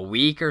think it was a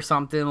week or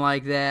something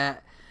like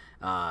that.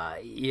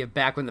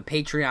 Back when the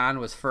Patreon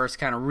was first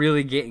kind of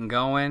really getting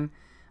going.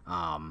 So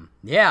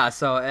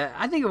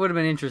I think it would have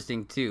been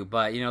interesting too.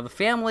 But the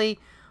family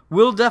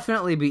will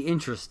definitely be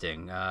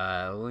interesting.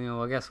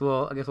 I guess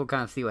we'll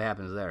kind of see what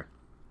happens there.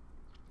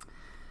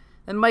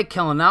 Then Mike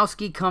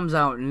Kalinowski comes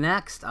out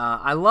next.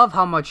 I love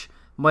how much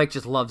Mike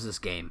just loves this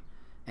game,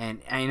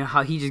 and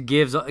how he just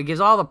gives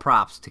all the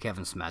props to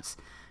Kevin Smets.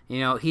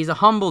 He's a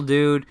humble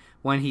dude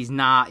when he's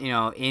not,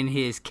 in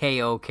his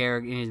KO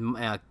character, in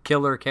his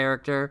killer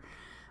character.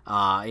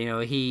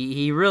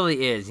 He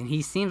really is, and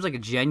he seems like a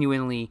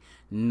genuinely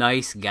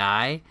nice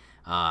guy.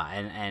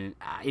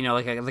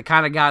 The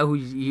kind of guy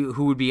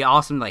who would be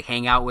awesome to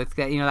hang out with,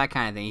 that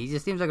kind of thing. He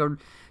just seems like a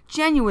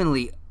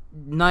genuinely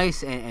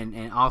nice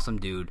and awesome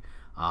dude.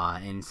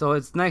 And so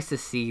it's nice to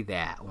see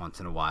that once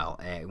in a while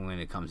when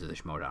it comes to the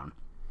Schmoedown.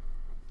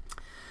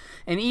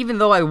 And even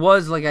though I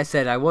was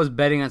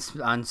betting on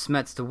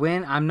Smets to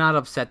win, I'm not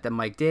upset that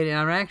Mike did, and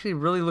I'm actually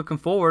really looking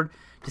forward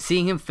to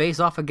seeing him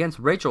face off against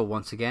Rachel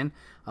once again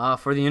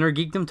for the Inner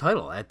Geekdom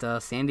title at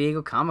San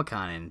Diego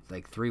Comic-Con in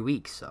 3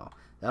 weeks. So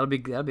that'll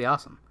be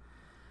awesome.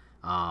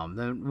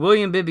 Then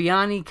William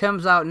Bibbiani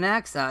comes out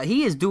next.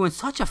 He is doing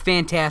such a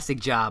fantastic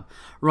job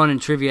running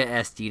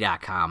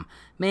TriviaSD.com.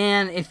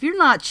 Man, if you're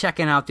not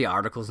checking out the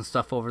articles and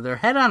stuff over there,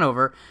 head on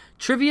over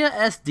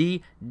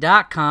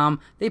TriviaSD.com.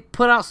 They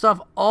put out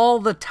stuff all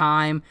the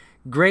time.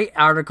 Great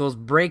articles,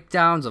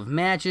 breakdowns of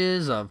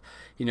matches, of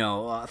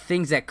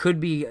things that could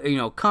be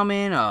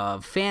coming,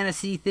 of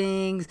fantasy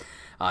things.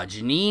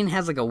 Janine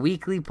has a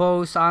weekly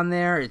post on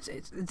there.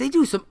 They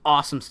do some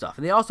awesome stuff.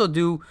 And they also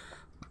do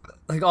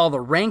all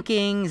the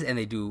rankings, and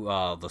they do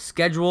the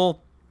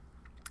schedule.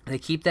 They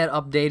keep that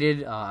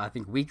updated. I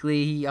think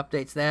weekly he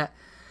updates that.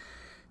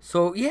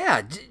 So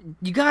yeah,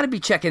 you got to be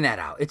checking that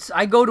out.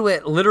 I go to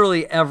it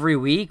literally every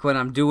week when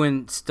I'm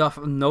doing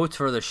notes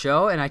for the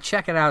show, and I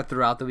check it out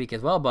throughout the week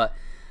as well. But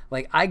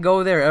I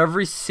go there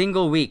every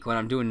single week when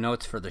I'm doing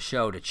notes for the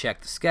show to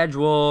check the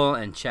schedule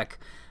and check,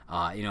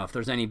 if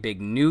there's any big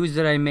news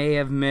that I may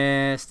have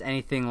missed,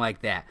 anything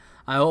like that.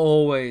 I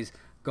always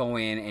go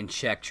in and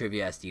check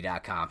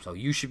TriviaSD.com, so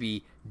you should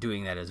be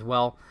doing that as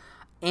well.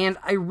 And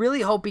I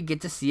really hope we get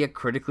to see a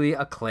critically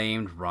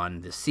acclaimed run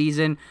this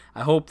season.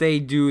 I hope they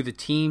do the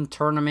team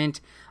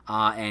tournament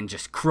and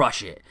just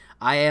crush it.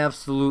 I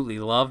absolutely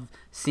love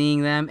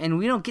seeing them, and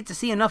we don't get to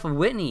see enough of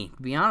Whitney,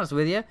 to be honest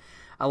with you.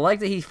 I like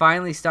that he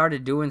finally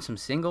started doing some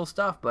single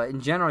stuff, but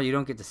in general, you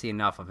don't get to see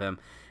enough of him.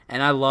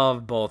 And I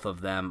love both of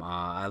them.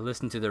 I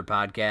listen to their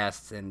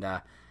podcasts, and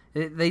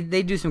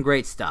they do some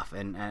great stuff,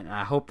 and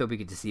I hope that we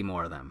get to see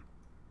more of them.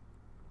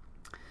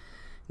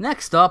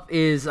 Next up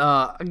is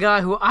a guy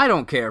who I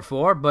don't care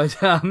for, but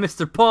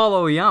Mr. Paul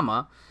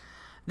Oyama.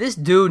 This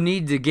dude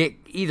needs to get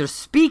either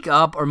speak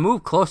up or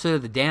move closer to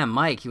the damn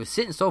mic. He was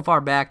sitting so far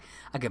back,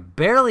 I could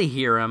barely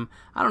hear him.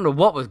 I don't know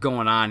what was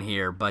going on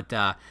here, but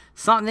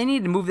they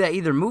needed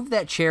to move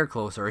that chair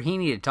closer, or he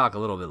needed to talk a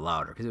little bit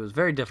louder, because it was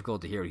very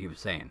difficult to hear what he was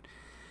saying.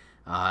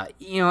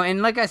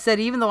 And like I said,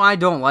 even though I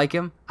don't like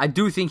him, I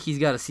do think he's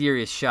got a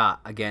serious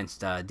shot against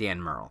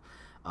Dan Murrell.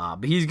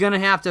 But he's going to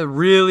have to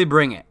really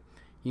bring it.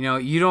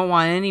 You don't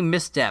want any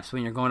missteps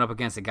when you're going up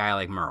against a guy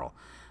like Murrell.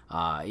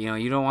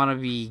 You don't want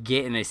to be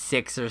getting a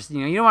 6 or,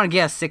 you don't want to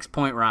get a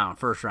 6-point round,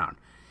 first round.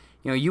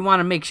 You want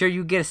to make sure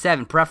you get a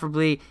 7,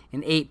 preferably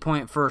an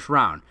 8-point first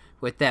round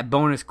with that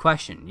bonus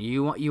question.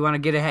 You want to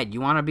get ahead. You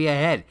want to be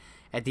ahead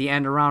at the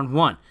end of round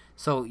 1.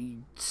 So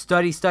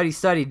study,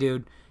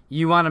 dude.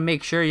 You want to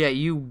make sure that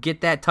you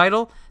get that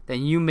title,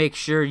 then you make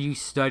sure you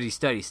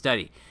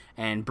study,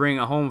 and bring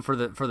it home for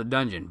the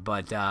dungeon.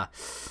 But I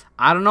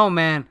don't know,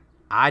 man.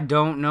 I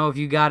don't know if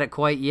you got it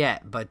quite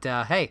yet. But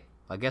hey,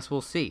 I guess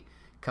we'll see.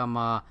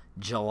 Come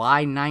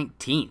July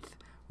 19th,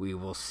 we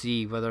will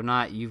see whether or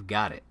not you've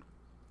got it.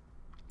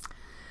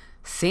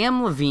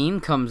 Sam Levine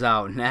comes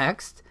out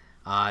next.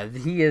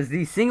 He is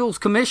the singles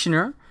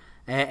commissioner,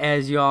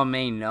 as you all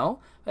may know.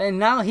 And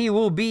now he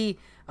will be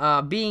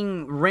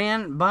being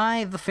ran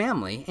by the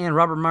family and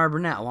Robert Meyer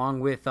Burnett, along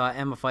with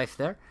Emma Fyffe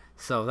there.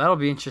 So that'll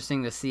be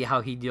interesting to see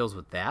how he deals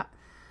with that.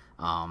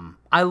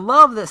 I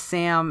love that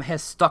Sam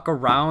has stuck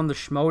around the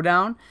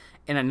Schmoedown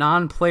in a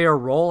non-player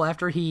role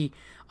after he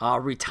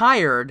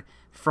retired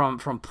from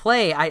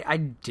play. I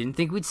didn't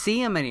think we'd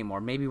see him anymore.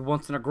 Maybe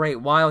once in a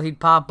great while he'd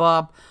pop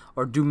up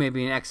or do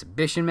maybe an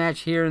exhibition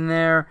match here and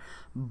there.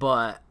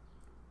 But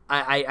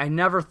I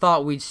never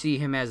thought we'd see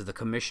him as the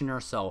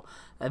commissioner. So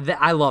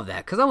I love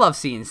that, because I love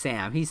seeing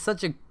Sam. He's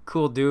such a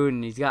cool dude,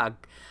 and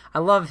I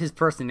love his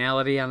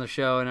personality on the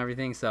show and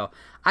everything. So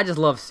I just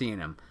love seeing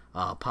him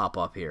pop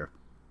up here.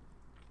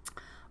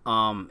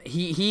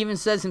 He even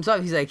says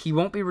himself, he's like, he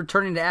won't be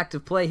returning to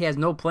active play. He has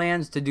no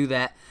plans to do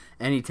that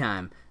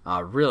anytime.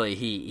 Really,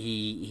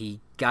 he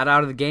got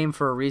out of the game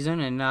for a reason,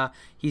 and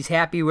he's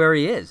happy where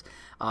he is.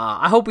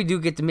 I hope we do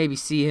get to maybe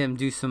see him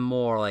do some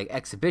more like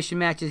exhibition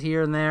matches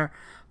here and there.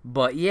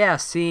 But yeah,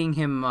 seeing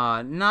him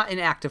not in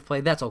active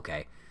play, that's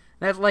okay.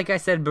 That's, like I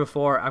said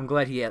before, I'm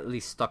glad he at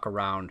least stuck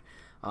around.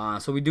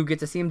 So we do get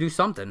to see him do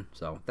something.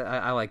 So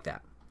I like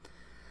that.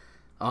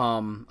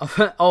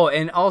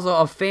 And also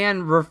a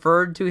fan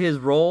referred to his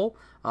role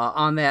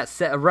on that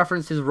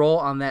referenced his role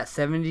on that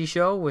 70s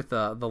show with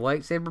the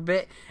lightsaber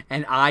bit,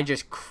 and I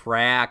just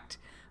cracked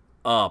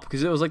up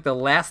because it was like the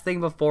last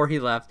thing before he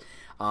left.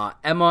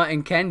 Emma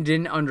and Ken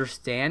didn't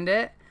understand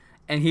it,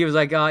 and he was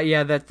like,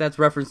 yeah, that's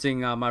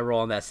referencing my role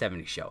on that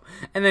 70s show.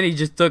 And then he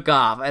just took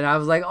off, and I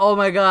was like, oh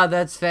my god,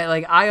 that's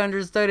like, I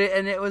understood it,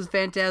 and it was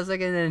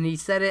fantastic. And then he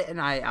said it, and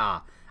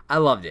I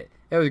loved it.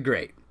 It was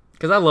great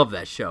because I love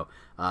that show.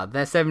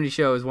 That 70s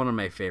show is one of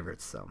my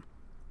favorites. So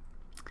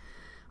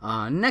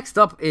next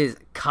up is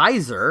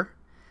Kaiser.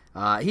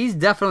 He's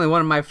definitely one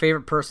of my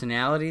favorite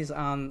personalities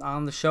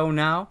on the show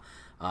now.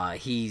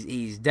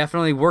 He's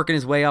definitely working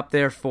his way up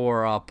there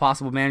for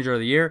possible manager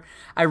of the year.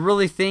 I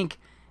really think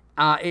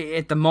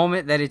at the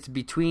moment that it's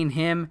between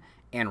him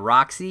and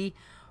Roxy,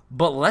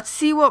 but let's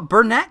see what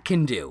Burnett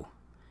can do.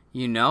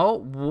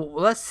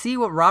 Let's see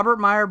what Robert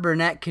Meyer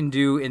Burnett can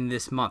do in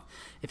this month.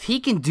 If he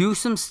can do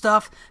some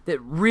stuff that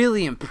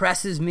really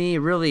impresses me,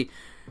 really,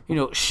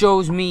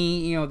 shows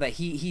me, that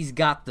he's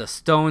got the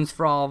stones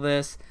for all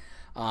this,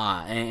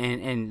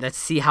 and let's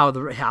see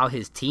how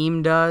his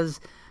team does,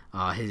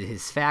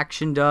 his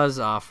faction does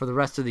for the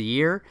rest of the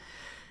year.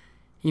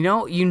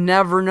 You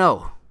never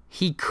know.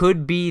 He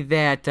could be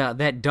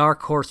that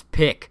dark horse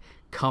pick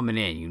coming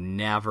in. You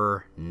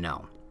never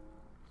know.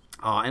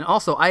 And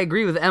also, I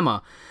agree with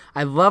Emma.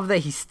 I love that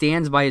he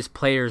stands by his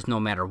players no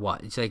matter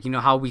what. It's like,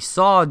 how we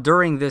saw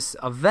during this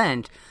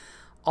event,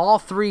 all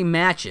 3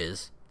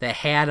 matches that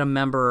had a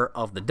member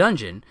of the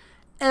dungeon,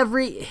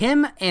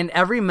 him and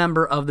every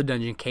member of the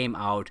dungeon came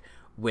out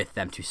with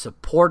them to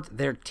support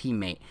their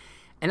teammate.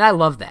 And I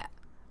love that.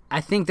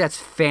 I think that's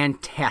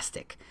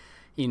fantastic.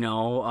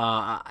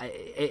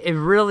 It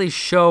really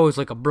shows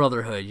like a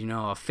brotherhood,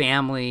 a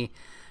family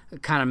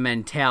kind of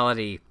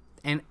mentality.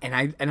 And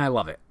I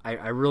love it.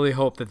 I really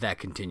hope that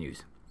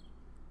continues.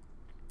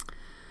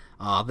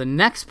 The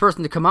next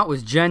person to come out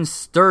was Jen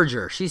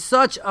Sturger. She's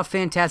such a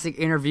fantastic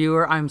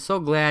interviewer. I'm so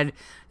glad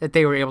that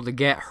they were able to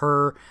get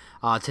her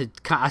to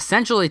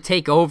essentially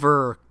take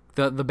over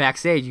the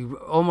backstage. You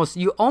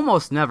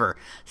almost never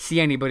see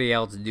anybody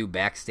else do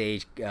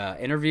backstage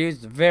interviews.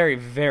 It's very,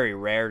 very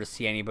rare to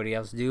see anybody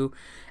else do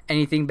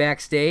anything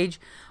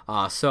backstage.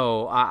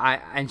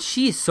 And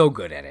she's so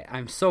good at it.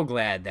 I'm so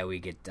glad that we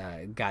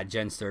got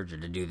Jen Sturger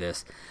to do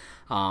this.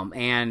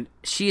 And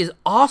she is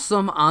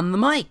awesome on the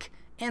mic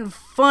and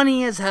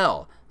funny as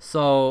hell.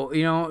 So,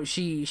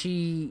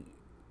 she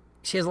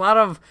has a lot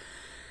of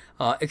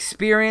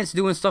experience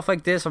doing stuff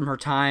like this from her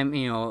time,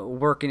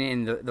 working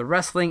in the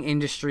wrestling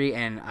industry,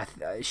 and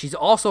she's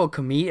also a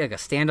comedian, like a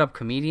stand-up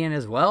comedian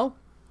as well.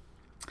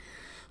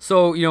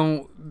 So,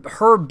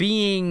 her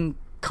being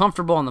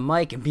comfortable on the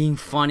mic and being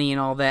funny and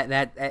all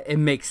that it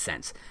makes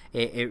sense.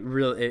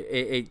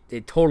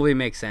 It totally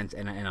makes sense,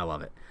 and I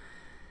love it.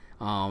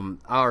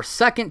 Our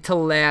second to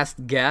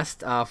last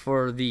guest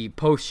for the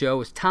post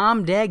show is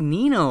Tom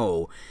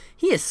Dagnino.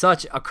 He is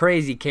such a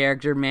crazy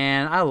character,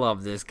 man. I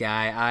love this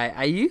guy.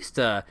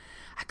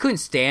 I couldn't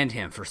stand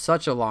him for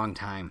such a long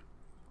time.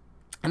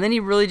 And then he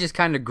really just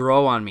kind of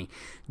grew on me.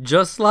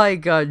 Just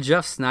like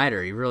Jeff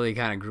Snyder, he really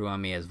kind of grew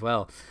on me as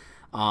well.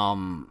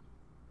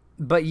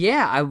 But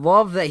yeah, I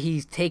love that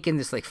he's taken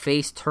this like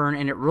face turn,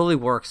 and it really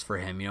works for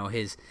him.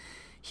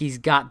 He's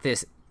got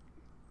this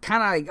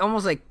kind of like,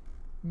 almost like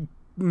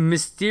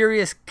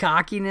mysterious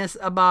cockiness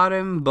about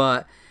him,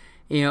 but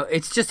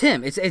it's just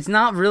him. It's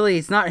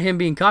not him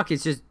being cocky.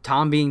 It's just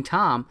Tom being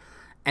Tom,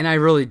 and I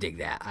really dig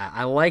that.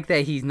 I like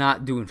that he's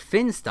not doing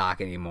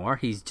Finstock anymore.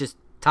 He's just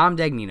Tom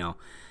Dagnino,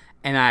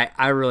 and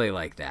I really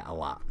like that a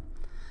lot.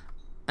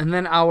 And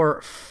then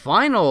our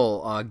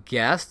final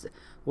guest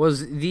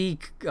was the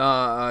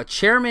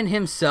chairman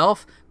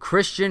himself,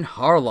 Christian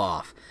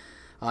Harloff.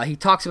 He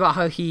talks about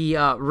how he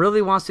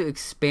really wants to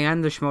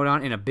expand the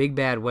Schmoedown in a big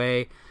bad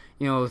way.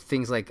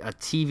 Things like a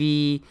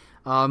TV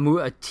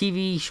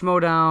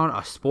Schmoedown,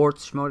 a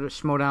sports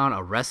Schmoedown,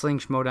 a wrestling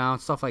Schmoedown,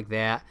 stuff like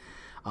that.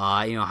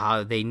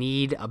 How they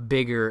need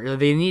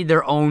they need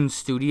their own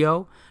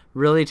studio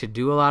really to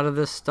do a lot of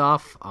this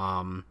stuff.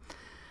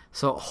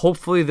 So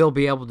hopefully they'll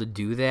be able to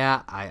do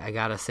that. I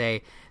gotta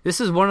say, this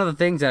is one of the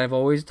things that I've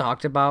always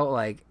talked about.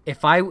 Like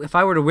if I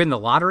were to win the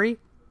lottery,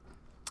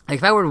 like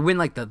if I were to win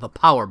like the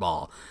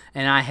Powerball,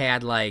 and I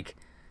had like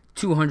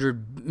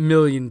 $200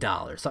 million,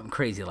 something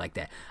crazy like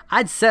that,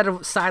 I'd set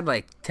aside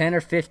like 10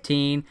 or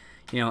 15,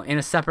 in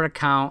a separate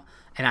account,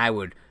 and I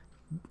would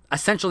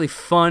essentially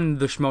fund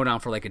the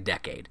Schmoedown for like a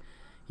decade.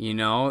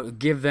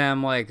 Give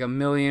them like $1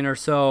 million or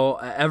so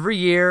every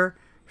year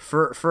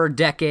for a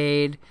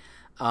decade,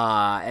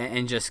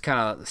 and just kind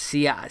of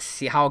see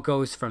how it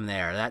goes from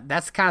there.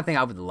 That's the kind of thing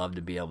I would love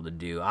to be able to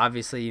do.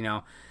 Obviously,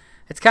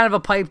 it's kind of a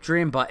pipe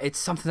dream, but it's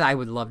something that I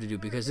would love to do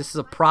because this is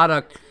a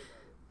product.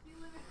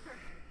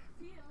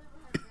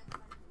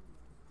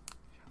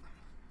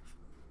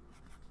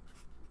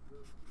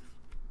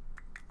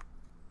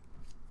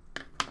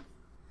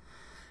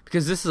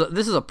 Because this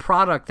is a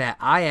product that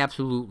I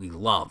absolutely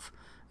love.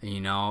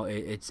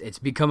 It's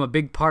become a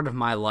big part of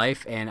my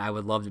life, and I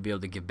would love to be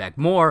able to give back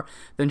more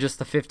than just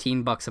the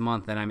 $15 a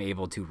month that I'm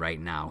able to right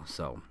now.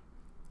 So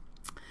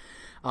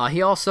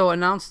he also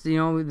announced,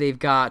 they've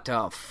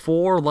got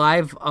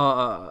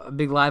 4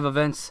 big live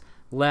events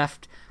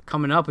left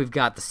coming up. We've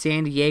got the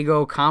San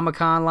Diego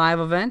Comic-Con live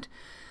event.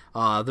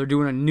 They're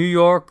doing a New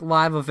York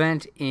live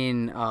event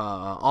in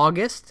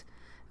August.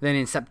 Then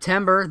in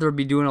September, they'll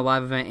be doing a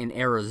live event in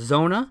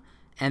Arizona.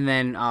 And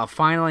then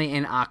finally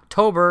in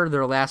October,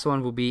 their last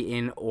one will be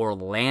in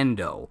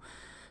Orlando.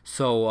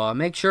 So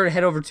make sure to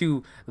head over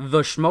to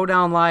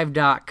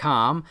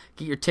theschmoedownlive.com.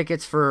 Get your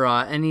tickets for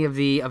any of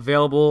the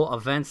available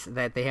events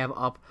that they have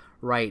up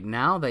right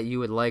now that you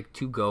would like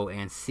to go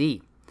and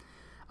see.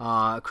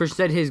 Chris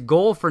said his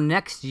goal for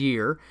next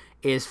year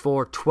is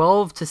for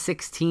 12 to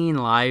 16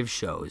 live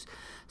shows.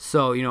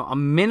 So, a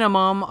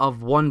minimum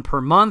of 1 per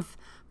month.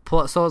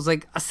 So it's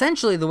like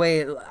essentially the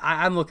way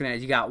I'm looking at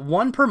it, you got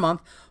 1 per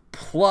month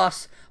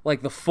plus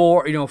like the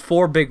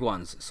 4 big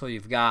ones. So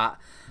you've got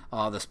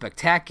the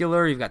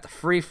Spectacular, you've got the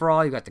Free for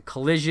All, you've got the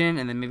Collision,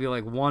 and then maybe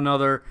like one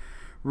other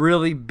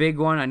really big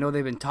one. I know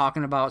they've been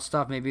talking about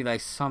stuff, maybe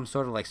like some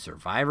sort of like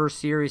Survivor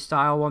Series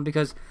style one,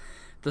 because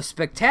the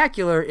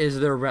Spectacular is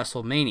their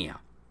WrestleMania.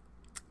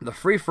 The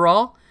Free for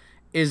All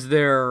is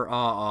their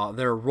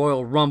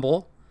Royal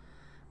Rumble.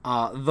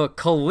 The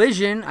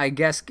Collision, I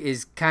guess,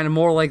 is kind of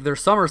more like their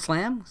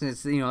SummerSlam.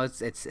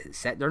 It's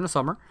set during the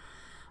summer.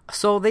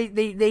 So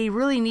they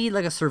really need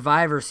like a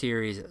Survivor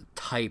Series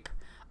type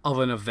of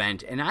an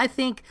event. And I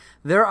think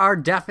there are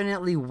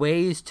definitely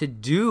ways to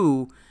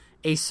do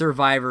a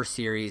Survivor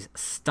Series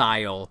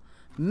style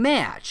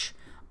match.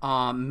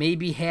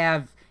 Maybe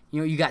have,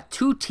 you got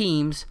 2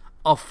 teams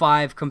of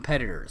 5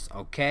 competitors,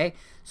 okay?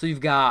 So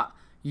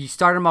you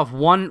start them off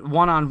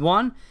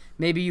one-on-one.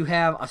 Maybe you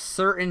have a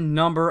certain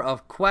number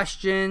of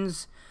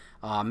questions.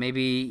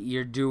 Maybe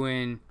you're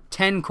doing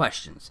 10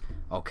 questions,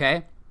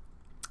 okay?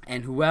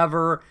 And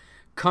whoever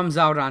comes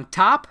out on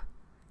top,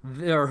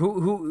 or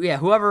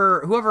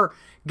whoever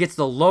gets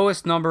the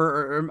lowest number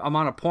or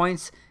amount of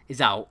points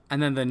is out,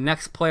 and then the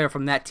next player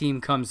from that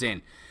team comes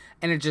in,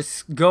 and it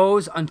just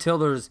goes until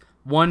there's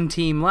 1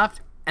 team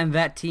left, and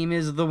that team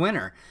is the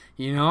winner.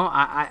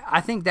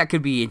 I think that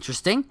could be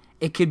interesting.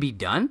 It could be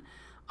done.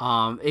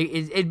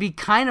 It'd be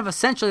kind of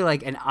essentially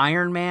like an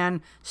Iron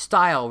Man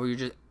style where you're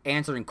just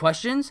answering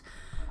questions,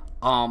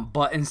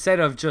 but instead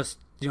of just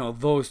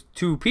those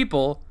 2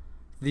 people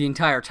the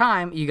entire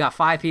time, you got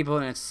 5 people,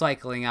 and it's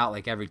cycling out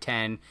like every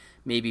 10,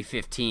 maybe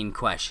 15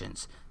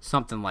 questions,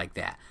 something like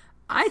that.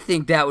 I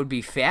think that would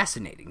be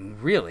fascinating,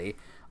 really.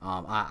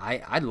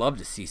 I'd love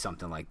to see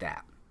something like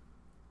that.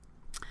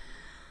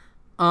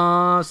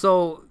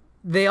 So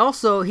he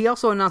also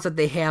announced that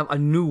they have a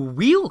new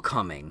wheel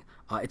coming.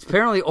 It's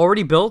apparently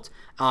already built.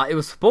 It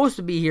was supposed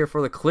to be here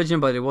for the collision,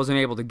 but it wasn't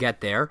able to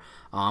get there.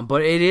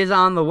 But it is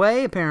on the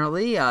way,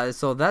 apparently.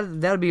 So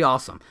that'd be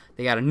awesome.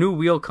 They got a new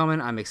wheel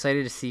coming. I'm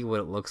excited to see what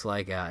it looks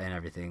like and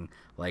everything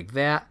like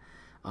that.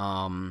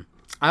 I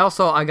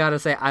gotta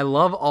say, I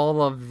love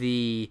all of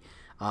the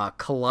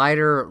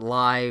Collider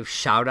Live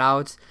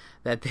shout-outs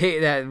that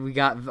we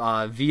got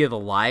via the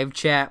live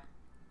chat.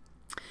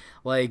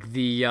 Like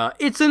the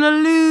 "It's an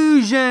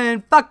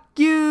illusion, fuck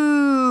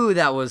you!"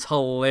 That was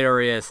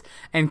hilarious,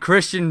 and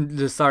Christian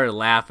just started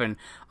laughing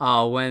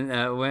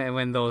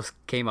when those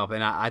came up,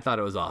 and I thought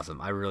it was awesome.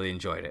 I really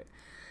enjoyed it.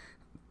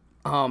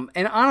 And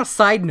on a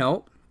side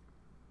note,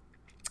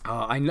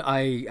 as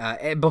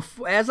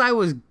I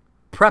was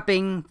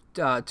prepping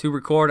to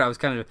record, I was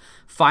kind of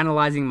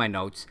finalizing my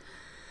notes.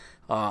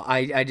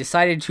 I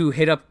decided to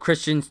hit up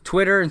Christian's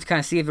Twitter and kind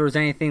of see if there was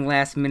anything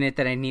last minute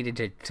that I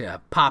needed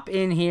to pop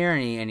in here,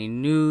 any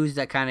news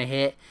that kind of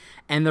hit.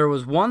 And there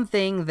was one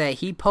thing that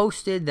he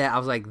posted that I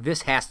was like,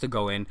 this has to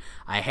go in.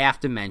 I have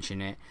to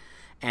mention it.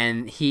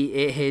 And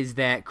it is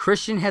that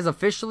Christian has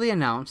officially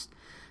announced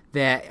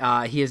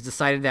that he has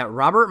decided that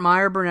Robert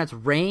Meyer Burnett's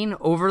reign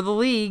over the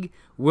league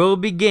will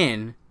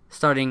begin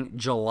starting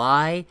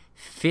July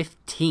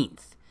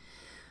 15th.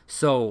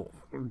 So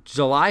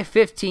July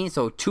 15th,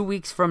 so 2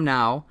 weeks from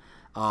now,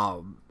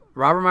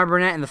 Robert Meyer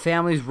Burnett and the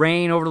family's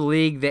reign over the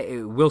league that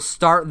will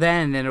start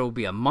then, and then it will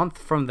be a month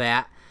from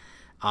that.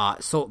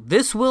 So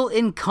this will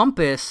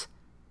encompass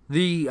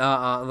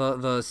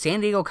the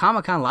San Diego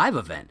Comic-Con live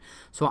event.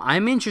 So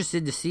I'm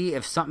interested to see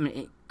if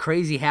something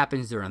crazy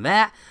happens during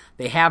that.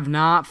 They have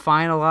not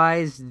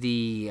finalized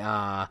the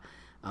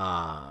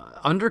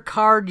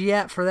undercard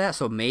yet for that,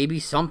 so maybe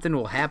something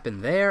will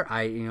happen there.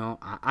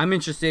 I'm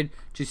interested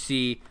to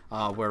see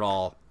what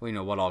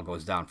all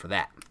goes down for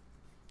that.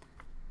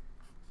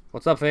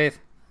 What's up, Faith?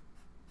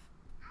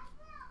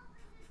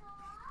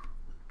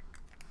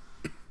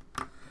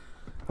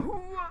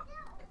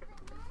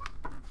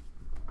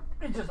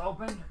 It just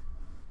opened.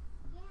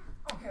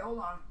 Yeah. Okay, hold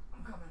on.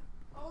 I'm coming.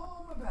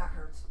 Oh, my back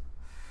hurts.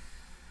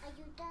 Are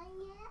you done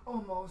yet?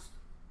 Almost.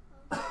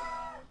 Okay.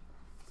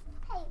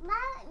 Hey,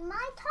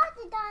 my talk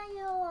is done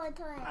your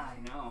turn. I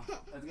know.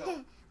 Let's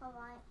go.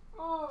 Alright.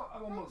 Oh,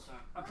 I'm almost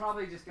done. I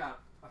probably just got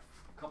a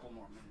couple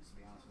more minutes, to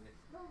be honest with you.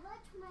 But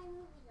watch my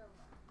movie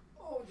over.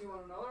 Oh, do you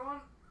want another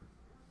one?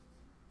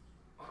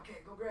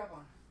 Okay, go grab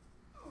one.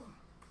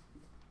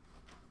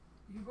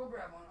 You go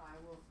grab one. I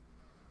will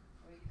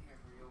wait here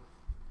for you.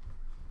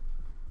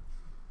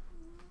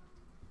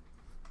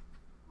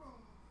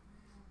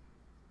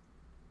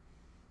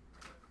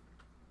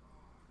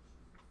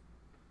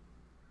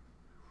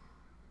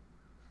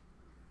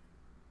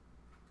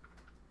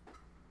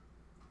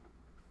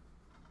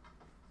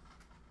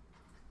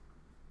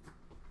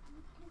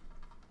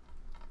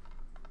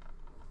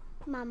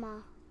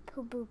 Mama,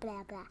 poo poo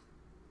blah blah.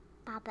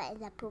 Papa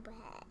is a poop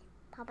head.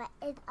 Papa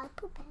is a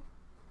poop head.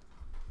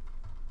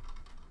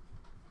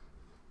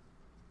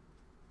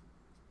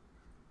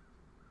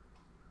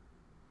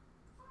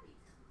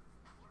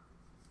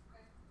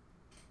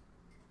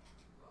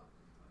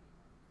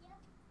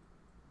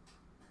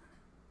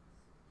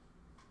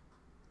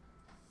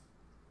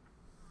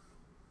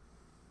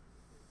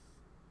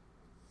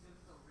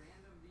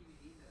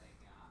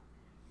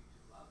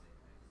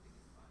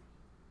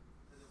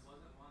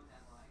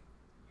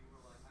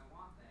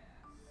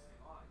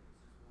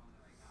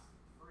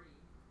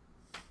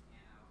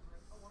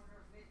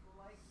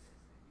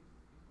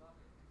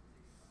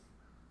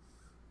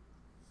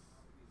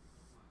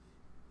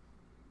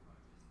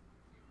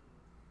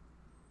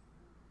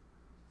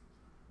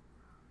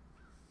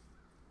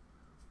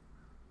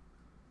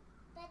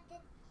 But the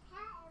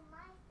cat is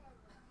my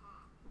favorite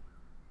cat.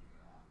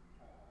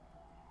 Yeah.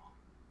 Aww.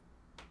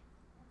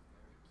 That's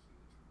very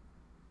cute.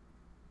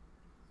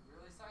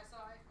 Really, Sai?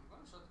 I'm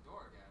going to shut the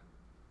door again.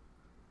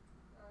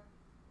 Okay.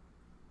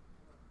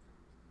 You got that.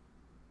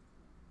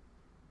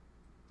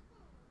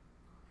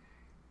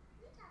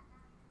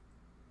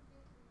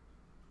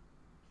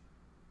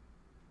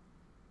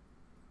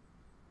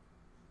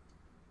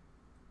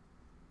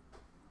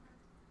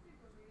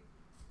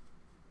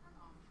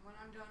 When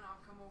I'm done,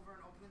 I'll come over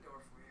and open the door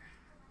for you.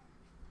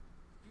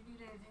 Do you need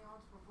anything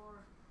else before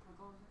I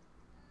close it?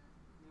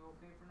 You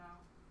okay for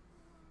now?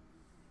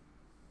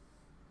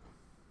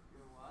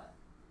 You're what?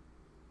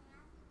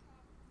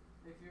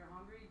 If you're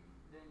hungry,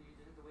 then you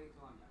just have to wait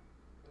till I'm done.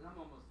 Because I'm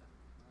almost done.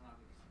 And I'll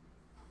get you something.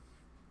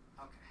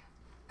 Okay.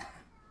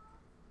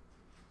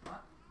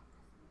 What?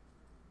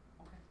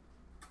 Okay.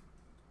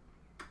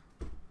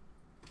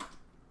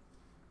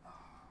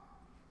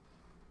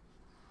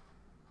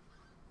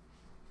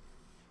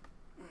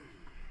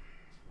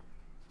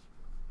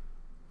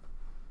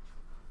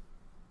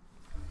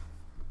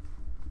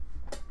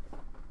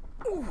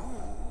 Ooh.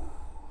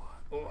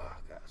 Oh,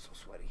 God, it's so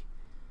sweaty.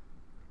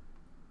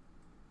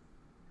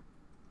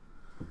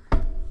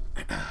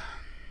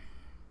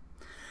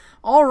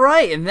 All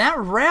right, and that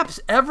wraps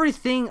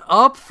everything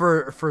up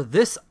for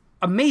this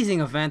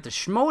amazing event, the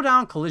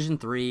Schmodown Collision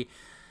 3.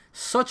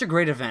 Such a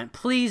great event.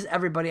 Please,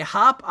 everybody,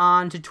 hop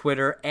on to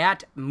Twitter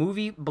at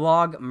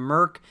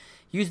MovieBlogMerc.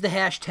 Use the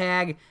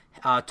hashtag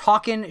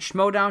Talkin'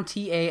 Schmodown,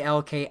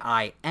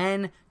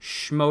 TALKIN,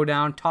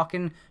 Schmodown,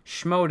 Talkin'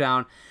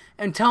 Schmodown,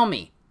 and tell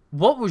me,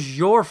 what was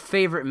your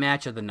favorite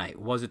match of the night?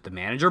 Was it the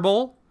Manager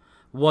Bowl?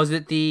 Was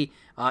it the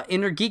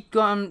Inner Geek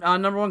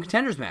number one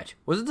contenders match?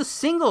 Was it the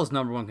singles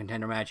number one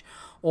contender match?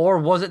 Or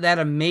was it that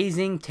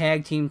amazing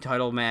tag team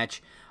title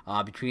match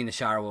between the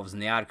Shire Wolves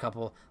and the Odd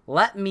Couple?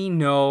 Let me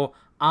know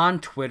on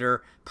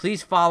Twitter.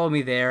 Please follow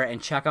me there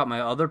and check out my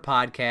other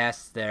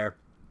podcasts there.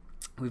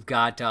 We've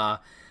got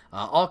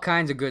all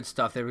kinds of good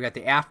stuff there. We've got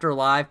the After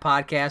Live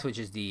podcast, which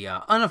is the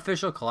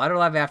unofficial Collider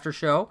Live After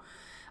Show.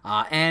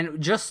 And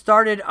just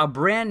started a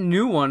brand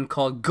new one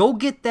called Go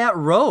Get That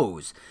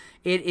Rose.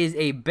 It is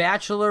a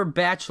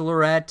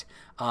bachelorette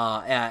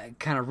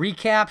kind of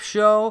recap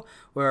show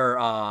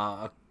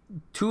where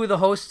two of the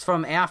hosts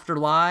from After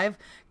Live,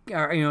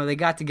 they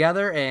got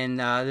together and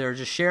they're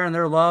just sharing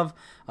their love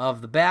of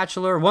The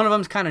Bachelor. One of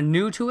them's kind of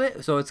new to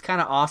it, so it's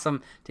kind of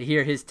awesome to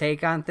hear his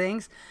take on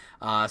things.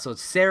 So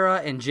it's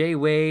Sarah and Jay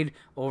Wade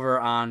over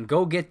on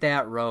Go Get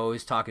That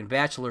Rose, talking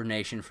Bachelor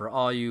Nation for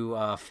all you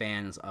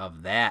fans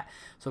of that.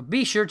 So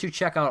be sure to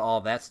check out all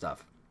that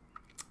stuff.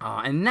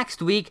 And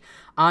next week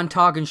on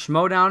Talkin'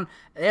 Schmodown,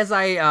 as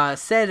I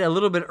said a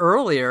little bit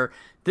earlier,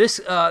 this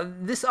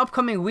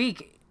upcoming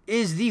week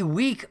is the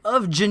week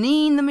of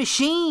Janine the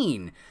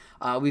Machine.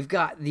 We've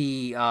got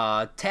the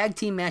tag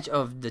team match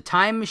of the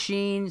Time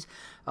Machines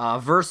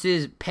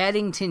versus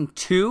Paddington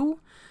 2.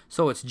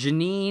 So it's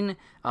Janine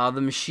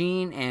the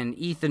Machine and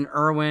Ethan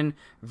Irwin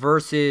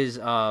versus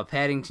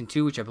Paddington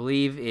 2, which I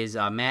believe is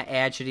Matt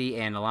Adchety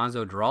and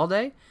Alonzo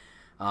Duralde.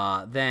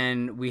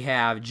 Then we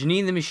have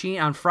Janine the Machine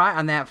on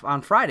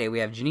Friday. We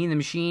have Janine the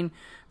Machine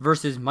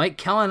versus Mike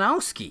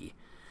Kalinowski.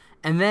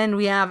 And then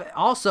we have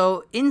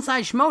also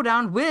Inside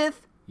Schmodown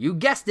with, you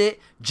guessed it,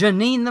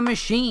 Janine the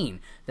Machine.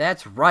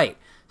 That's right.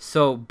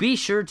 So be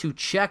sure to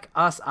check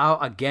us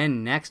out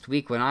again next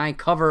week when I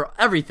cover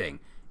everything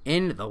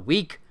in the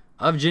week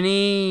of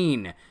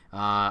Janine.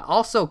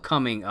 Also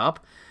coming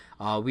up,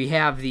 we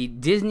have the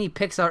Disney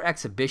Pixar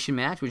exhibition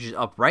match, which is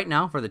up right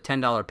now for the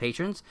 $10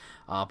 patrons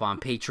up on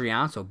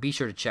Patreon, so be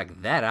sure to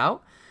check that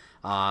out.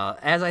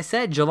 As I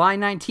said, July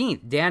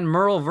 19th, Dan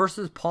Murrell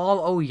versus Paul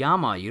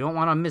Oyama. You don't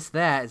want to miss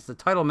that. It's the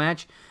title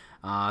match.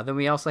 Then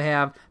we also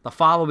have the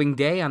following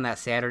day on that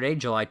Saturday,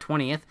 July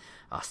 20th,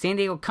 San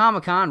Diego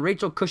Comic-Con,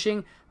 Rachel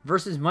Cushing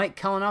versus Mike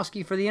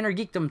Kalinowski for the Inner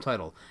Geekdom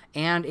title,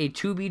 and a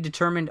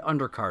to-be-determined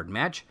undercard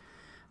match.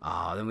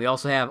 Then we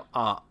also have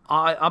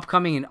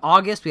upcoming in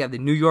August, we have the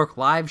New York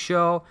Live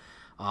show,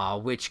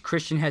 which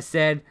Christian has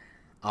said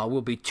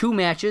will be 2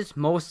 matches.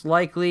 Most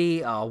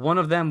likely, one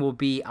of them will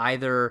be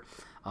either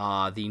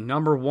the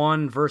number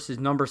 1 versus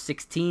number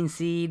 16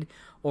 seed,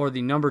 or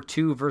the number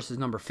 2 versus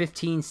number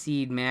 15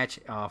 seed match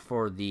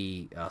for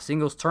the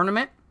singles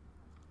tournament.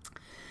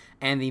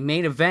 And the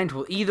main event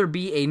will either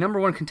be a number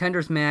 1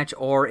 contenders match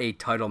or a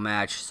title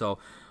match. So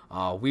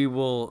we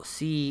will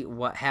see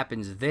what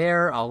happens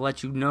there. I'll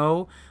let you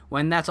know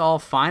when that's all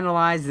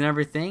finalized and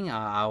everything.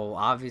 I will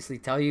obviously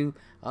tell you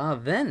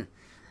then.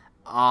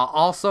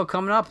 Also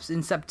coming up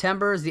in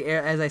September is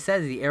as I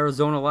said, the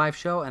Arizona live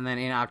show, and then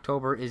in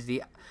October is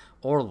the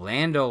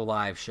Orlando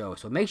live show.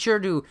 So make sure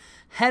to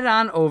head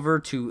on over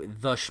to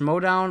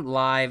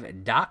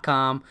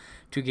theschmodownlive.com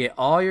to get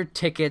all your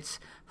tickets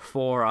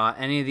for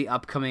any of the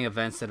upcoming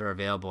events that are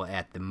available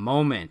at the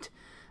moment.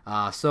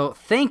 So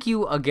thank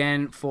you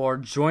again for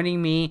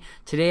joining me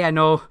today. I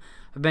know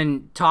I've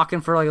been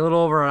talking for like a little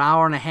over an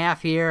hour and a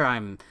half here.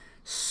 I'm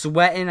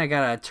sweating. I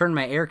gotta turn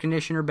my air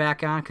conditioner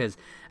back on because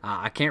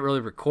I can't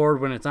really record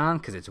when it's on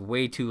because it's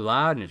way too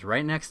loud and it's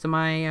right next to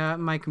my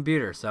my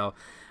computer. So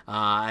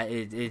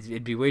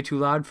it'd be way too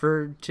loud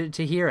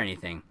to hear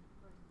anything.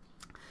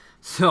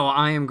 So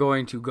I am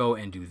going to go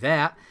and do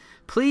that.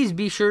 Please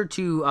be sure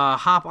to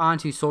hop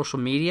onto social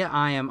media.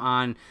 I am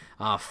on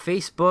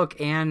Facebook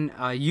and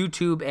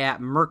YouTube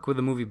at Merc with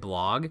a Movie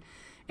Blog,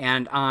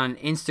 and on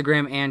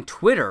Instagram and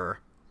Twitter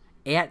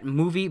at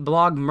Movie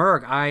Blog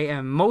Merc. I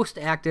am most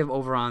active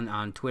over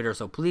on Twitter,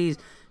 so please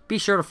be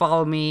sure to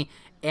follow me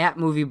at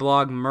Movie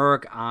Blog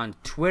Merc on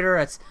Twitter.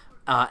 That's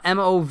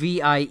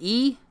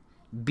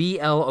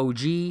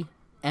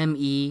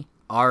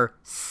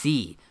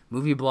MovieBlogMerc,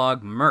 Movie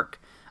Blog Merc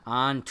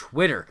on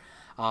Twitter.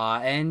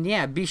 And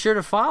yeah, be sure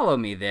to follow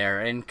me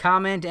there and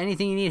comment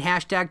anything you need.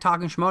 Hashtag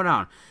Talking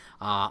Schmodown.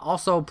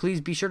 Also,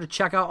 please be sure to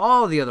check out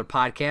all the other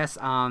podcasts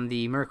on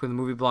the Merc with a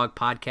Movie Blog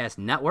podcast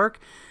network.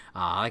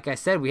 Like I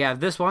said, we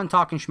have this one,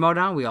 Talking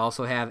Schmodown. We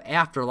also have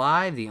After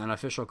Live, the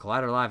unofficial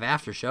Collider Live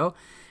after show,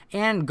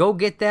 and Go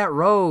Get That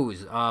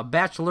Rose,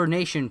 Bachelor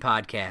Nation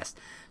podcast.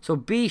 So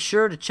be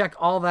sure to check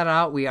all that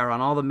out. We are on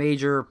all the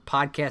major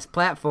podcast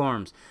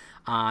platforms,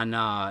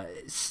 on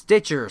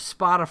Stitcher,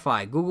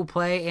 Spotify, Google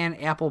Play,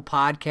 and Apple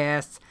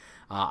Podcasts.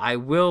 I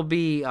will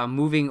be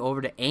moving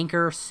over to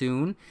Anchor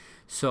soon,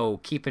 So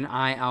keep an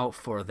eye out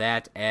for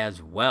that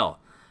as well.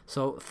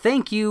 So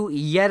thank you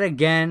yet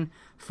again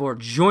for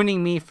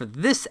joining me for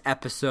this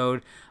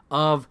episode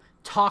of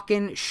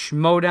Talkin'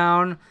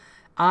 Schmoedown.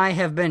 I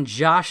have been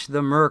Josh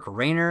the Merc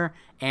Rayner,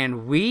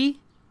 and we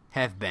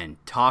have been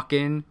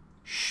Talkin'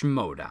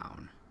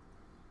 Schmoedown.